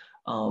do it.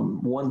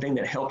 One thing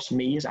that helps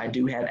me is I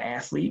do have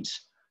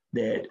athletes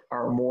that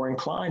are more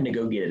inclined to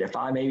go get it. If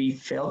I maybe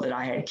felt that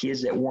I had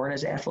kids that weren't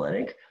as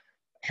athletic,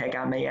 heck,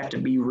 I may have to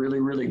be really,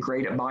 really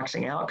great at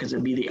boxing out because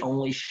it'd be the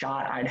only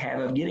shot I'd have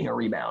of getting a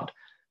rebound.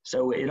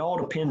 So it all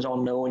depends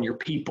on knowing your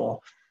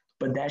people,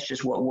 but that's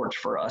just what works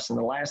for us. And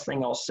the last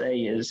thing I'll say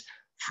is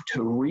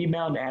to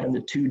rebound out of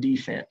the 2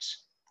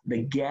 defense,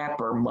 the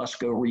gapper must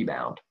go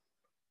rebound.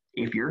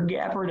 If your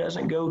gapper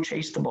doesn't go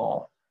chase the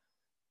ball,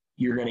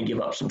 you're going to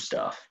give up some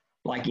stuff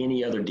like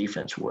any other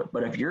defense would.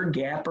 But if your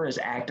gapper is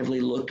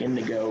actively looking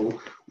to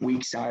go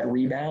weak side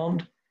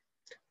rebound,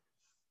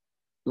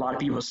 a lot of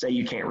people say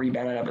you can't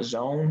rebound out of a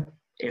zone.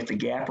 If the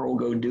gapper will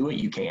go do it,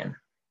 you can.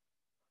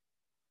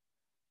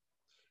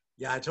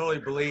 Yeah, I totally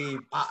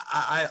believe.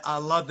 I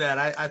love that.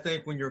 I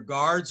think when your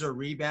guards are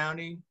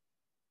rebounding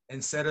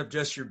instead of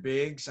just your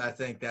bigs, I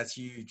think that's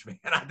huge, man.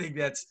 I think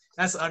that's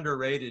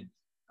underrated.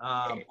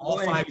 All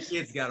 5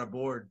 kids got a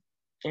board.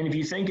 And if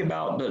you think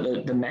about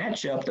the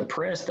matchup, the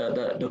press,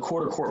 the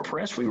quarter court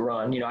press we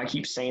run, I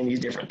keep saying these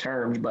different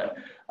terms, but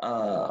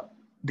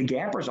the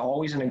gapper's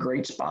always in a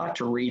great spot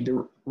to read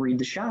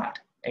the shot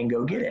and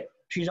go get it.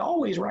 She's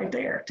always right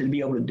there to be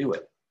able to do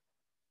it.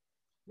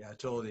 Yeah, I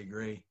totally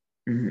agree.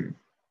 Mm-hmm.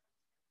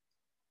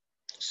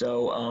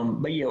 So,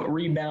 but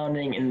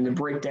rebounding and the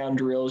breakdown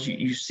drills,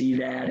 you see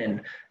that.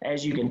 And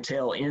as you can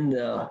tell in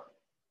the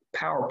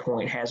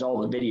PowerPoint has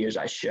all the videos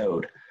I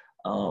showed.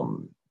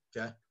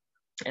 Okay.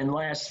 And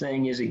last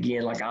thing is,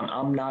 again, like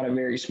I'm not a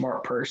very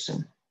smart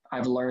person.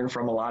 I've learned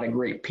from a lot of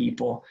great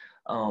people.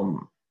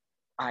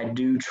 I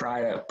do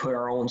try to put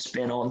our own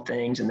spin on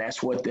things, and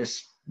that's what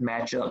this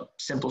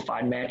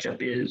simplified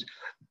matchup is.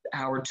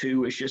 Hour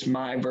 2 is just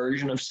my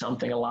version of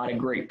something a lot of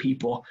great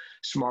people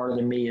smarter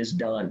than me has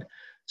done.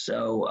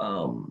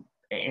 So,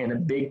 and a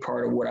big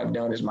part of what I've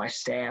done is my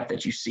staff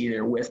that you see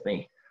there with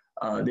me.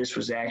 This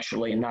was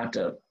actually, not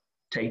to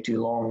take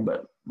too long,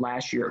 but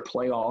last year at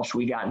playoffs,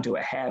 we got into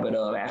a habit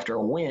of after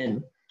a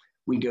win,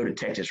 we go to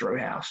Texas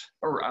Roadhouse.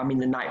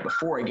 The night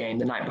before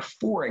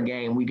a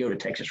game, we go to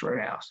Texas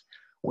Roadhouse.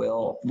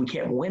 Well, we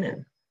kept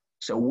winning.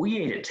 So we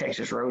ate at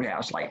Texas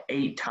Roadhouse like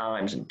 8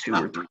 times in 2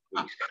 or 3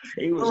 weeks.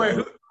 It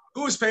was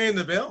who was paying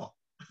the bill?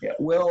 Yeah,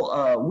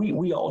 well,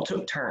 we all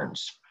took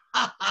turns.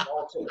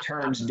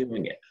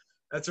 Doing it.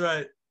 That's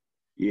right.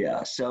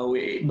 Yeah. So,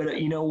 but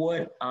you know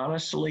what?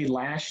 Honestly,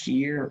 last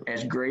year,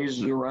 as great as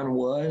the run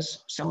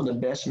was, some of the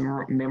best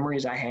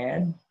memories I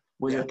had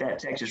was at that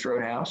Texas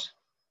Roadhouse.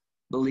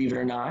 Believe it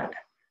or not,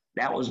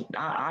 that was,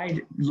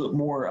 I look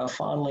more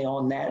fondly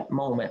on that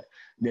moment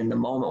than the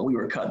moment we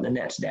were cutting the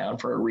nets down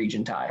for a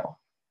region title,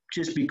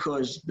 just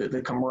because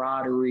the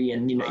camaraderie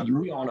and,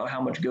 we all know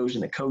how much goes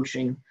into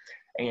coaching,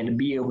 and to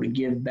be able to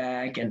give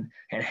back and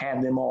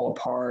have them all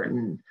apart.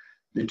 And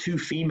the two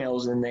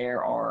females in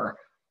there are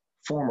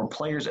former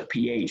players at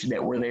PH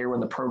that were there when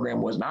the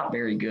program was not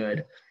very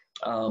good.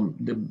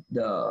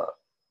 The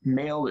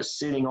male that's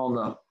sitting on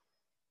the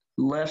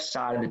left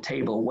side of the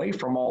table away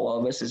from all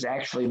of us is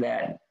actually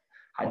that,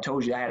 I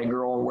told you I had a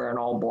girl wearing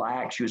all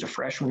black. She was a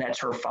freshman. That's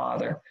her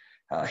father.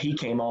 He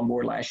came on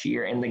board last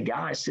year. And the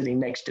guy sitting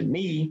next to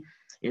me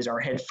is our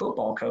head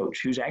football coach,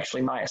 who's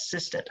actually my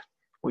assistant,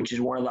 which is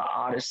one of the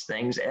oddest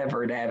things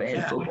ever to have a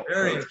head football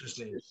very coach.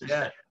 Interesting.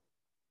 Yeah.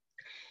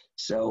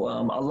 So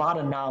a lot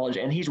of knowledge,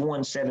 and he's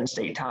won 7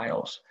 state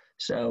titles.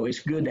 So it's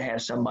good to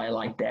have somebody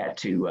like that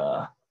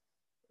to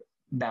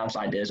bounce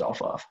ideas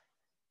off of.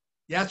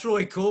 Yeah, that's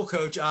really cool,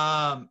 Coach.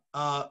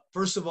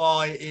 First of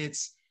all,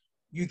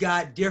 you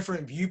got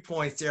different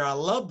viewpoints there. I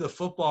love the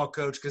football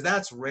coach because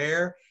that's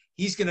rare.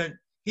 He's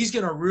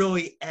gonna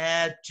really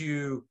add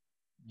to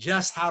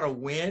just how to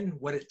win,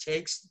 what it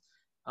takes,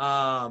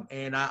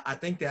 and I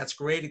think that's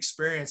great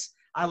experience.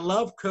 I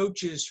love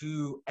coaches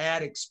who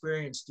add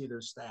experience to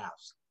their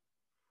staffs.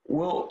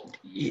 Well,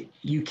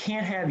 you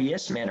can't have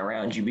yes men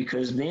around you,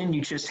 because then you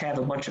just have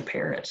a bunch of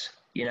parrots,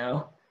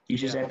 You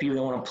just have people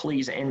that want to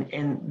please.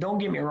 And don't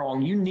get me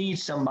wrong, you need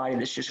somebody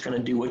that's just going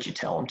to do what you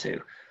tell them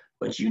to.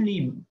 But you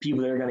need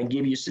people that are going to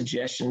give you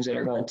suggestions, that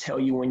are going to tell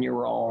you when you're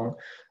wrong.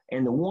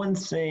 And the one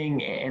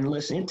thing, and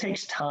listen, it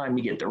takes time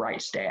to get the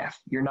right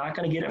staff. You're not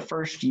going to get it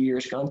first year.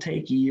 It's going to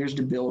take years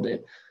to build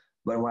it.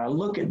 But when I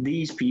look at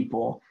these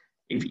people,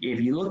 if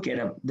you look at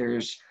them,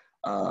 there's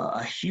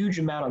a huge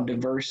amount of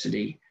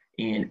diversity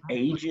in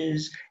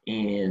ages,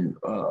 in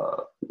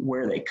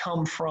where they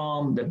come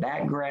from, the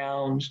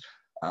backgrounds.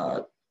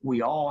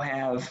 We all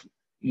have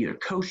either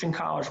coached in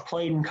college,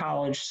 played in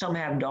college. Some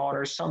have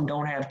daughters, some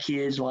don't have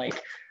kids.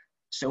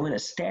 So in a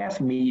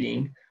staff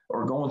meeting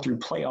or going through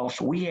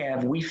playoffs,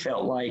 we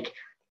felt like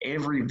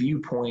every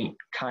viewpoint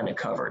kind of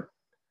covered.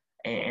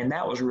 And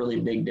that was really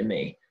big to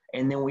me.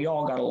 And then we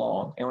all got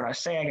along. And when I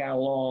say I got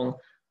along,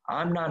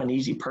 I'm not an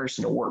easy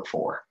person to work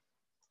for.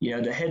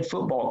 The head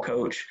football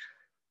coach,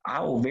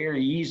 I will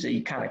very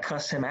easily kind of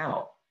cuss him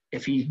out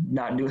if he's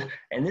not doing.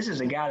 And this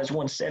is a guy that's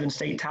won 7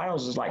 state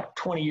titles, is like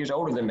 20 years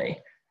older than me.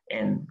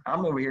 And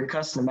I'm over here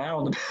cussing him out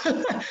on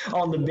the,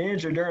 on the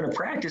bench or during a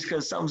practice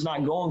because something's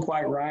not going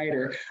quite right,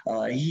 or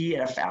he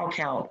had a foul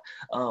count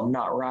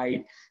not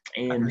right.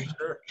 And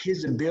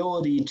his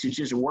ability to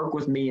just work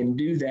with me and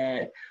do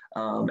that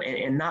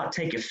and not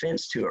take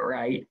offense to it,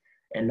 right?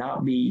 And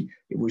not be,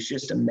 it was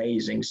just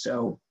amazing.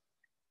 So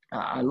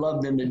I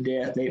love them to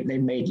death. They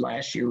made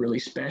last year really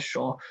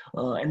special,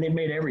 and they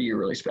made every year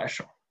really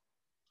special.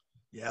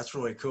 Yeah, that's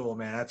really cool,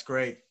 man. That's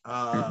great.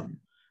 I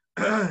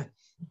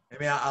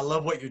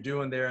love what you're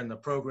doing there in the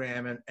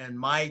program. And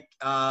Mike,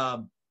 I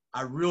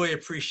really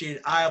appreciate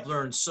it. I have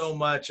learned so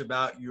much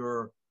about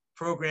your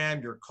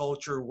program, your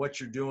culture, what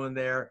you're doing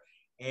there.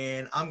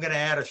 And I'm going to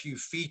add a few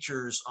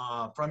features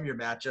from your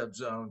matchup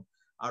zone.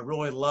 I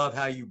really love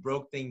how you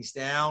broke things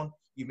down.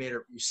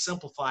 You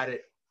simplified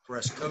it for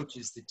us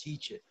coaches to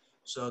teach it.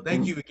 So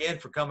thank you again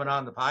for coming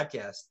on the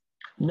podcast.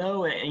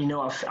 No, and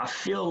I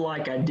feel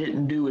like I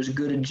didn't do as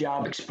good a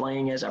job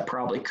explaining as I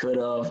probably could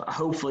have.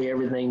 Hopefully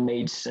everything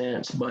made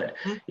sense, but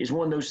it's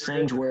one of those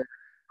things where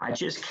I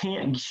just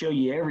can't show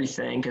you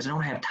everything because I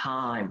don't have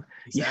time.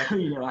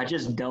 Exactly. I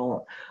just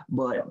don't.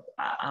 But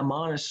I'm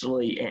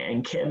honestly,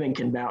 and Kevin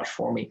can vouch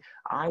for me,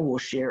 I will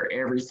share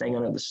everything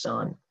under the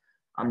sun.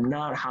 I'm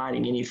not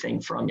hiding anything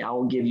from you. I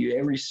will give you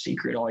every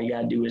secret. All you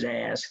got to do is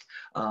ask.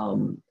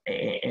 And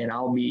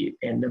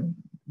the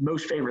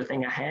most favorite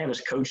thing I have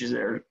is coaches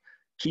that are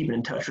keeping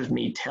in touch with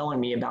me, telling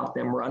me about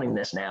them running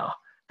this now,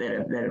 that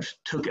have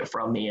took it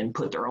from me and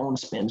put their own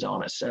spins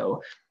on it.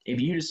 So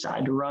if you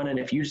decide to run it,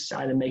 if you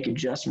decide to make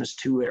adjustments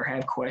to it or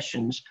have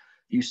questions,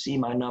 you see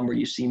my number,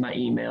 you see my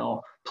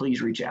email,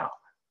 please reach out.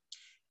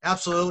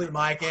 Absolutely,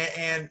 Mike.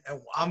 And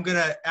I'm going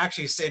to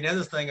actually say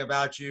another thing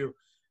about you.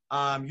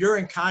 You're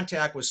in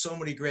contact with so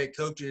many great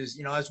coaches,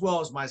 as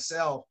well as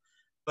myself,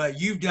 but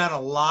you've done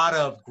a lot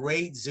of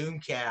great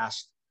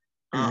Zoomcasts.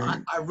 I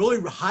really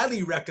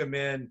highly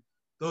recommend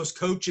those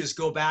coaches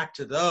go back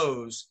to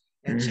those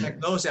and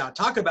check those out.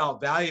 Talk about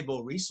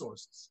valuable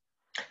resources.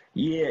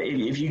 Yeah,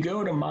 if you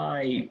go to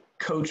my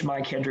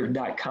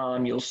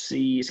coachmikehedrick.com, you'll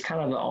see it's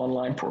kind of an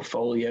online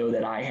portfolio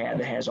that I have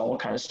that has all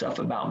kind of stuff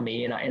about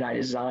me. And I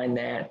designed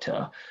that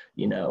to,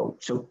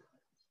 so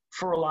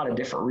for a lot of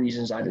different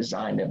reasons I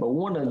designed it. But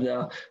one of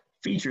the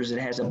features, it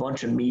has a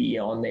bunch of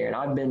media on there. And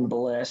I've been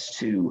blessed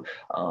to,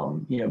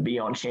 be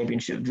on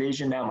Championship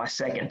Vision now my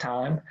second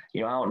time. I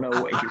don't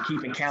know if you're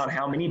keeping count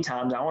how many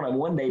times. I want to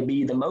one day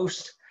be the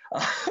most.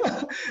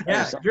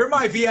 Yeah, you're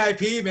my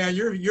VIP, man.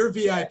 You're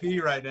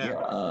VIP right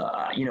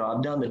now. Yeah,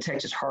 I've done the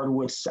Texas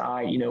Hardwood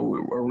side, a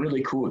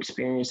really cool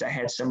experience. I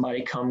had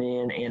somebody come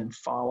in and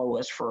follow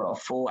us for a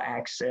full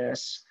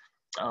access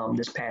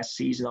this past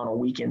season on a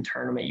weekend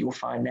tournament. You'll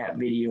find that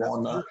video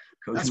on the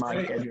Coach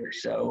Mike Hedrick.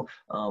 So,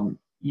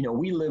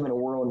 we live in a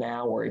world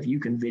now where if you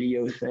can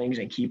video things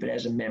and keep it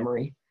as a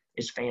memory,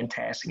 it's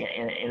fantastic.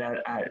 And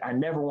I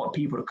never want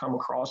people to come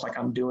across like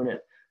I'm doing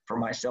it for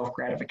my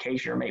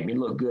self-gratification or make me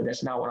look good.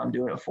 That's not what I'm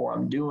doing it for.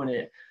 I'm doing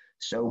it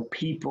so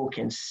people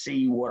can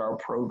see what our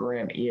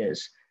program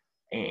is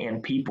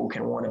and people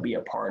can want to be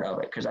a part of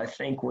it. Because I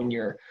think when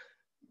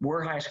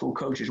we're high school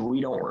coaches,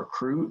 we don't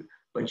recruit,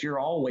 but you're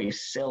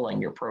always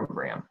selling your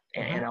program.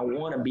 And I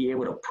want to be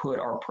able to put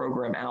our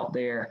program out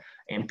there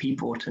and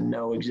people to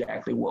know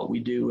exactly what we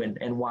do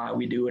and why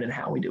we do it and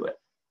how we do it.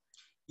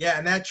 Yeah,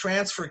 and that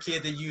transfer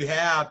kid that you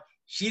have,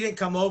 she didn't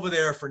come over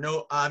there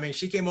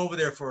she came over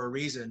there for a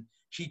reason.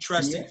 She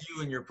trusted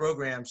you and your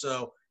program,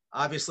 so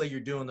obviously you're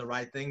doing the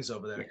right things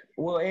over there.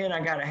 Well, and I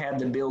got to have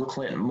the Bill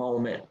Clinton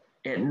moment.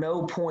 At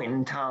no point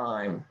in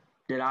time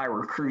did I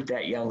recruit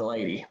that young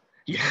lady.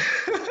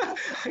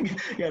 I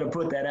got to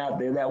put that out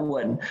there. That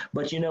wasn't.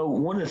 But,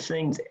 one of the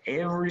things,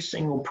 every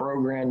single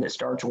program that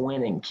starts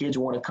winning, kids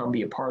want to come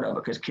be a part of it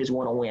because kids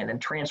want to win.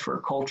 And transfer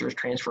culture is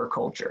transfer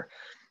culture.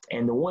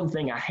 And the one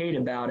thing I hate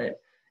about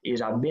it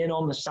is I've been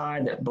on the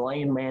side that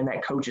blame, man,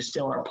 that coach is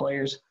stealing our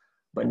players.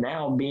 But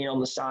now being on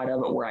the side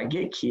of it where I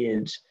get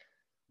kids,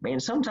 man,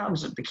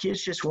 sometimes the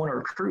kids just want to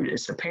recruit.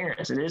 It's the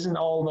parents. It isn't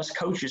all of us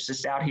coaches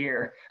just out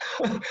here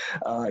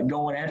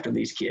going after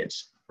these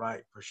kids.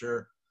 Right, for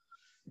sure.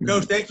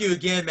 Coach, thank you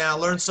again, man. I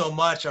learned so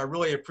much. I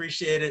really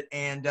appreciate it.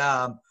 And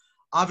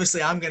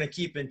obviously, I'm going to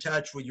keep in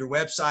touch with your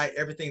website,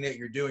 everything that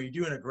you're doing.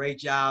 You're doing a great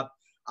job.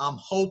 I'm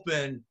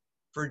hoping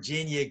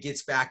Virginia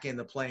gets back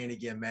into playing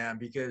again, man,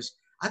 because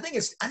I think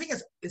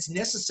it's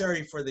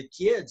necessary for the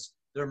kids,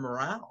 their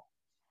morale.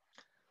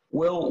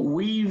 Well,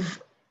 we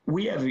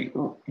have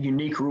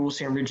unique rules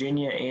here in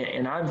Virginia,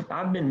 and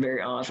I've been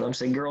very honest with them.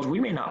 Saying, girls, we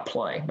may not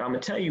play, but I'm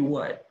going to tell you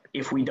what,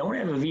 if we don't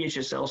have a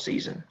VHSL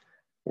season,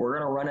 we're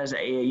going to run as an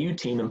AAU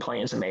team and play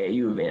in some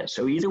AAU events.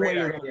 So either way,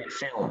 you're going to get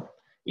filmed.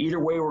 Either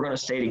way, we're going to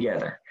stay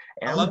together.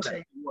 And I'm going to tell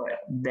you what,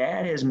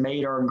 that has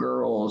made our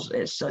girls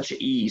at such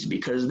ease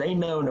because they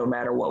know no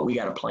matter what, we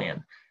got a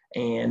plan.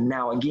 And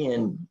now,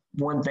 again,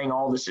 one thing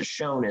all this has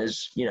shown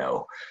is,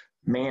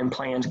 man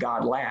plans,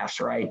 God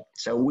laughs, right?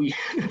 So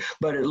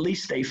but at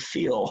least they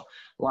feel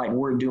like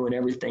we're doing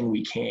everything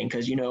we can.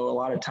 Because, a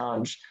lot of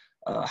times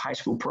high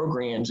school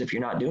programs, if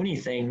you're not doing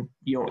anything,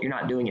 you're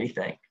not doing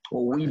anything.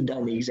 Well, we've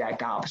done the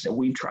exact opposite.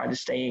 We've tried to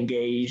stay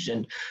engaged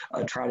and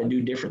try to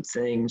do different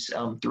things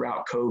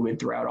throughout COVID,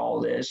 throughout all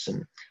this.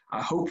 And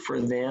I hope for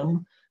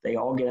them, they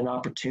all get an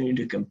opportunity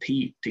to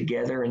compete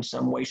together in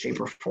some way, shape,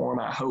 or form.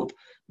 I hope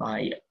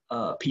my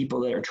people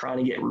that are trying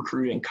to get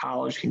recruited in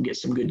college can get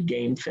some good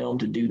game film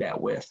to do that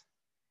with.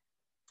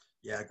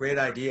 Yeah, great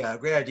idea.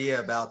 Great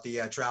idea about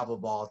the travel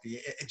ball,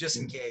 just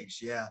in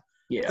case. Yeah.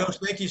 Coach,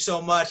 thank you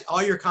so much.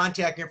 All your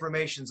contact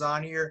information's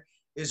on here.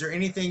 Is there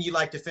anything you'd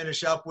like to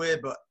finish up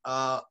with? But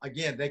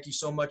again, thank you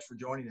so much for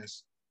joining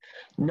us.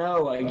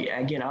 No,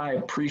 again, I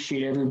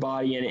appreciate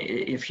everybody. And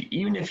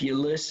even if you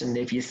listen,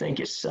 if you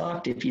think it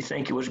sucked, if you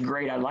think it was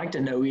great, I'd like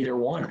to know either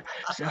one.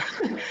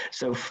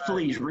 So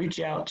please reach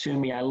out to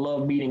me. I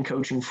love meeting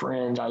coaching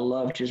friends. I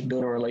love just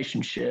building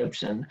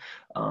relationships and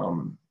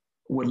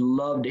would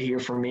love to hear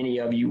from any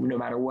of you, no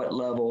matter what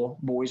level,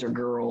 boys or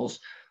girls,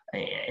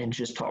 and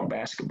just talk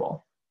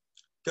basketball.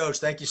 Coach,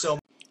 thank you so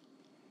much.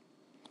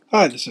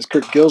 Hi, this is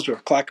Kurt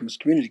Gilsdorf, Clackamas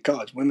Community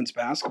College women's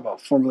basketball,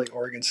 formerly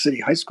Oregon City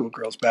High School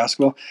girls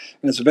basketball.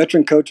 And as a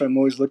veteran coach, I'm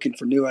always looking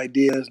for new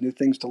ideas, new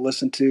things to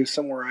listen to,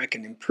 somewhere I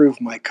can improve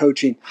my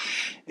coaching.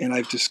 And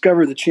I've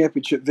discovered the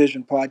Championship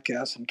Vision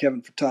podcast from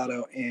Kevin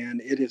Furtado,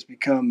 and it has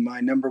become my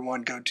number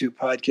one go-to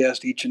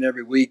podcast each and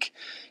every week.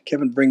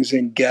 Kevin brings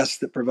in guests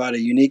that provide a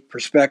unique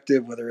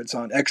perspective, whether it's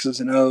on X's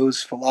and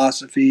O's,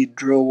 philosophy,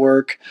 drill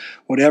work,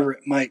 whatever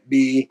it might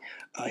be.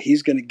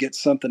 He's going to get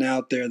something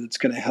out there that's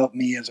going to help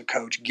me as a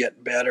coach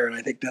get better, and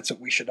I think that's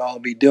what we should all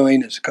be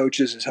doing as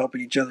coaches, is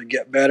helping each other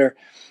get better.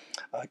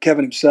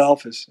 Kevin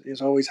himself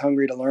is always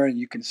hungry to learn, and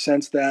you can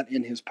sense that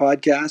in his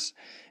podcast.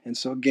 And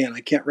so, again, I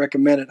can't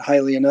recommend it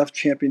highly enough.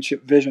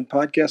 Championship Vision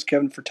Podcast.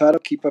 Kevin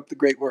Furtado, keep up the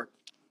great work.